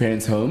Mohale's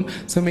parents' home,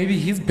 so maybe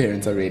his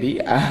parents are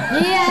ready.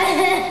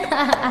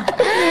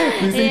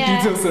 We see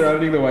details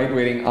surrounding the white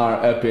wedding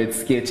are a bit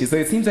sketchy, so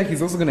it seems like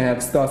he's also going to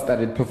have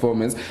star-studded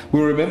performance.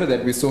 We'll remember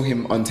that we saw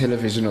him on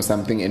television or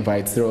something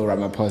invite Cyril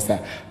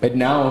Ramaphosa, but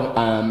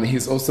now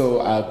he's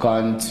also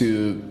gone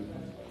to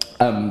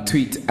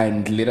tweet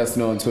and let us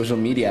know on social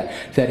media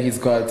that he's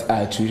got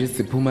Judith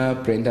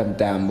Sipuma, Brenda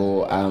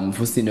Mdambo,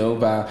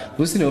 Vusinova.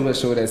 Vusinova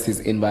showed us his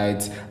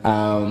invite.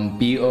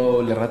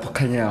 B.O. Lerato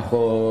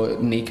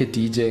Kanyaho, Naked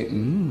DJ,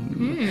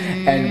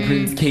 and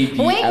Prince KP.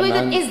 Wait,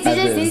 is DJ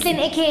others. Zintlin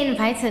AK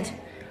invited?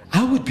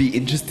 I would be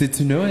interested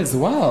to know as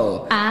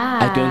well.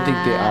 I don't think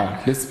they are.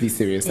 Let's be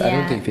serious. I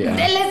don't think they are.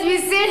 Let's be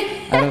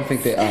serious. I don't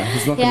think they are.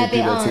 He's not going to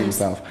do that to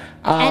himself.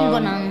 And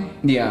Bonang.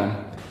 Yeah.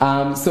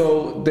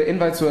 So the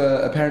invites were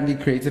apparently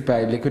created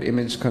by Liquid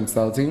Image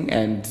Consulting,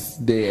 and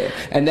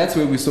that's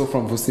where we saw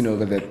from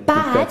Vusinova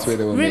that's where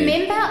they were made.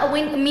 Remember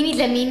when Mini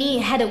Dlamini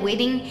had a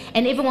wedding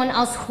and everyone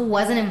else who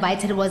wasn't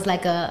invited was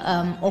like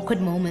a awkward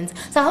moment.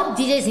 So I hope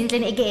DJ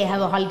Zintlin aka have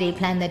a holiday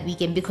plan that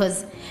weekend,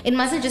 because it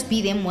mustn't just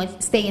be them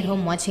staying at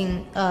home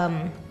watching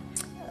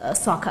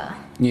soccer.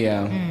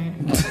 Yeah.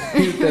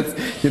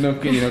 You're not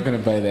going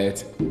to buy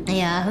that.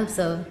 Yeah, I hope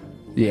so.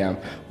 Yeah.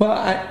 Well,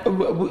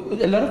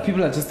 a lot of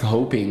people are just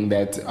hoping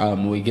that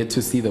we get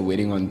to see the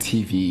wedding on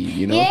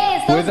TV,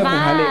 Yes, those whether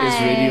Mohale is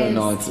ready or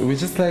vibes. not. We're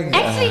just like...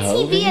 Actually,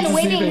 TV and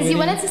hoping to see the weddings. You wedding.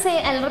 wanted to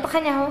say Lerato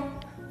Kanyaho?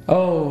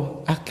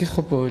 Oh,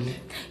 Akikopoli.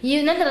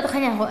 You know Lerato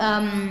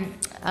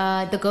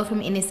Kanyaho, the girl from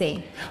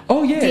NSA.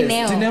 Oh, yes.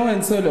 Dineo. Dineo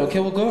and Solo. Okay,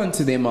 we'll go on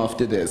to them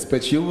after this.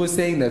 But you were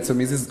saying that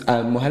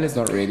Mohale is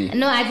not ready.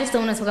 No, I just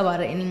don't want to talk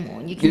about it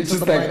anymore. You can You're talk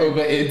just about like it.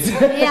 over it.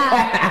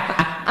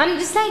 Yeah. I'm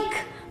just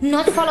like...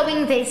 not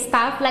following their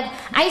stuff. Like,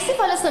 I used to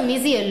follow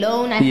Somizi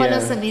alone. I follow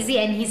Somizi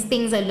and his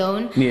things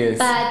alone. Yes.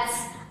 But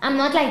I'm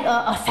not like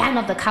a fan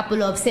of the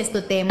couple or obsessed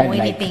with them And or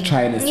like anything.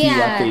 trying to see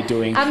what they're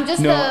doing. I'm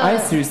just I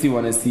seriously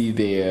want to see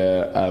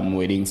their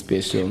wedding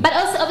special. But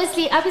also,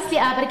 obviously,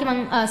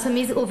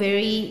 Somizi is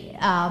very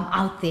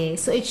out there.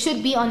 So it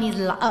should be on his,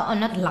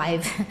 not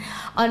live,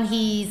 on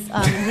his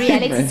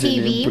reality Imagine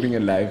TV. him putting a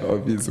live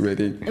of his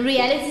wedding.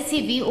 Reality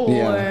TV,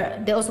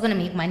 or they're also going to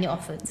make money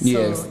off it. So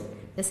Yes.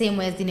 the same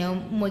way as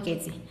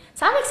Moeketsi.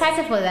 So I'm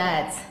excited for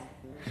that.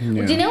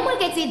 Yeah.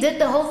 Moeketsi did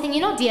the whole thing.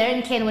 Dear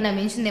and Ken, when I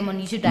mentioned them on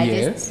YouTube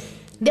Digest,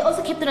 they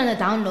also kept it on the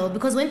down low,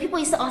 because when people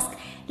used to ask,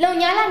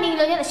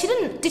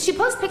 Lonyala, did she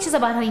post pictures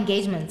about her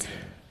engagement?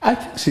 I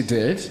think she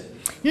did.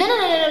 No,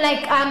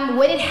 like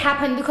when it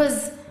happened,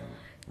 because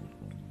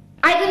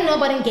I didn't know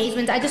about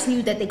engagement. I just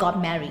knew that they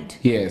got married.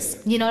 Yes.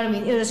 You know what I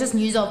mean? It was just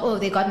news of,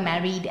 they got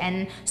married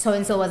and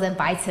so-and-so was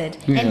invited.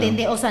 And then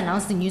they also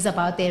announced the news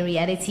about their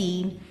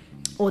reality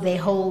or their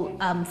whole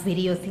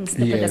video thing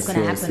that's going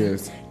to happen.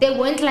 Yes. They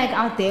weren't like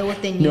out there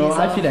with the news. No,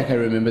 I feel like I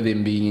remember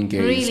them being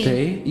engaged.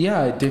 Really?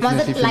 Yeah, I definitely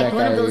Was it feel like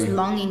one of I- those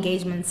long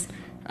engagements?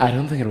 I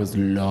don't think it was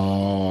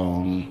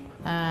long.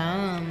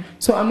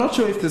 So I'm not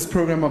sure if this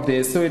program up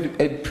there. So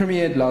it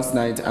premiered last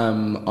night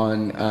on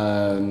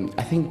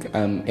I think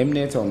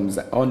Mnet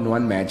on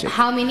One Magic.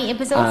 How many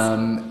episodes?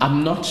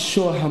 I'm not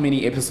sure how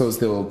many episodes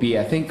there will be.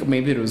 I think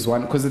maybe it was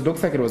one, because it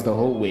looks like it was the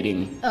whole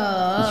wedding.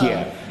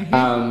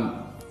 Yeah.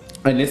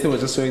 Unless they were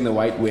just showing the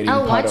white wedding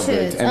part of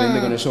it, and then they're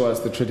going to show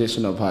us the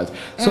traditional part.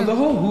 So the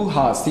whole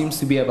hoo-ha seems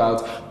to be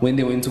about when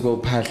they went to go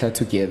Phahla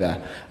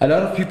together. A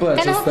lot of people are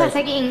just like,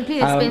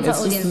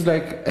 it's just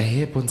like,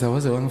 hey, Puntsa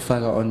was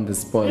on the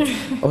spot.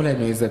 All I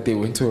know is that they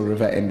went to a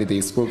river and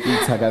they spoke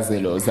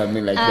Itagazelo or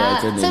something like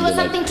that. And so it was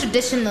they're something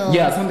traditional.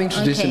 Yeah, something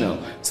traditional.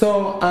 Okay.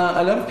 So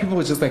a lot of people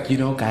were just like,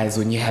 guys,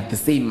 when you have the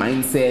same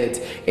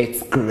mindset,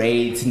 it's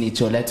great,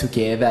 Nichola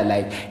together.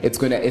 Like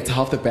it's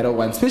half the battle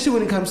one, especially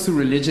when it comes to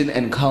religion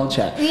and culture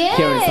here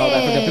in South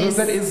Africa, because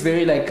that is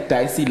very like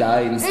dicey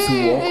lines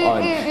to walk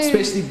on,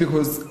 especially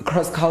because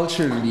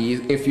cross-culturally,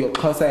 if you're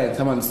Xhosa and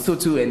someone's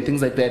Sotho and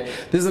things like that,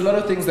 there's a lot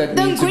of things that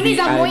The need to be Ngwinis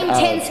are more ironed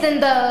out. intense than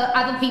the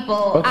other people.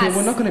 Okay, us.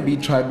 we're not going to be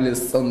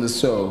tribalists on the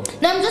show.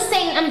 No, I'm just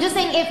saying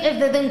if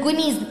the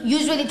Ngwinis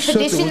usually Shout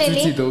out to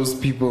traditionally, those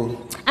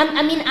people.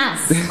 I mean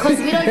us, because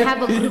we don't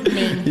have a group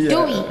name,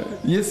 do we?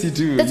 Yes, you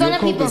do. That's You're one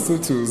of called the people.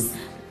 Sothos.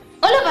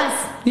 All of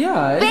us.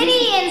 Yeah.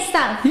 Betty and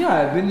stuff.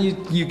 Yeah, then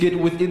you get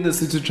within the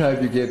Sotho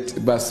tribe, you get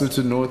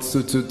Basotho North,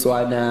 Sotho,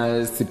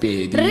 Tswana,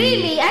 Sepedi.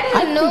 Really? I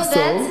didn't know think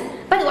that.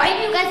 so. But why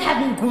do you guys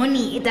have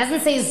Nguni? It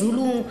doesn't say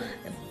Zulu.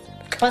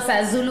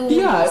 Xhosa, Zulu.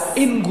 Yeah,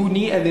 in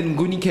Nguni, and then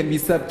Nguni can be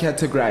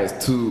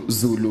subcategorized to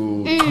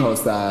Zulu,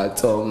 Xhosa,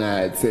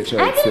 Tonga,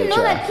 etc. I didn't know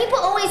that. People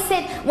always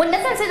said, when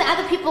that's said the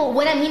other people,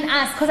 when I mean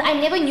us, because I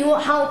never knew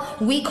how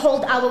we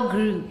called our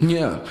group.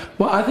 Yeah.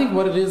 Well, I think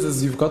what it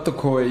is you've got the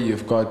Khoi,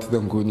 you've got the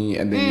Nguni,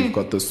 and then you've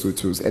got the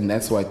Sothos, and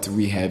that's what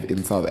we have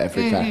in South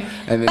Africa.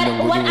 And then But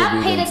the what Nguni I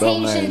will be paid the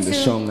Tsonga attention and the to-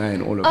 Shonga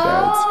and all of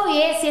that. Oh,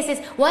 yes.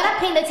 What I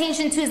paid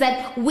attention to is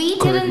that we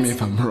Correct didn't... me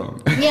if I'm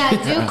wrong. Yeah,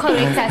 do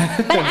correct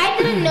us. But I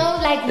didn't know,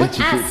 like with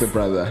educates us, a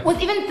brother.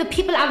 with even the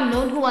people I've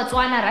known who are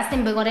Tswana,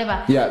 Rustenburg,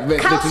 whatever. Yeah, they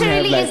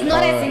culturally have, like, it's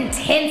not as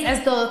intense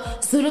as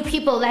the Zulu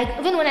people. Like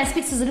even when I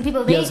speak to Zulu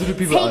people, they Zulu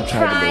people take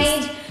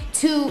pride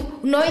to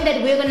knowing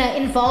that we're gonna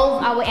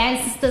involve our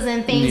ancestors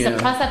and things, the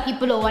Xhosa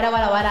people or whatever.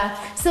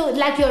 So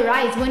like you're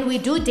right, when we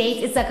do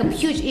date, it's like a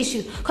huge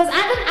issue. Cause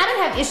I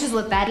don't have issues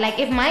with that. Like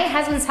if my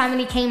husband's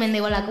family came and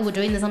they were like, "Oh, we're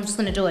doing this," I'm just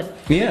gonna do it.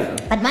 Yeah.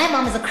 But my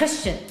mom is a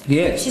Christian.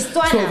 Yeah. She's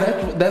Tswana. So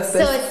that's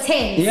it's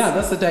tense. Yeah,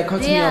 that's the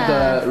dichotomy of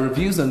the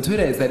reviews on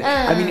Twitter. Is that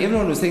I mean,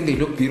 everyone was saying they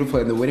looked beautiful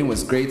and the wedding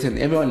was great and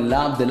everyone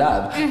loved the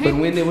love. But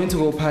when they went to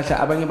go pasha,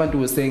 abanye bantu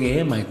was saying,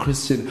 "Hey, my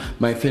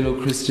fellow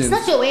Christians, it's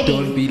not your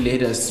wedding. Don't be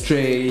led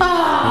astray.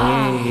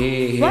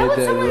 Hey, why would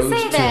the someone road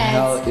say to that?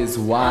 hell is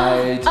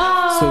wide.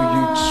 So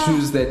you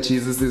choose that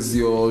Jesus is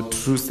your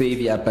true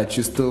savior, but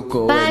you still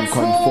go and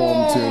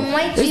conform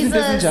to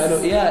Jesus.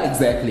 Yeah,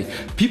 exactly.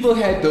 People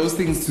had those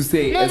things to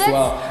say as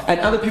well, and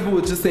other people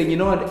were just saying, you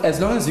know what? As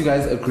long as you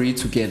guys agree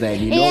together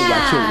and you know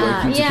what you're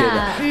working together,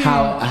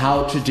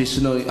 how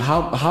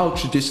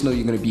traditional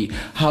you're gonna be,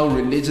 how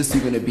religious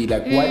you're gonna be,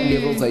 like what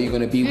levels are you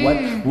gonna be,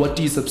 what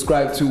do you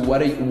subscribe to,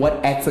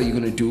 what acts are you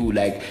gonna do,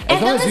 like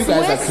as long as you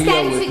guys are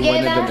clear with one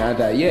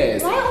another,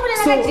 yes. Why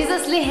open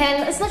Jesus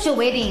hell? It's not your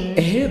wedding.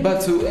 Yeah,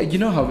 but you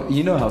know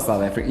how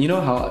South Africa, you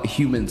know how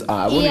humans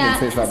are. I wouldn't even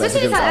say South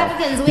especially Africans South are.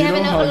 Africans, we have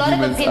a lot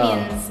of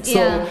opinions.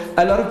 So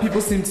a lot of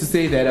people seem to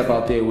say that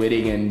about their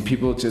wedding, and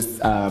people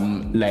just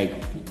like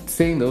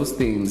saying those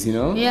things, you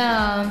know?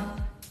 Yeah.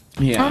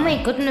 Yeah. Oh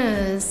my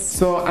goodness.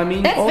 So I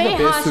mean, that's all very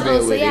the best harsh to their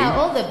also. wedding. Yeah,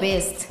 all the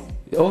best.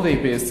 All the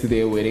best to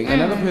their wedding.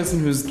 Another person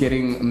who's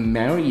getting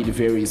married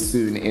very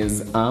soon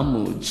is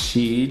Amu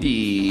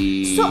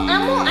Chidi. So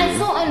Amu, I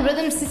saw on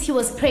Rhythm City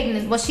was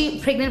pregnant. Was she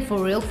pregnant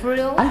for real?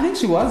 I think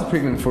she was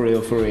pregnant for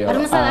real. But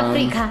in South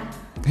Africa.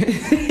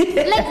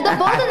 Like the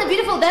Bold and the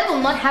Beautiful, that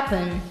will not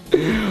happen.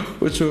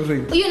 What you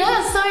think? You know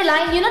the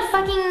storyline. You're not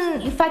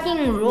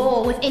fucking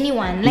raw with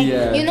anyone. Like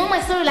you know my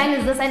storyline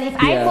is this, and if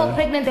I fall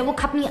pregnant, they will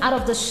cut me out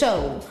of the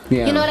show.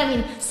 Yeah. You know what I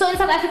mean? So in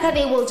South Africa,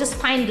 they will just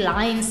find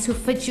lines to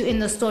fit you in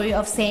the story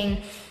of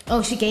saying,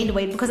 "Oh, she gained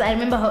weight," because I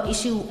remember her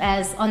issue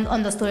as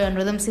on the story on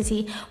Rhythm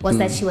City was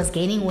that she was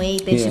gaining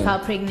weight, then she fell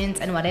pregnant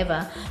and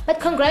whatever.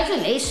 But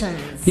congratulations.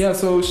 Yeah,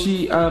 so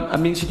she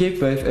she gave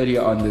birth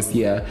earlier on this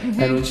year,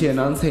 and when she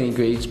announced her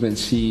engagement,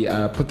 she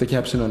put the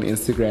caption on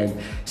Instagram.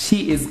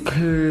 She is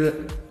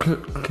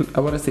I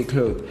want to say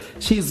clothed.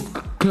 She's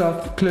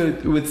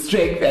clothed with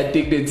strength and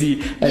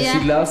dignity, and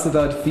she loves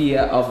without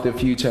fear of the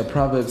future.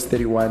 Proverbs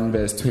 31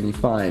 verse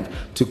 25.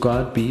 To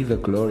God be the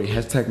glory.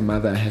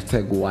 #mother,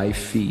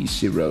 #wifey,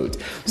 she wrote.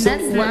 So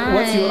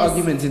what's your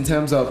argument in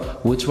terms of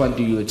which one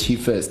do you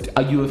achieve first?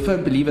 Are you a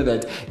firm believer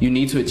that you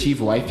need to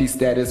achieve wifey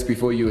status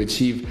before you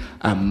achieve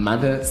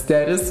mother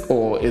status,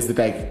 or is it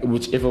like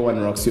whichever one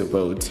rocks your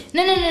boat?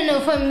 No.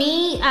 For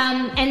me,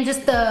 and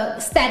just the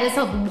status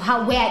of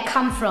where I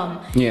come from,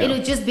 it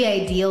would just be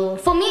ideal.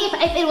 For me,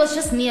 if it was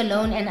just me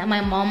alone and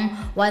my mom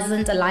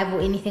wasn't alive or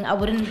anything, I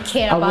wouldn't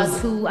care about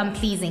who I'm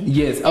pleasing.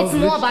 Yes, it's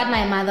more about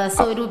my mother,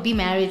 so it would be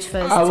marriage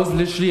first. I was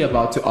literally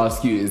about to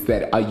ask you, is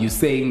that, are you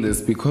saying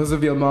this because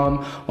of your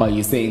mom, or are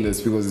you saying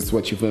this because it's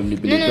what you firmly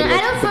believe? No, I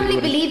don't firmly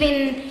believe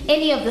in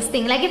any of this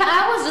thing. Like if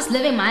I was just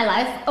living my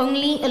life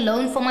only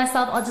alone for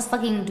myself, I'll just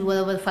fucking do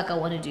whatever the fuck I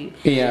want to do.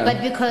 Yeah.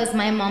 But because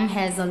my mom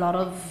has a lot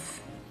of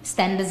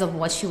standards of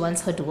what she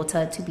wants her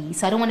daughter to be,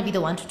 so I don't want to be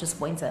the one to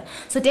disappoint her.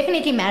 So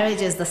definitely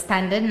marriage is the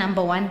standard,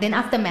 number one. Then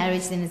after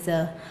marriage, then it's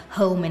a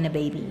home and a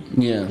baby.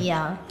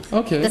 Yeah.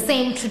 Okay. The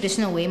same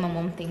traditional way my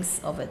mom thinks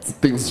of it.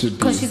 Things should be.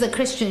 Because she's a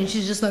Christian,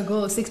 she's just like,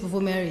 oh, sex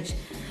before marriage.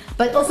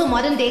 But also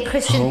modern day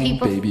Christian home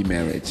people. Baby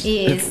marriage.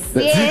 Yes.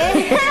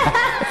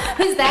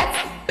 Who's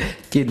that?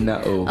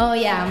 Kidnao. Oh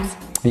yeah.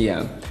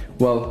 Yeah.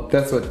 Well,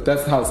 that's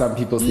how some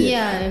people see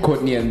it.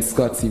 Courtney and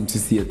Scott seem to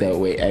see it that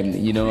way, and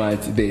you know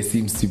what? There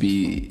seems to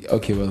be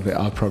there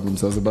are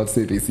problems. I was about to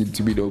say there seem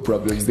to be no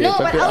problems there. No,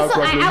 but there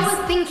also I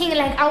was thinking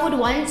like I would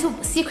want to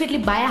secretly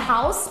buy a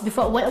house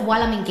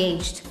while I'm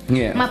engaged.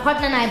 Yeah. My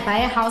partner and I buy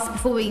a house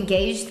before we're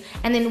engaged,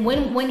 and then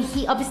when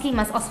he obviously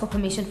must ask for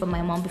permission from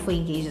my mom before he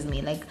engages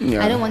me. Like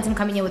I don't want him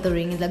coming here with a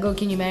ring. He's like, "Oh,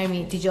 can you marry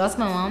me? Did you ask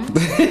my mom?"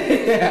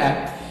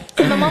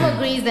 If my mom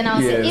agrees, then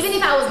I'll say. Even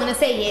if I was gonna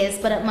say yes,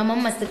 but my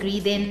mom must agree,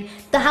 then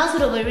the house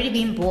would have already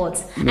been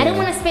bought. I don't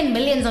want to spend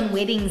millions on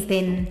weddings.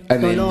 Then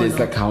there's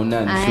like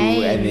Kauna and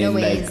True, and then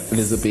like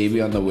there's a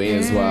baby on the way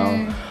as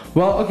well.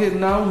 Well, okay,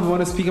 now we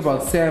want to speak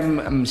about Sam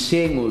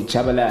Mshengu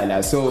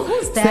Chabalala. So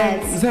who's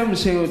that? Sam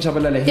Mshengu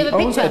Chabalala. He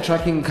owns a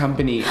trucking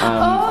company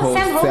called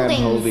Sam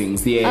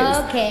Holdings.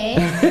 Yes. Okay.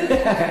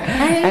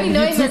 I didn't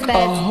know he took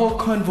a whole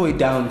convoy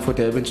down for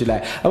Durban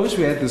July. I wish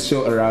we had this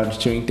show around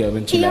during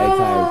Durban July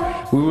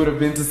time. We would have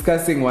been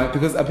discussing why,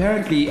 because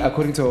apparently,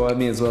 according to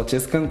Awami as well,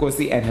 Jessica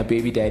Nkosi and her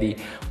baby daddy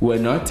were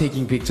not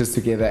taking pictures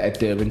together at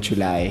Durban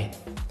July.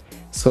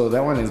 So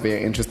that one is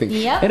very interesting.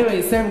 Yep.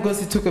 Anyway, Sam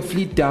Gossi took a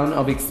fleet down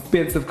of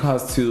expensive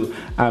cars to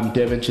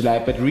Durban, July,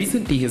 but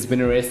recently he's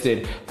been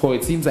arrested for,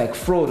 it seems like,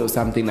 fraud or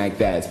something like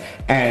that.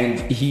 And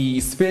he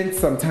spent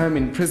some time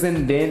in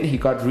prison. Then he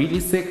got really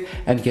sick,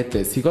 and get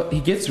this, he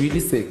gets really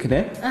sick,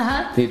 né?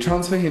 They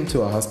transfer him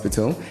to a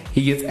hospital.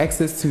 He gets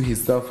access to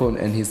his cell phone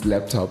and his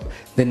laptop.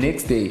 The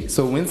next day,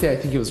 so Wednesday I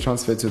think he was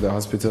transferred to the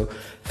hospital.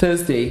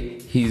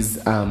 Thursday, his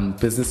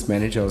business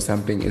manager or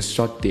something is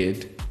shot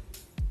dead.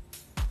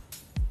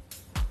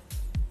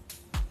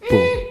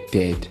 Boom,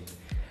 dead.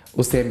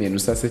 Usemian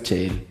usase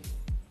jail.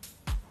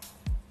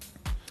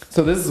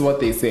 So this is what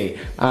they say.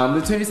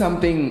 The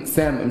 20-something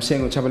Sam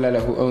Mshengo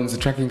Chabalala, who owns the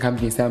trucking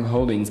company Sam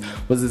Holdings,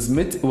 was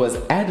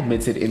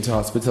admitted into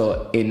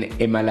hospital in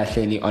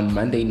Emalahleni on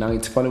Monday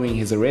night following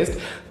his arrest,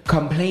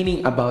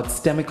 complaining about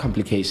stomach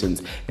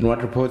complications in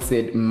what reports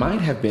said might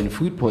have been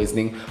food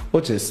poisoning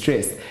or just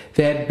stress.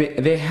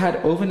 There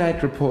had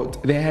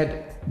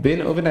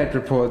been overnight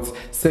reports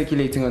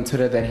circulating on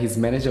Twitter that his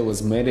manager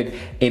was murdered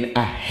in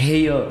a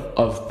hail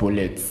of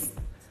bullets,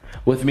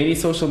 with many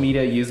social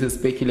media users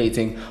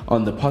speculating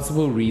on the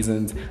possible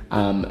reasons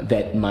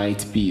that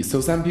might be.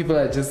 So some people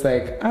are just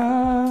like,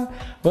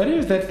 what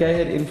if that guy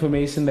had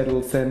information that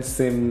will send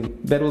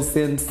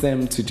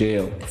Sam to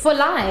jail for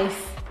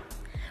life?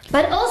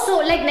 But also,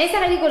 like, where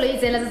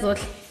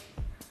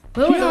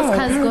were those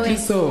cars going?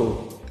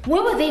 So.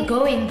 Where were they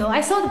going though?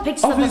 I saw the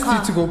pictures of the car.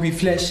 Obviously to go be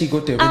flashy, go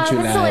to July.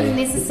 That's so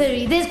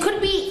unnecessary. There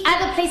could be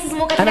other places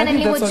more than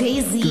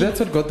Jay-Z. That's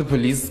what got the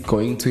police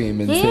going to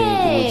him and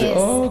saying,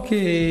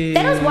 okay.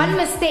 That was one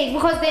mistake,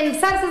 because then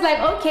SARS was like,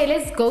 okay,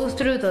 let's go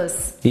through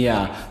this.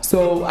 Yeah.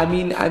 So I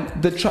mean,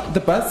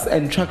 the bus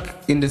and truck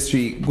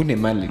industry,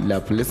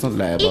 let's not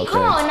lie about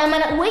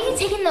that. Where are you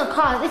taking the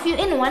cars? If you're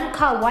in one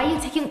car, why are you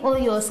taking all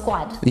your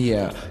squad?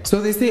 Yeah. So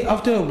they say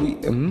after a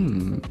week,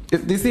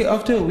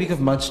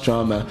 of much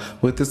drama,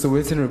 with the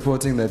Sowetan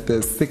reporting that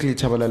the sickly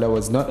Chabalala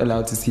was not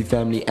allowed to see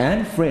family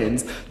and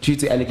friends due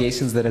to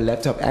allegations that a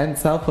laptop and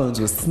cell phones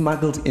were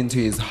smuggled into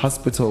his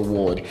hospital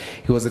ward.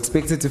 He was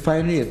expected to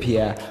finally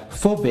appear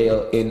for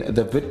bail in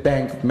the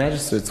Witbank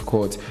Magistrates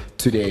Court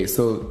today.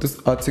 So this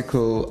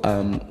article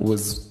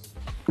was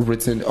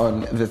written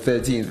on the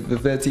 13th. The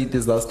 13th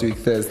is last week,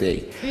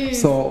 Thursday.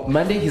 So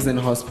Monday he's in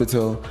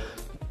hospital.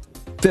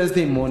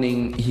 Thursday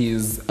morning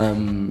his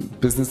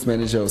business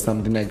manager or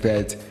something like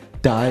that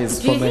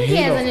dies from a hail of bullets. Do you think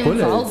he has an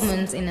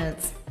involvement in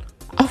it?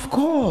 Of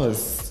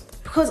course.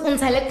 Because on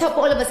his laptop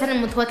all of a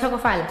sudden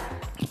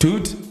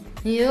dude.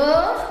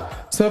 Yeah.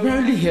 So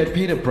apparently he had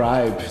paid a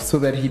bribe so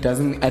that he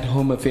doesn't at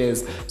Home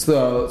Affairs,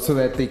 so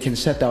that they can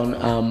shut down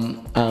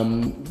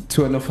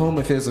to an Home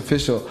Affairs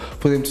official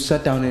for them to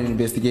shut down an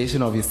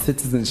investigation of his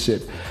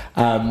citizenship.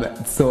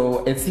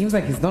 So it seems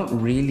like he's not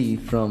really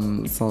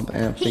from South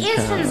Africa. He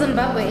is from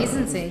Zimbabwe,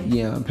 isn't he?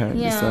 Yeah,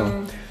 apparently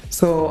so.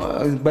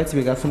 So but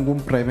we got from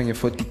bribing a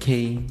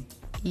 40K.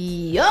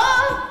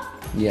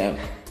 Yeah.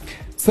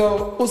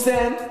 So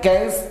Usam,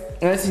 guys,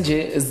 ngathi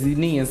nje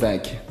ziningi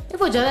ezakhe.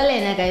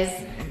 Ifojolalena, guys.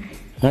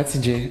 Ngathi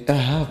nje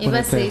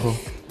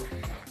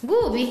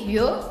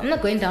I'm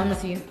not going down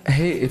with you.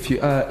 Hey, if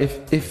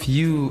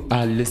you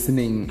are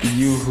listening,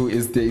 you who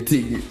is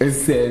dating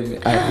Sam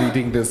are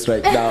reading this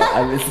right now,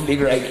 are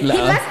listening right now. He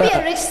must be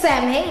a rich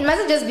Sam, hey? It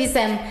mustn't just be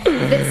Sam.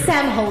 It's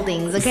Sam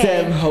Holdings, okay?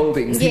 Sam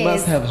Holdings. Yes. He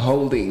must have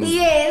holdings.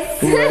 Yes.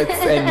 Words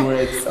and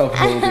words of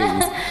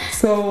holdings.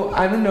 So,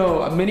 I don't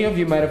know, many of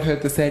you might have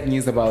heard the sad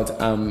news about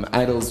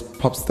Idol's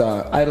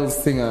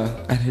singer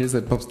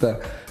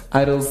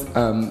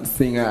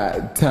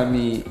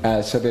Tammy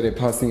Shabere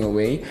passing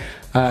away.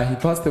 He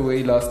passed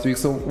away last week.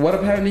 So what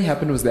apparently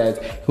happened was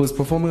that he was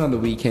performing on the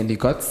weekend. He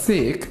got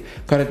sick,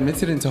 got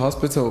admitted into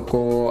hospital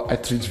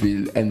at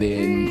Ridgeville, and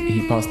then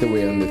he passed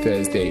away on the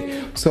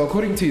Thursday. So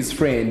according to his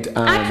friend,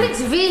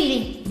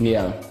 Ridgeville?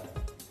 Yeah.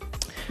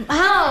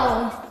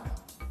 How?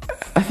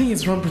 I think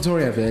it's from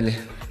Pretoria Valley.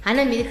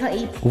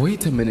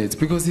 Wait a minute,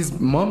 because his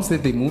mom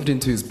said they moved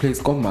into his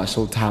place called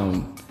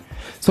Marshalltown.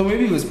 So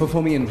maybe he was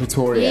performing in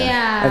Pretoria,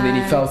 and then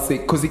he fell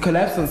sick because he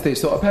collapsed on stage.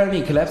 So apparently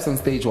he collapsed on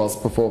stage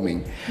whilst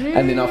performing,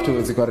 and then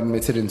afterwards he got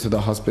admitted into the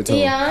hospital.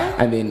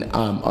 And then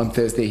on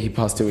Thursday he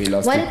passed away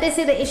last week. What did they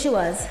say the issue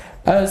was?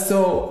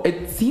 So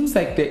it seems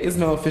like there is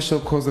no official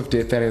cause of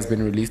death that has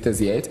been released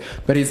as yet,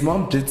 but his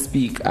mom did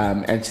speak,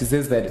 and she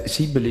says that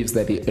she believes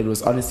that it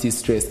was honestly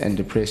stress and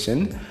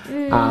depression.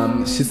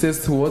 She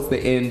says towards the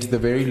end, the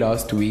very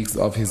last weeks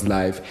of his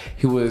life,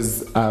 he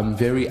was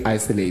very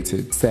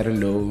isolated, sat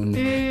alone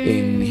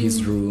in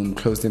his room,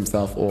 closed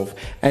himself off,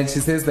 and she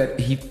says that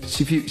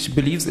she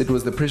believes it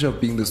was the pressure of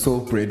being the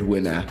sole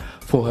breadwinner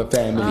for her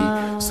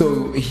family.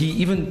 So he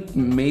even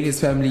made his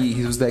family,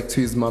 he was like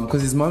to his mom,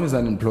 because his mom is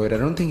unemployed, I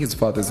don't think his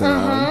father's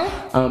around.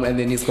 And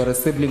then he's got a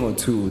sibling or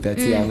two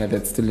that's younger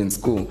that's still in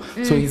school.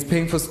 So he's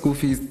paying for school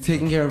fees,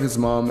 taking care of his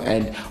mom,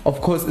 and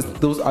of course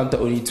those aren't the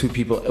only two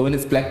people. When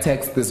it's black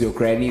tax, there's your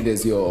granny,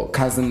 there's your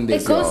cousin,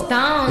 there's it goes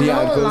down.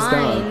 Yeah, it goes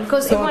down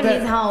because everyone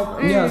needs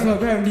help. Yeah, so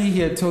apparently he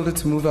had told her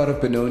to move out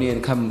of Benoni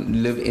and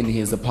come live in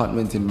his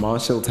apartment in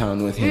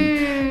Marshalltown with him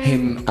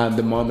and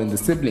the mom and the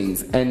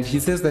siblings. And she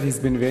says that he's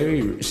been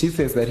very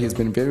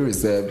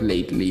reserved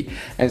lately,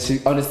 and she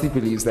honestly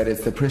believes that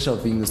it's the pressure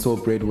of being the sole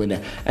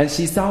breadwinner. And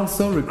she sounds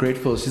so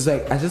regretful. She's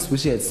like, I just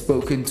wish he had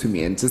spoken to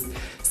me and just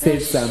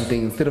said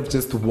something instead of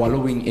just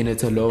wallowing in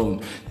it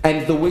alone.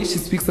 And the way she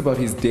speaks about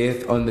his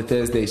death on the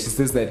Thursday, she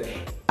says that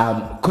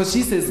because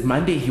she says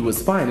Monday he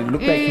was fine, it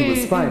looked like he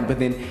was fine, but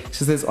then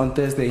she says on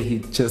Thursday he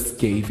just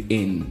gave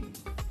in.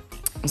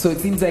 So it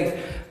seems like,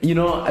 you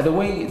know, the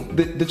way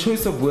the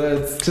choice of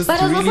words just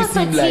really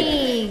seemed like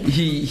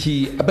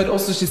he but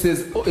also she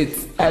says, oh,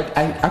 it's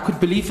I could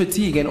believe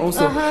fatigue, and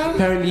also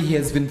apparently he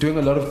has been doing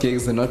a lot of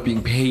gigs and not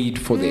being paid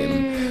for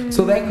them.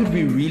 So that could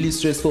be really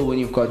stressful when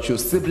you've got your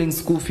siblings'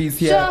 school fees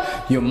here,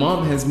 your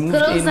mom has moved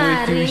in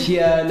with you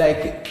here,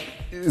 like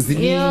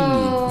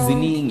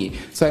Ziningi.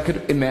 So I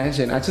could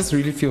imagine. I just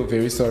really feel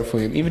very sorry for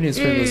him. Even his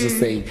friend was just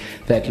saying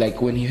that,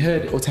 like, when he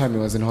heard Tammy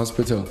was in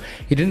hospital,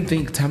 he didn't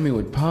think Tammy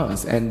would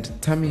pass, and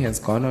Tammy has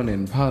gone on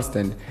and passed.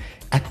 And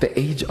at the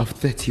age of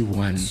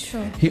 31,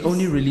 he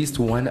only released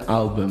one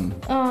album.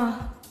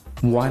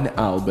 One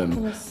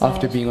album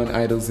after being on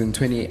Idols in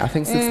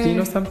 2016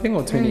 or something,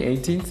 or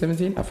 2018,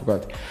 17, I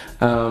forgot.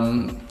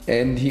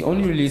 And he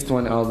only released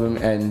one album,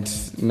 and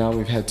now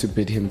we've had to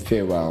bid him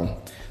farewell.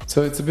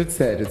 So it's a bit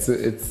sad.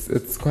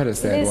 It's quite a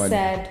sad one. It is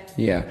sad.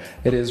 Yeah,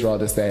 it is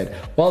rather sad.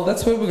 Well,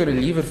 that's where we're going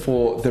to leave it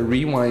for the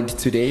rewind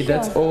today.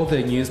 That's all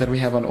the news that we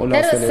have on all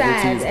our celebrities.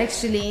 That is sad,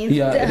 actually.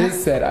 Yeah, it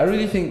is sad. I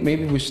really think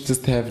maybe we should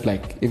just have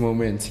like a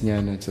moment,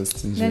 Nyana,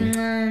 just enjoy.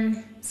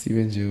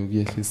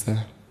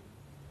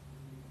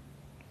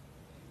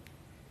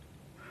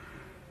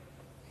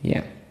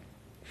 Yeah.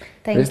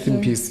 Rest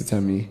in peace to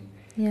Tammy.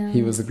 Yeah.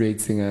 He was a great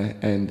singer,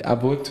 and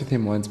I've worked with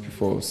him once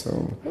before,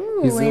 so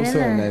he's also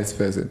a nice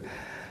person.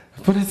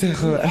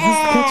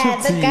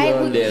 The guy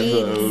who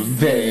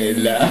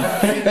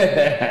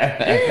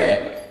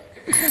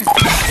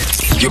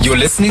You're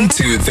listening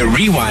to The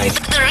Rewind.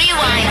 The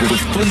Rewind.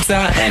 With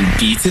Puntsa and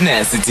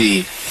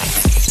BeeTenacity.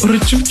 I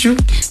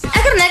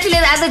couldn't actually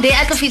the other day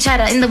I could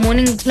feature in the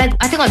morning, like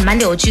I think on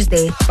Monday or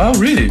Tuesday. Oh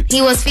really?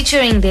 He was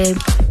featuring there.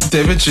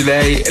 David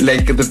July,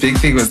 like the big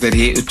thing was that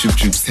he Chup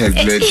has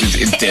legend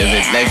in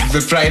David. Like the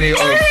Friday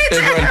off,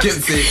 everyone can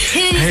say.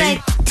 He's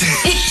like so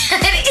extra.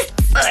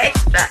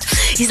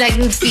 He's like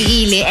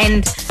feel it,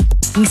 and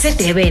he said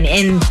Devin,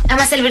 and I'm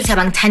a celebrity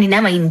abang Tani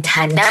nama in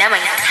Tani.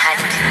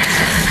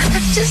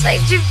 I'm just like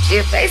Chup,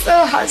 like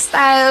so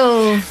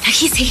hostile. Like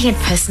he's taking it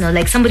personal,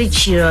 like somebody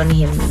cheated on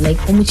him, like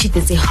Omuchi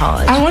did say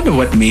hard. I wonder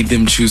what made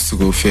them choose to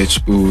go fetch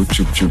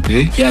Chup,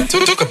 eh? Yeah,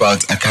 talk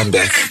about a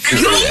comeback.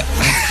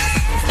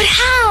 But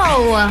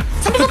how?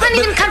 Some people can't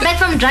even come back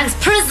from drugs,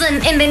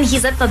 prison, and then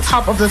he's at the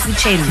top of the food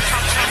chain.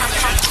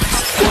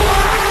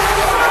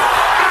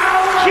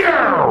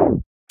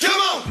 Come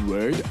on!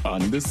 Word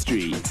on the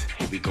street.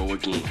 Here we go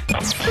again.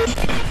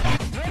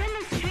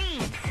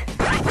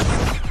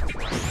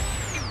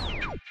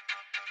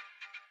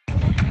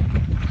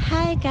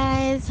 Hi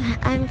guys,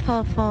 I'm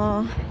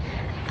Fofo.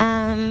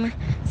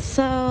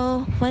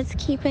 So what's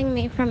keeping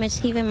me from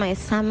achieving my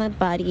summer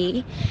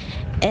body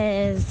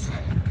is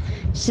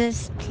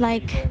just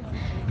like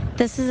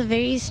this is a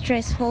very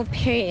stressful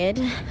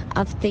period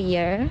of the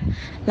year,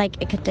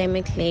 like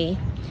academically.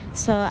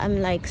 So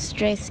I'm like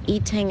stress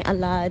eating a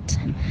lot,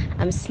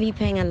 I'm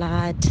sleeping a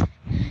lot,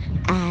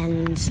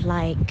 and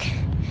like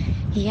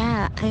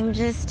yeah,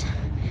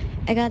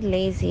 I got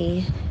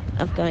lazy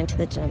of going to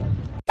the gym.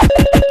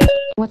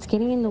 What's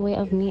getting in the way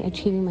of me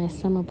achieving my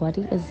summer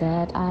body is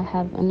that I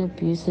have an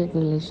abusive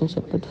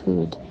relationship with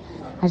food.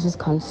 I just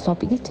can't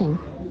stop eating.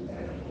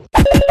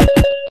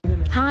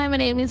 Hi, my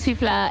name is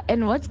Fifla,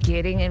 and what's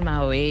getting in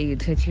my way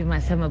to achieve my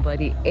summer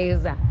body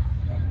is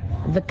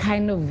the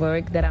kind of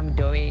work that I'm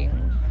doing.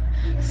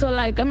 So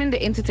like I'm in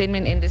the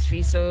entertainment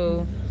industry,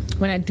 so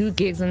when I do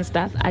gigs and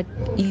stuff, I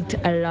eat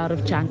a lot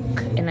of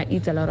junk and I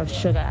eat a lot of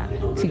sugar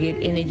to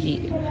get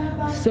energy.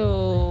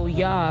 So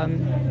yeah,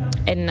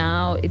 and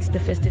now it's the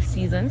festive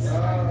seasons,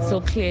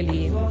 so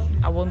clearly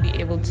I won't be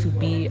able to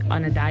be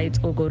on a diet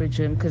or go to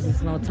gym because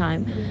there's no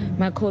time.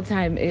 My call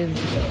time is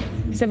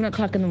 7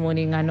 o'clock in the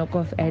morning. I knock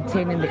off at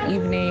 10 in the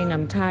evening.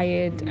 I'm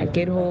tired. I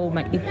get home,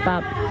 I eat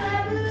pap.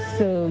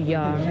 So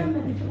yeah,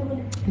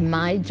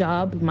 my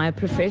job, my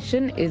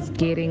profession is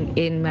getting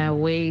in my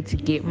way to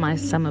get my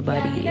summer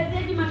body.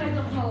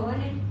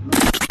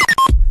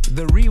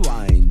 The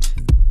Rewind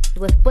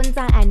with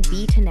Puntsa and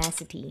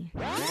BeeTenacity.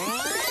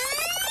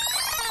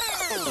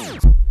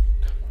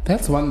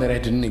 That's one that I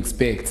didn't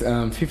expect.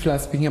 Fifla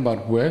speaking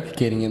about work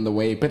getting in the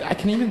way, but I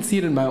can even see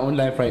it in my own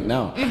life right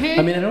now.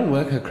 I mean, I don't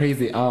work a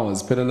crazy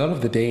hours, but a lot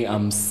of the day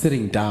I'm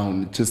sitting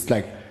down, just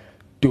like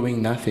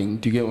doing nothing.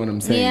 Do you get what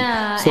I'm saying?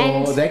 Yeah, So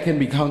and that can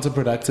be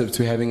counterproductive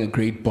to having a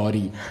great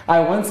body. I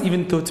once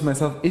even thought to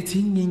myself,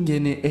 eating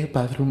in a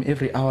bathroom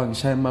every hour and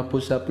shine my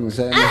push up and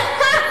shine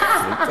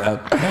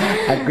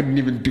I couldn't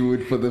even do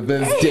it for the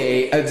first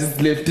day. I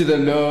just left it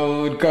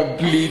alone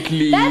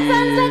completely. That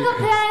sounds like a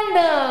plan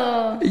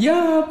though.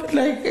 Yeah, but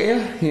like,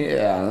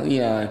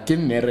 yeah.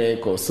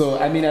 So,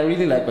 I mean, I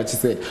really like what she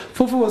said.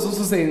 Fufu was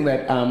also saying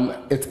that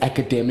it's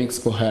academics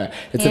for her.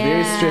 It's a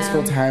very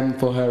stressful time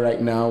for her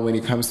right now when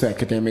it comes to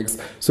academics.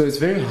 So it's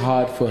very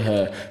hard for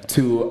her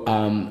to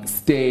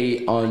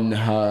stay on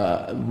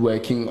her,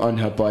 working on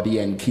her body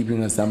and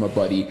keeping her summer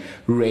body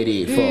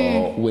ready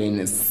for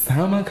when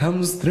summer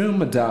comes through,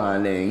 my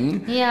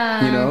darling.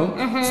 Yeah. You know?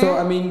 So,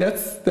 I mean,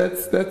 that's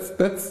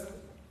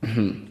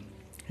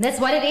That's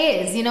what it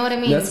is, you know what I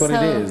mean? That's what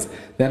it is.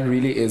 That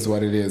really is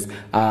what it is.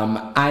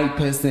 I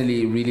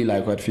personally really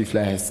like what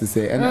Fifla has to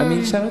say. And I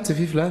mean, shout out to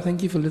Fifla.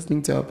 Thank you for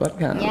listening to our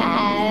podcast.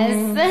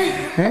 Yes.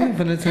 Hey,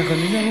 for the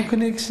technical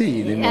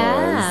connection.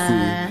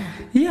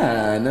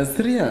 Yeah, no,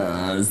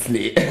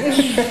 seriously.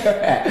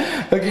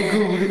 Okay,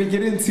 cool. We're going to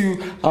get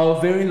into our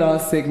very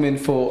last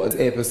segment for this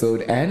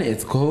episode, and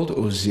it's called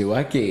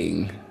Ujiwa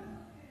King.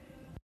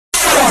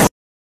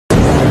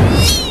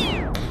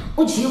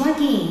 Ujiwa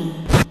King.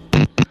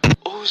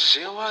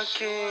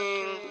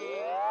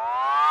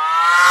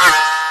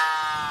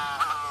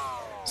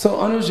 So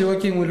on Ujiwa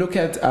King, we look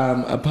at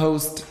a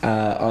post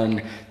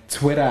on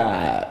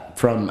Twitter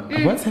from,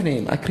 what's her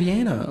name?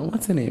 Akriana.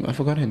 What's her name? I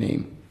forgot her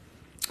name.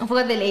 I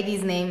forgot the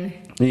lady's name.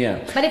 Yeah.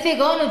 But if they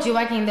go on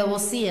Ujiwa King, they will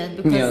see it.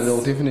 Because Yeah,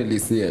 they'll definitely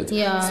see it.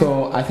 Yeah.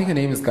 So I think her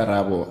name is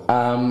Karabo.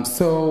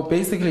 So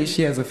basically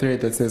she has a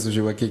thread that says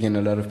Ujiwa King, and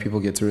a lot of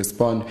people get to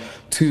respond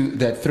to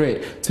that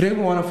thread. Today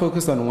we want to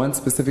focus on one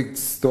specific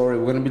story.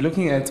 We're going to be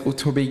looking at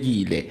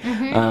Utobegile.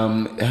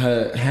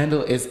 Her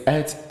handle is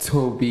at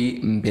Toby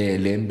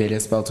Mbele.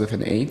 Mbele spelled with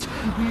an H.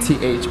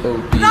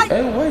 Thob.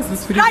 Hey, why is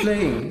this video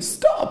playing?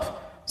 Stop.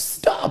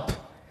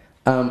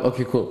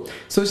 Okay, cool.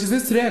 So she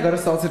says, today I got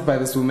assaulted by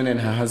this woman and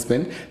her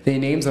husband. Their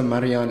names are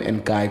Marion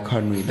and Guy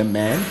Connery. The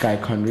man, Guy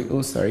Connery,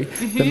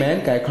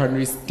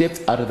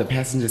 stepped out of the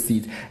passenger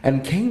seat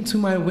and came to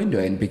my window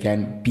and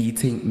began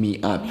beating me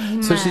up.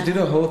 So she did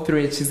a whole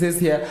thread. She says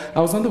here,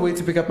 I was on the way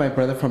to pick up my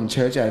brother from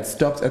church. I had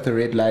stopped at the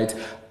red light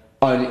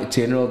on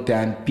General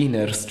Dan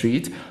Pienaar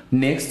Street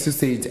next to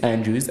St.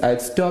 Andrews. I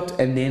had stopped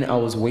and then I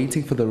was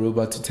waiting for the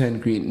robot to turn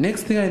green.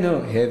 Next thing I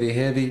know,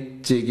 heavy,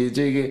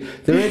 jiggy.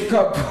 The red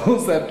car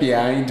pulls up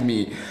behind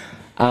me.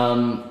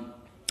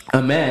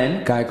 A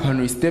man, Guy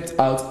Connery, stepped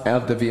out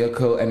of the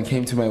vehicle and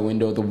came to my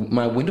window.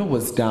 My window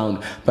was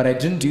down, but I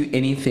didn't do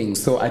anything,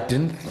 so I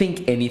didn't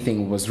think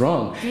anything was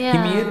wrong.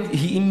 Yeah.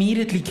 He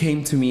immediately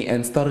came to me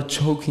and started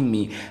choking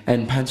me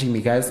and punching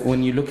me. Guys,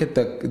 when you look at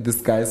this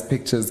guy's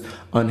pictures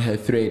on her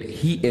thread,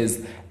 he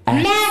is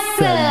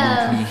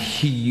absolutely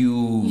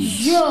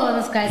huge. Yo,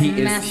 this guy's He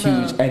massive. is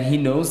huge, and he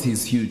knows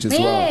he's huge as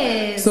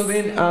well. So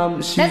then,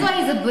 that's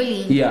why he's a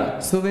bully. Yeah.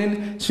 So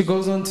then she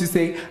goes on to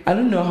say, I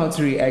don't know how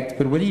to react,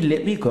 but when he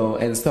let me go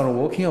and started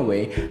walking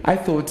away, I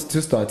thought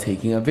to start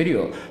taking a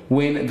video.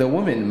 When the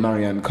woman,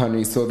 Marianne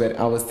Connery, saw that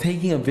I was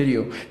taking a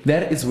video,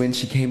 that is when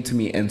she came to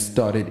me and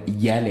started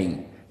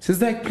yelling. She's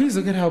like, please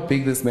look at how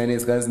big this man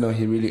is. Guys, no,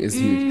 he really is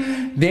huge.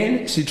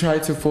 Then she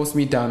tried to force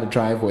me down the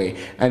driveway.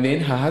 And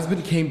then her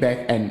husband came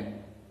back and...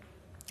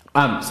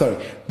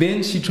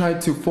 Then she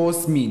tried to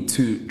force me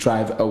to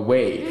drive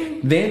away.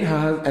 Then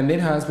her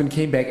husband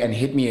came back and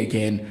hit me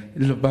again.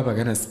 The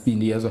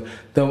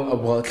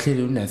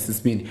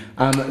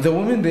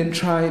woman then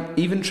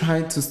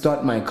tried to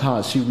start my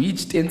car. She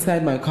reached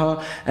inside my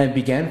car and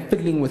began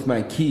fiddling with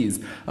my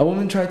keys. A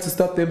woman tried to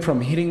stop them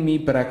from hitting me,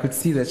 but I could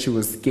see that she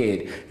was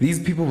scared.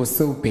 These people were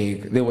so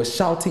big. They were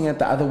shouting at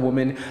the other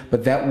woman,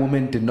 but that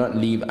woman did not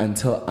leave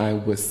until I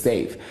was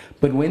safe.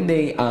 But when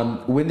they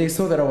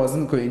saw that I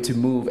wasn't going to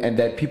move and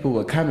that people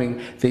were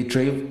coming, they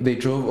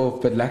drove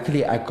off. But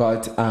luckily, I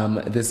got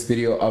this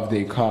video of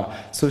their car.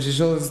 So she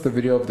shows us the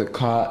video of the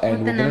car,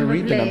 and we're gonna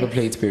read the number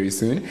plate very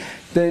soon.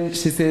 Then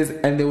she says,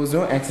 and there was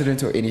no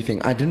accident or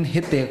anything. I didn't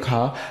hit their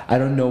car. I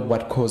don't know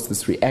what caused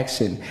this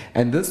reaction.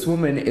 And this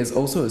woman is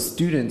also a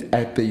student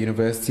at the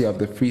University of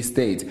the Free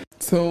State.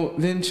 So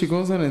then she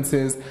goes on and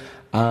says,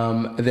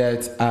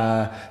 that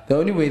the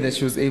only way that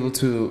she was able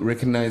to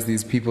recognize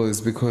these people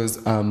is because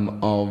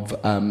of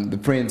the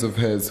friends of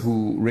hers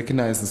who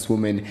recognized this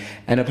woman.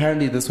 And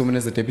apparently this woman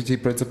is a deputy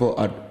principal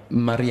at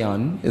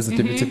Marianne is a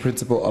deputy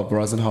principal of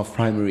Rosenhof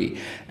Primary.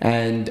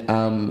 And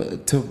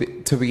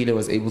Tobegile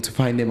was able to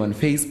find them on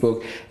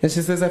Facebook. And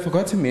she says, I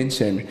forgot to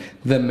mention,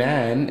 the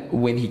man,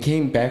 when he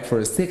came back for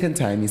a second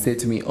time, he said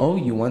to me, oh,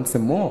 you want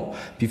some more?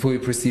 Before he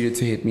proceeded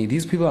to hit me.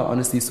 These people are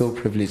honestly so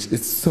privileged.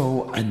 It's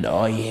so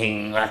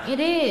annoying. It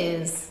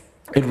is.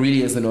 It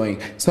really is annoying.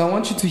 So I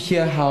want you to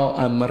hear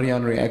how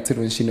Marianne reacted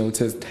when she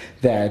noticed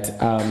that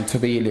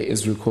Tobegile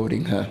is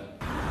recording her.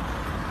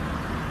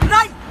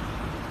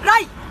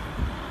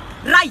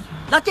 Rai!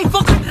 Laat jy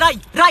fucking ry!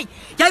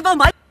 Jy wou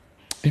my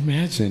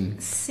Imagine.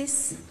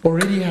 Sis.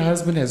 Already her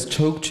husband has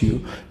choked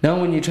you. Now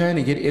when you're trying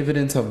to get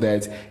evidence of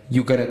that,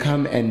 you're going to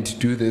come and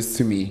do this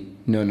to me.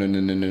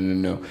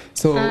 No.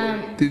 So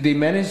they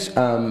managed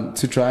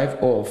to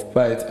drive off,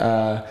 but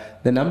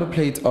the number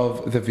plate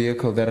of the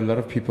vehicle that a lot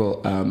of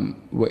people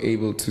were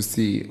able to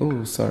see.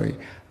 Oh, sorry.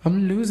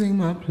 I'm losing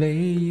my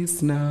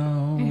place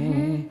now.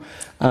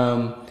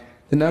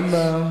 The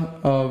number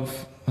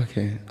of...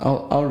 Okay,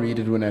 I'll read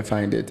it when I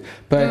find it.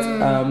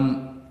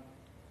 But...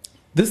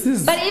 This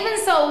is. But even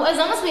so, as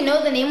long as we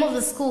know the name of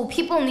the school,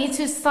 people need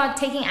to start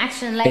taking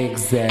action. Like,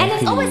 exactly. And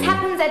it always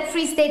happens at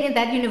Free State in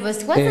that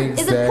university.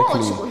 Is it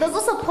Porch? There's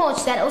also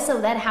Porch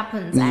that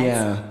happens.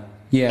 Yeah.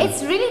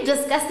 It's really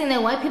disgusting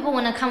that white people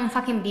want to come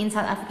fucking be in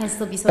South Africa and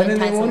still be so entitled.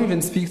 entitled. And then they won't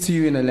even speak to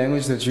you in a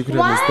language that you could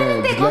understand. Why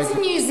don't they go to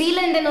New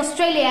Zealand and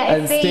Australia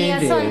if they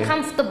are so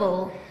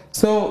uncomfortable?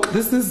 So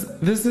this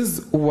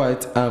is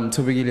what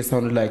Tobegile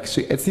sounded like.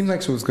 It seemed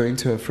like she was going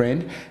to her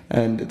friend,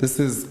 and this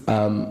is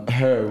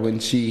her when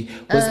she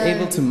was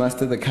able to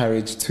muster the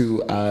courage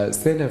to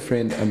send her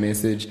friend a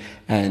message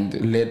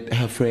and let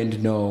her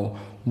friend know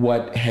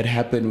what had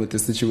happened with the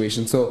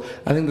situation. So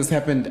I think this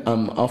happened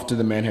after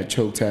the man had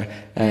choked her,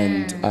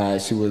 and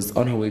she was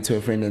on her way to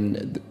her friend,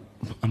 and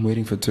I'm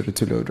waiting for Twitter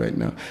to load right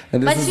now.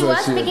 And this but she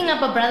was picking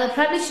up a brother.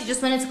 Probably she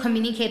just wanted to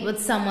communicate with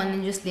someone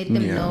and just let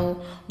them know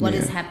what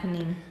is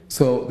happening.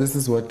 So this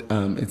is what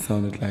it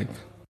sounded like.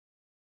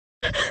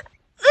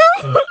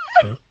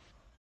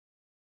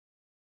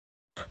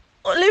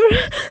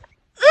 Oliver.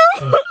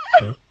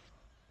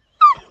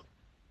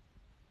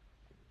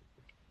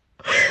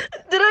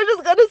 Did I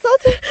just get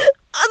assaulted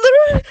on the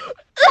road?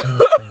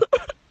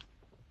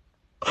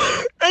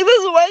 Like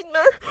this white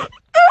man.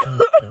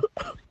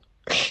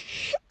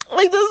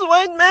 Like this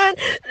white man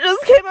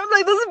just came up,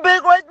 like this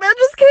big white man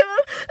just came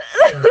up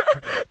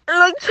and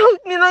like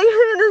choked me like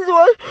him and his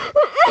wife.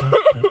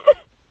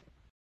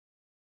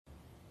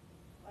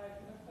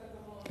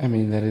 I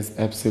mean, that is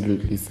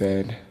absolutely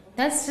sad.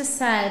 That's just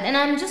sad. And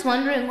I'm just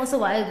wondering also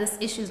why this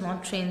issue is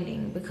not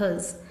trending,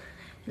 because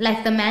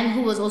like the man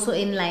who was also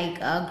in like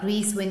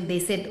Greece when they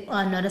said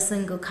not a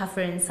single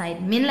kafir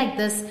inside, men like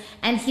this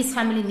and his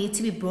family need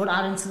to be brought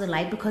out into the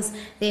light because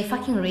they're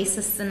fucking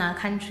racists in our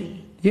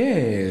country.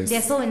 Yes.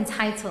 They're so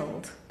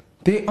entitled.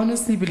 They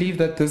honestly believe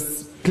that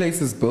this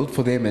place is built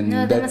for them and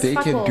that they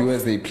can do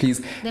as they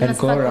please and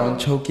go around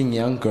choking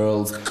young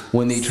girls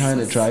when they're trying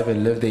to drive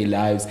and live their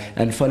lives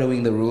and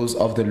following the rules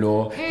of the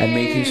law and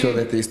making sure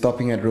that they're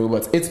stopping at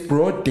robots. It's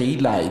broad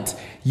daylight.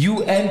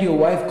 You and your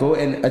wife go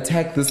and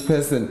attack this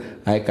person.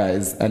 Hi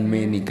guys, and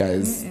many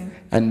guys,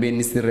 and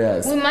many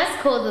serious. We must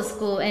call the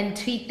school and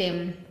treat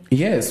them.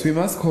 Yes, we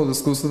must call the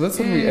school. So that's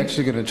what we're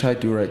actually going to try to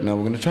do right now.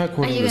 We're going to try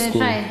calling the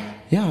school. Try?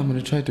 Yeah, I'm going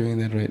to try doing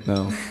that right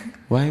now.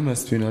 Why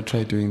must we not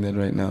try doing that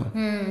right now?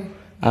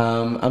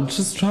 I'm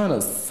just trying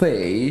to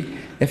say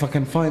if I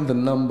can find the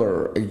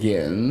number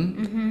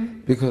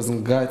again, because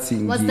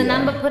Ngati. Was the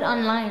number put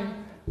online?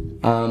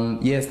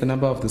 Yes, the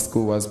number of the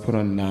school was put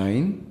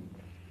online.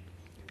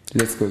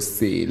 Let's go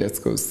see.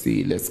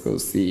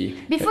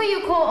 Before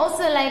you call,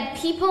 also like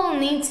people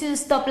need to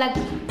stop, like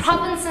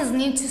provinces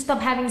need to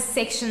stop having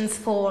sections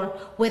for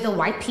where the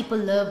white people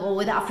live or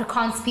where the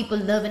Afrikaans people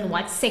live in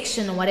what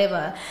section or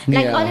whatever.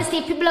 Like honestly,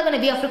 if people are going to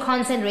be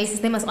Afrikaans and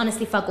racist, they must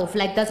honestly fuck off.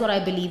 Like that's what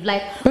I believe.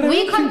 Like but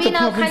we can't be in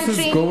our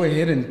country. Go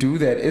ahead and do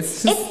that.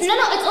 It's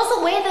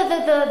also where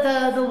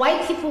the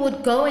white people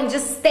would go and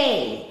just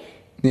stay.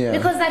 Yeah.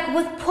 Because like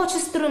with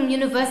Potchefstroom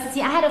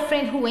University, I had a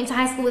friend who went to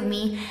high school with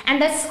me,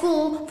 and that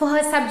school for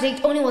her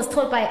subject only was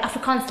taught by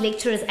Afrikaans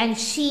lecturers, and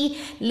she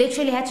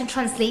literally had to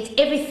translate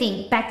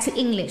everything back to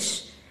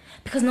English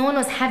because no one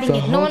was having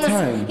it. No one was.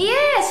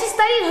 Yeah, she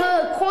studied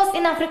her course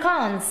in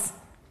Afrikaans.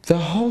 The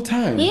whole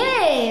time.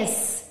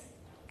 Yes,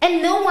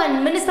 and no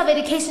one, Minister of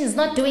Education, is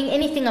not doing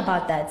anything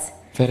about that.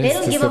 They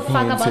don't give a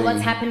fuck about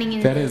what's happening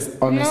in. That is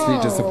honestly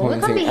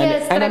disappointing. We can't be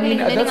here and I mean,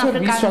 that's what we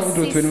Afrikaans. struggled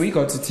with when we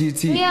got to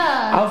TUT.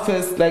 Yeah. Our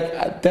first,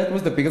 that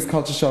was the biggest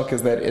culture shock,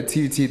 is that at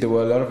TUT there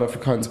were a lot of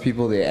Afrikaans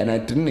people there, and I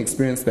didn't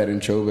experience that in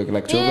Joburg.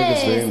 Like Joburg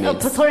is very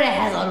mixed. Pretoria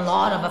has a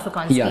lot of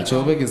Afrikaans people. Yeah,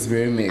 Joburg is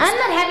very mixed. I'm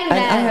not having that.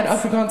 And I had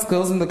Afrikaans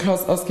girls in the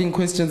class asking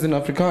questions in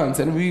Afrikaans,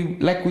 and we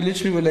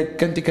literally were like,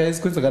 "Kanti guys,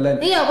 what's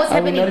happening?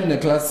 Are we not in a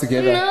class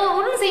together?" No,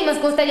 we don't say you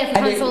must go study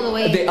Afrikaans all the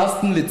way. They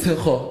asked me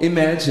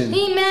Imagine.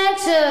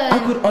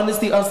 I could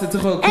honestly ask her a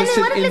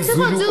question in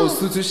Zulu or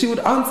Sotho. She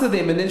would answer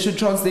them and then she'd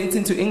translate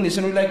into English,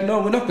 and we're like,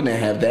 no, we're not going to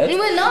have that.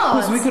 We're not.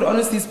 Because we could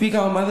honestly speak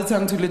our mother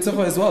tongue to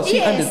Letsogo as well.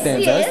 She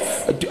understands us.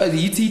 And there's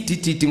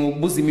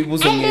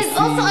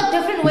also a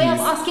different way of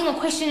asking a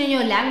question in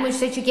your language,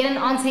 that you get an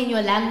answer in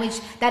your language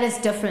that is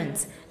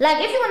different. Like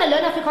if you want to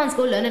learn Afrikaans,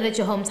 go learn it at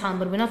your hometown,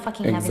 but we're not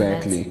fucking having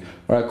that. Exactly.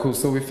 Alright, cool.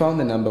 So we found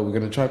the number. We're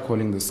going to try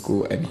calling the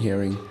school and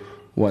hearing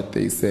what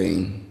they're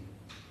saying.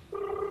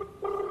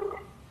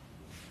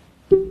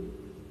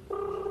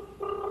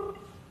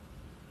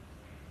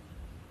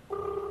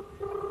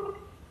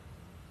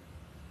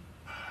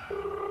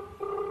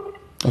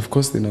 Of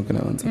course they're not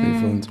going to answer their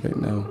phones right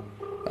now.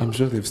 I'm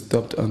sure they've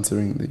stopped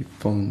answering their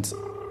phones.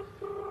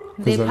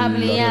 They Because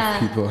probably, a lot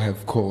of people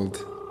have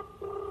called.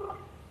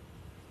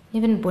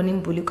 Even Bonnie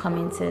Mbulu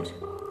commented.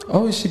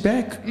 Oh, is she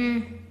back?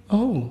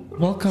 Oh,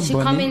 welcome, She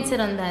Bonnie. commented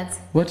on that.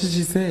 What did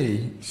she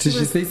say? Did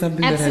she say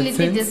something that had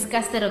absolutely sense?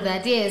 disgusted of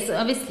that? Yes,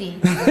 obviously. She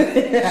was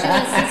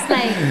just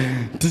like...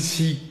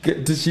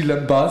 Did she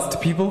lambast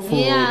people for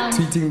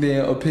tweeting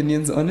their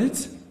opinions on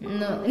it?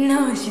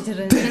 No, she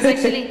didn't. She was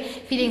actually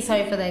feeling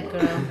sorry for that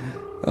girl.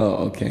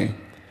 Oh, okay.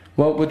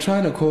 Well, we're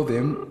trying to call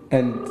them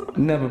and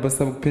never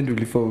basta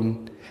penduli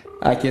phone.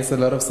 I guess a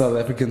lot of South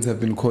Africans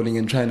have been calling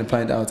and trying to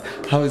find out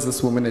how is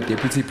this woman a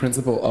deputy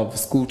principal of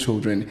school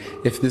children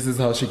if this is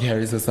how she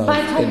carries herself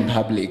in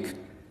public.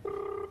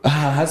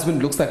 Her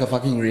husband looks like a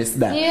fucking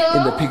wrestler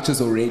in the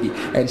pictures already,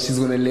 and she's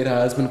gonna let her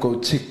husband go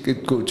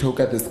choke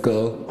at this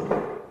girl.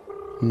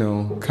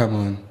 No, come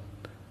on.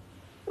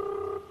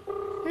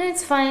 No,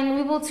 it's fine.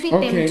 We will tweet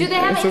them. Do they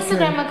have an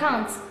Instagram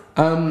account?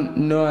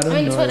 No, I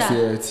don't know Twitter. as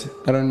yet.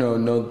 I don't know.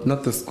 No,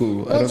 not the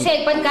school. We'll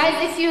check. But guys,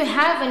 if you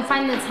have and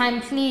find the time,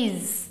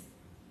 please.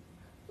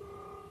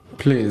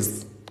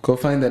 Please go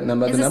find that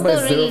number. Is The it number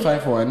is still ready?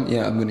 051.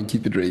 Yeah, I'm gonna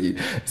keep it ready.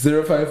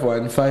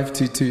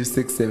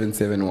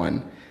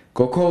 051-522-6771.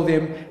 Go call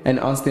them and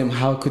ask them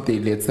how could they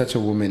let such a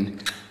woman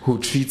who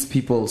treats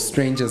people,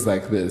 strangers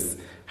like this,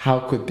 how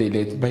could they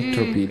let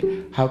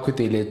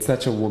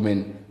such a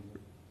woman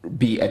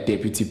be a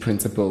deputy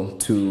principal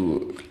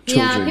to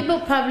children? Yeah, people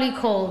probably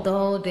called the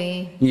whole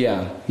day.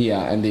 Yeah,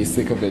 and they're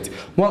sick of it.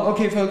 Well,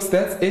 okay, folks,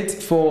 that's it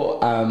for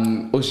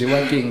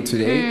Ojewa King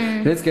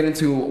today. Let's get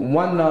into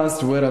one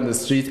last word on the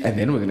street, and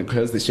then we're going to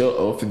close the show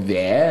off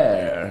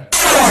there.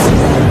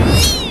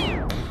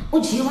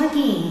 Ojewa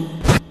King.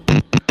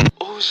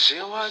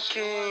 Ojewa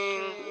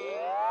King.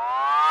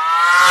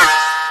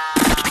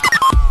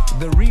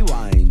 The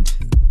Rewind.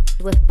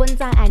 With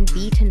Puntsa and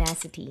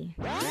BeeTenacity.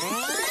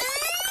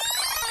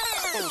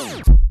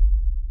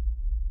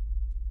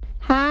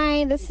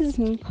 Hi, this is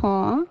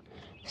Mpho.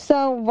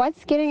 So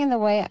what's getting in the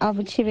way of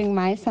achieving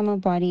my summer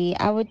body,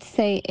 I would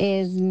say,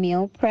 is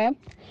meal prep.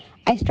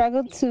 I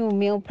struggle to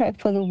meal prep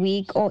for the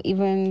week or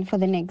even for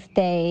the next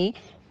day,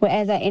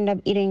 whereas I end up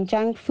eating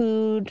junk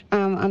food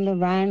on the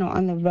run or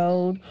on the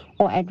road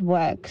or at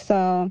work.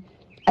 So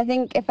I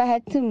think if I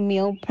had to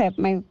meal prep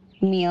my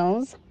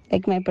meals,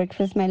 like my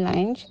breakfast, my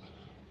lunch,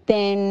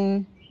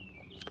 then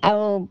I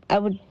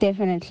would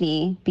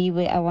definitely be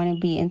where I want to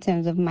be in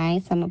terms of my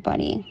summer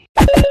body.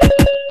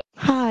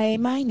 Hi,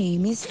 my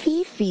name is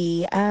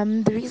Fifi.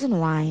 The reason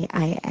why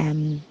I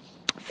am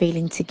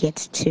failing to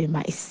get to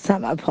my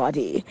summer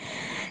party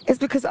is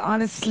because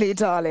honestly,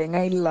 darling,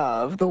 I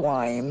love the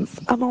wines.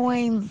 I'm a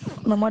wines,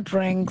 no more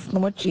drinks,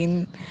 no more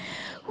gin.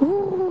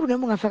 Ooh, no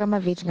more ngafaka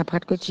amaveji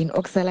ngaphakathi kwegin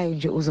okusalayo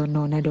nje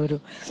uzonona dodo.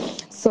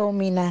 So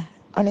mina,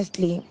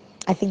 honestly,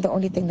 I think the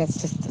only thing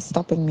that's just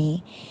stopping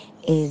me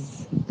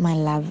is my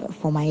love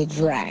for my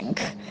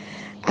drink.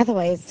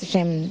 Otherwise,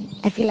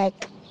 I feel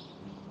like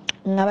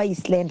ngaba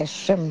yislender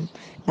shim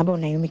ngaba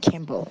Naomi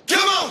Campbell.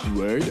 Come on!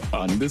 Word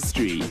on the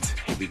street.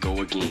 Here we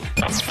go again.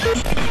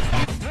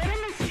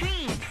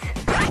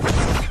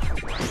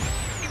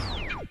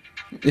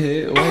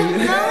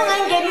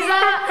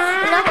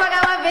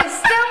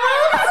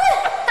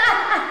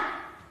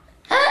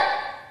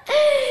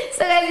 So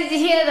guys, did you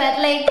hear that?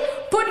 Like,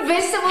 put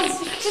vegetables.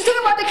 She's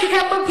talking about the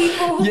cucumber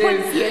people who put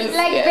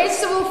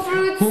vegetable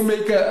fruits. Who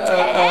make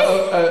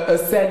a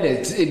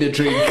salad in a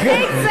drink.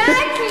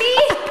 Exactly.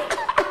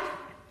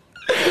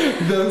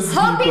 Those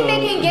Hoping people, they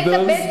can get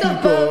the best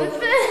of both.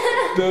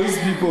 Those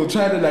people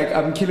try to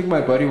I'm killing my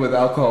body with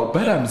alcohol,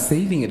 but I'm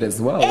saving it as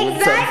well.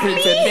 Exactly.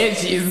 With some fruits and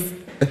veggies.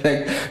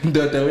 Like,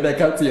 Dota, when I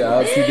come to your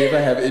house, you never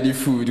have any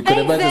food. You could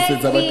imagine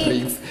some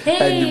drinks,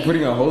 and you're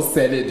putting a whole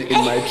salad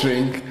in my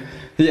drink.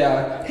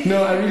 Yeah.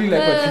 No, I really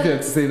like what you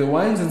have to say. The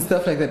wines and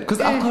stuff like that.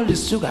 Because alcohol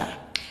is sugar.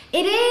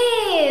 It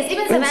is.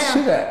 Even Savannah. It's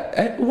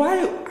sugar.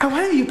 Why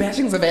are you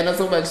bashing Savannah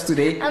so much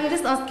today? I'm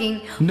just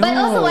asking. No, but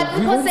also what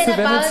people said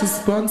Savannah about... to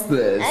sponsor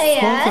this.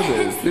 Yeah.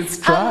 Sponsor this. It's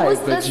dry,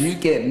 but you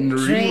can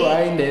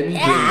rewind and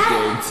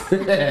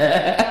drink it.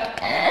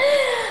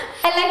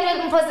 I like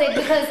what people said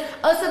because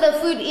also the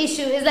food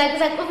issue is like,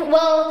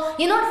 well,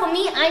 you know what, for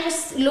me, I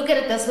just look at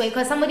it this way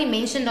because somebody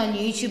mentioned on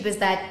YouTube is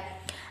that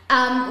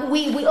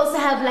we also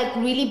have like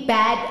really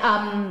bad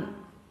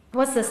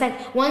what's the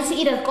like once you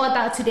eat a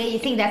kota today you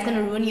think that's going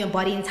to ruin your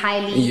body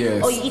entirely.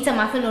 Yes. Or you eat a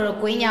muffin or a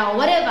guenya or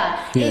whatever.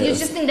 Yes. You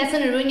just think that's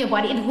going to ruin your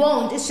body. It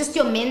won't. It's just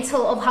your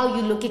mental of how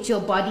you look at your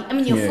body,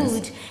 your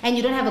food, and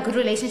you don't have a good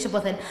relationship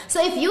with it.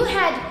 So if you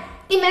had,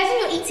 imagine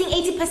you're eating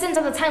 80%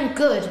 of the time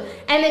good,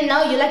 and then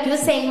now you're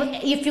saying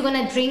if you're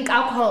going to drink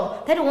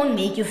alcohol, that won't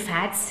make you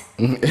fat.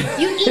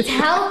 You eat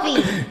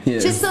healthy.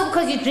 Yes. Just so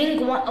because you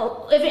drink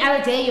every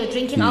other day you're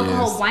drinking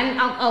alcohol, one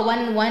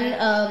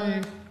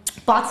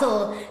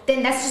bottle,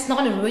 then that's just not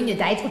going to ruin your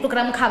diet.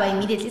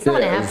 Immediately. It's not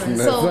going to happen.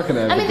 So, not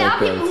gonna happen there are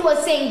like people who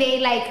are saying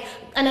they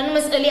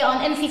Anonymous earlier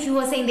on, and Fifi who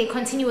was saying they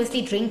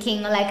continuously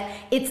drinking,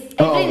 it's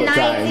every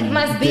night, it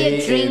must be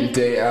day a drink. in,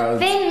 day out.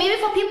 Then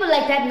maybe for people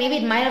like that, maybe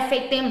it might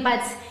affect them,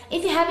 but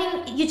if you're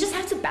having, you just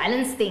have to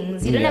balance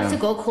things. You don't have to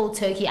go cold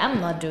turkey. I'm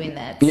not doing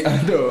that.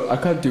 Yeah, no, I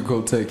can't do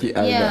cold turkey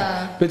either.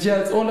 Yeah. But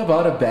yeah, it's all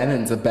about a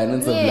balance of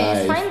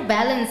life. Find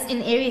balance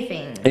in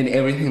everything. In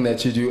everything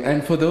that you do.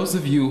 And for those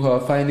of you who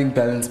are finding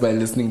balance by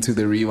listening to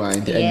the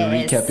rewind and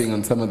recapping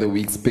on some of the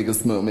week's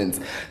biggest moments,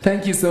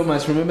 thank you so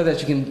much. Remember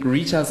that you can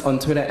reach us on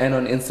Twitter and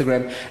on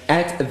Instagram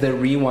at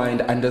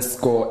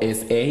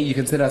 @therewind_SA. You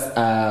can send us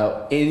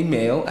an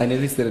email. I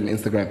nearly said an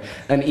Instagram.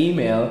 An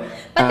email.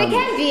 But they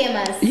can DM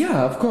us.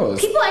 Yeah, of course.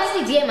 People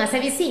actually DM us.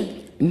 Have you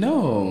seen?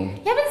 No.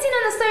 You haven't seen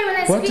on the story when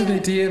I What speak? do they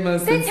DM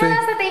us? They tell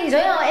us that they enjoy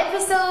our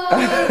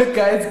episode.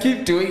 Guys,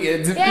 keep doing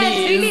it, please. Yeah,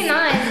 it's really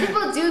nice.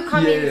 People do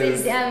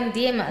comment and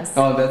DM us.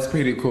 Oh, that's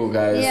pretty cool,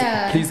 guys.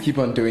 Yeah. Please keep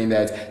on doing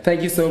that.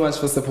 Thank you so much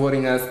for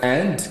supporting us.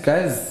 And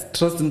guys,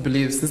 trust and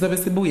believe.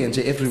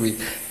 Every week.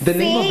 The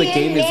name of the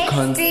game is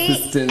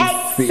consistency.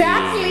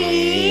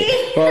 Exactly.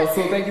 Well,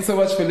 so thank you so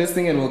much for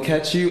listening, and we'll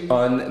catch you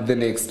on the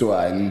next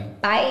one.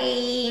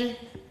 Bye.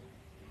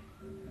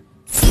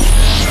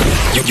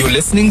 You're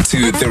listening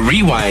to The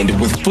Rewind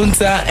with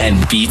Puntsa and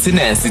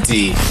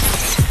BeeTenacity.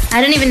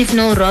 I don't even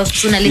know Rob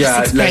Suna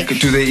lipstick. Yeah, like,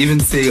 do they even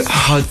say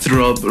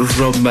heartthrob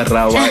Rob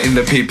Marawa in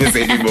the papers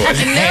anymore?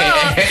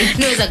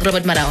 No, it's like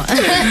Robert Marawa.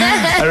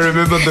 I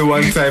remember the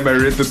one time I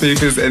read the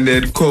papers and they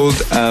had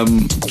called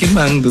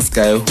Kimang, this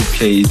guy who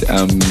played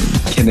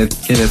Kenneth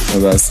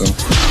Mabaso.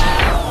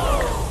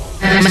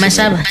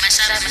 Mashaba.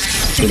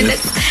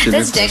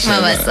 That's Jack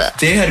Mabasa.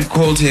 They had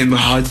called him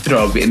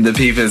heartthrob in the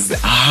papers.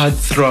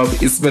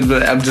 Heartthrob is, but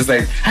I'm just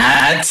like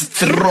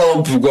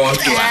heartthrob.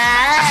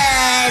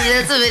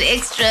 That's a bit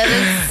extra.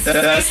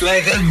 That's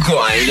like a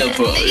guida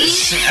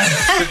push.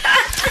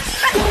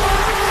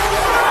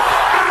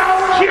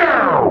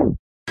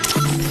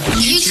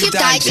 YouTube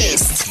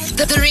Digest.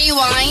 The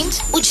Rewind.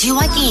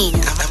 Ujiwa Game.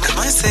 Am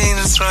I saying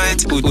this right?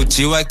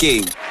 Ujiwa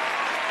Game.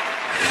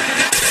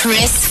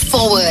 Press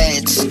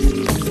forward.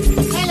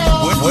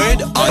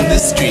 Word on the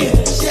street.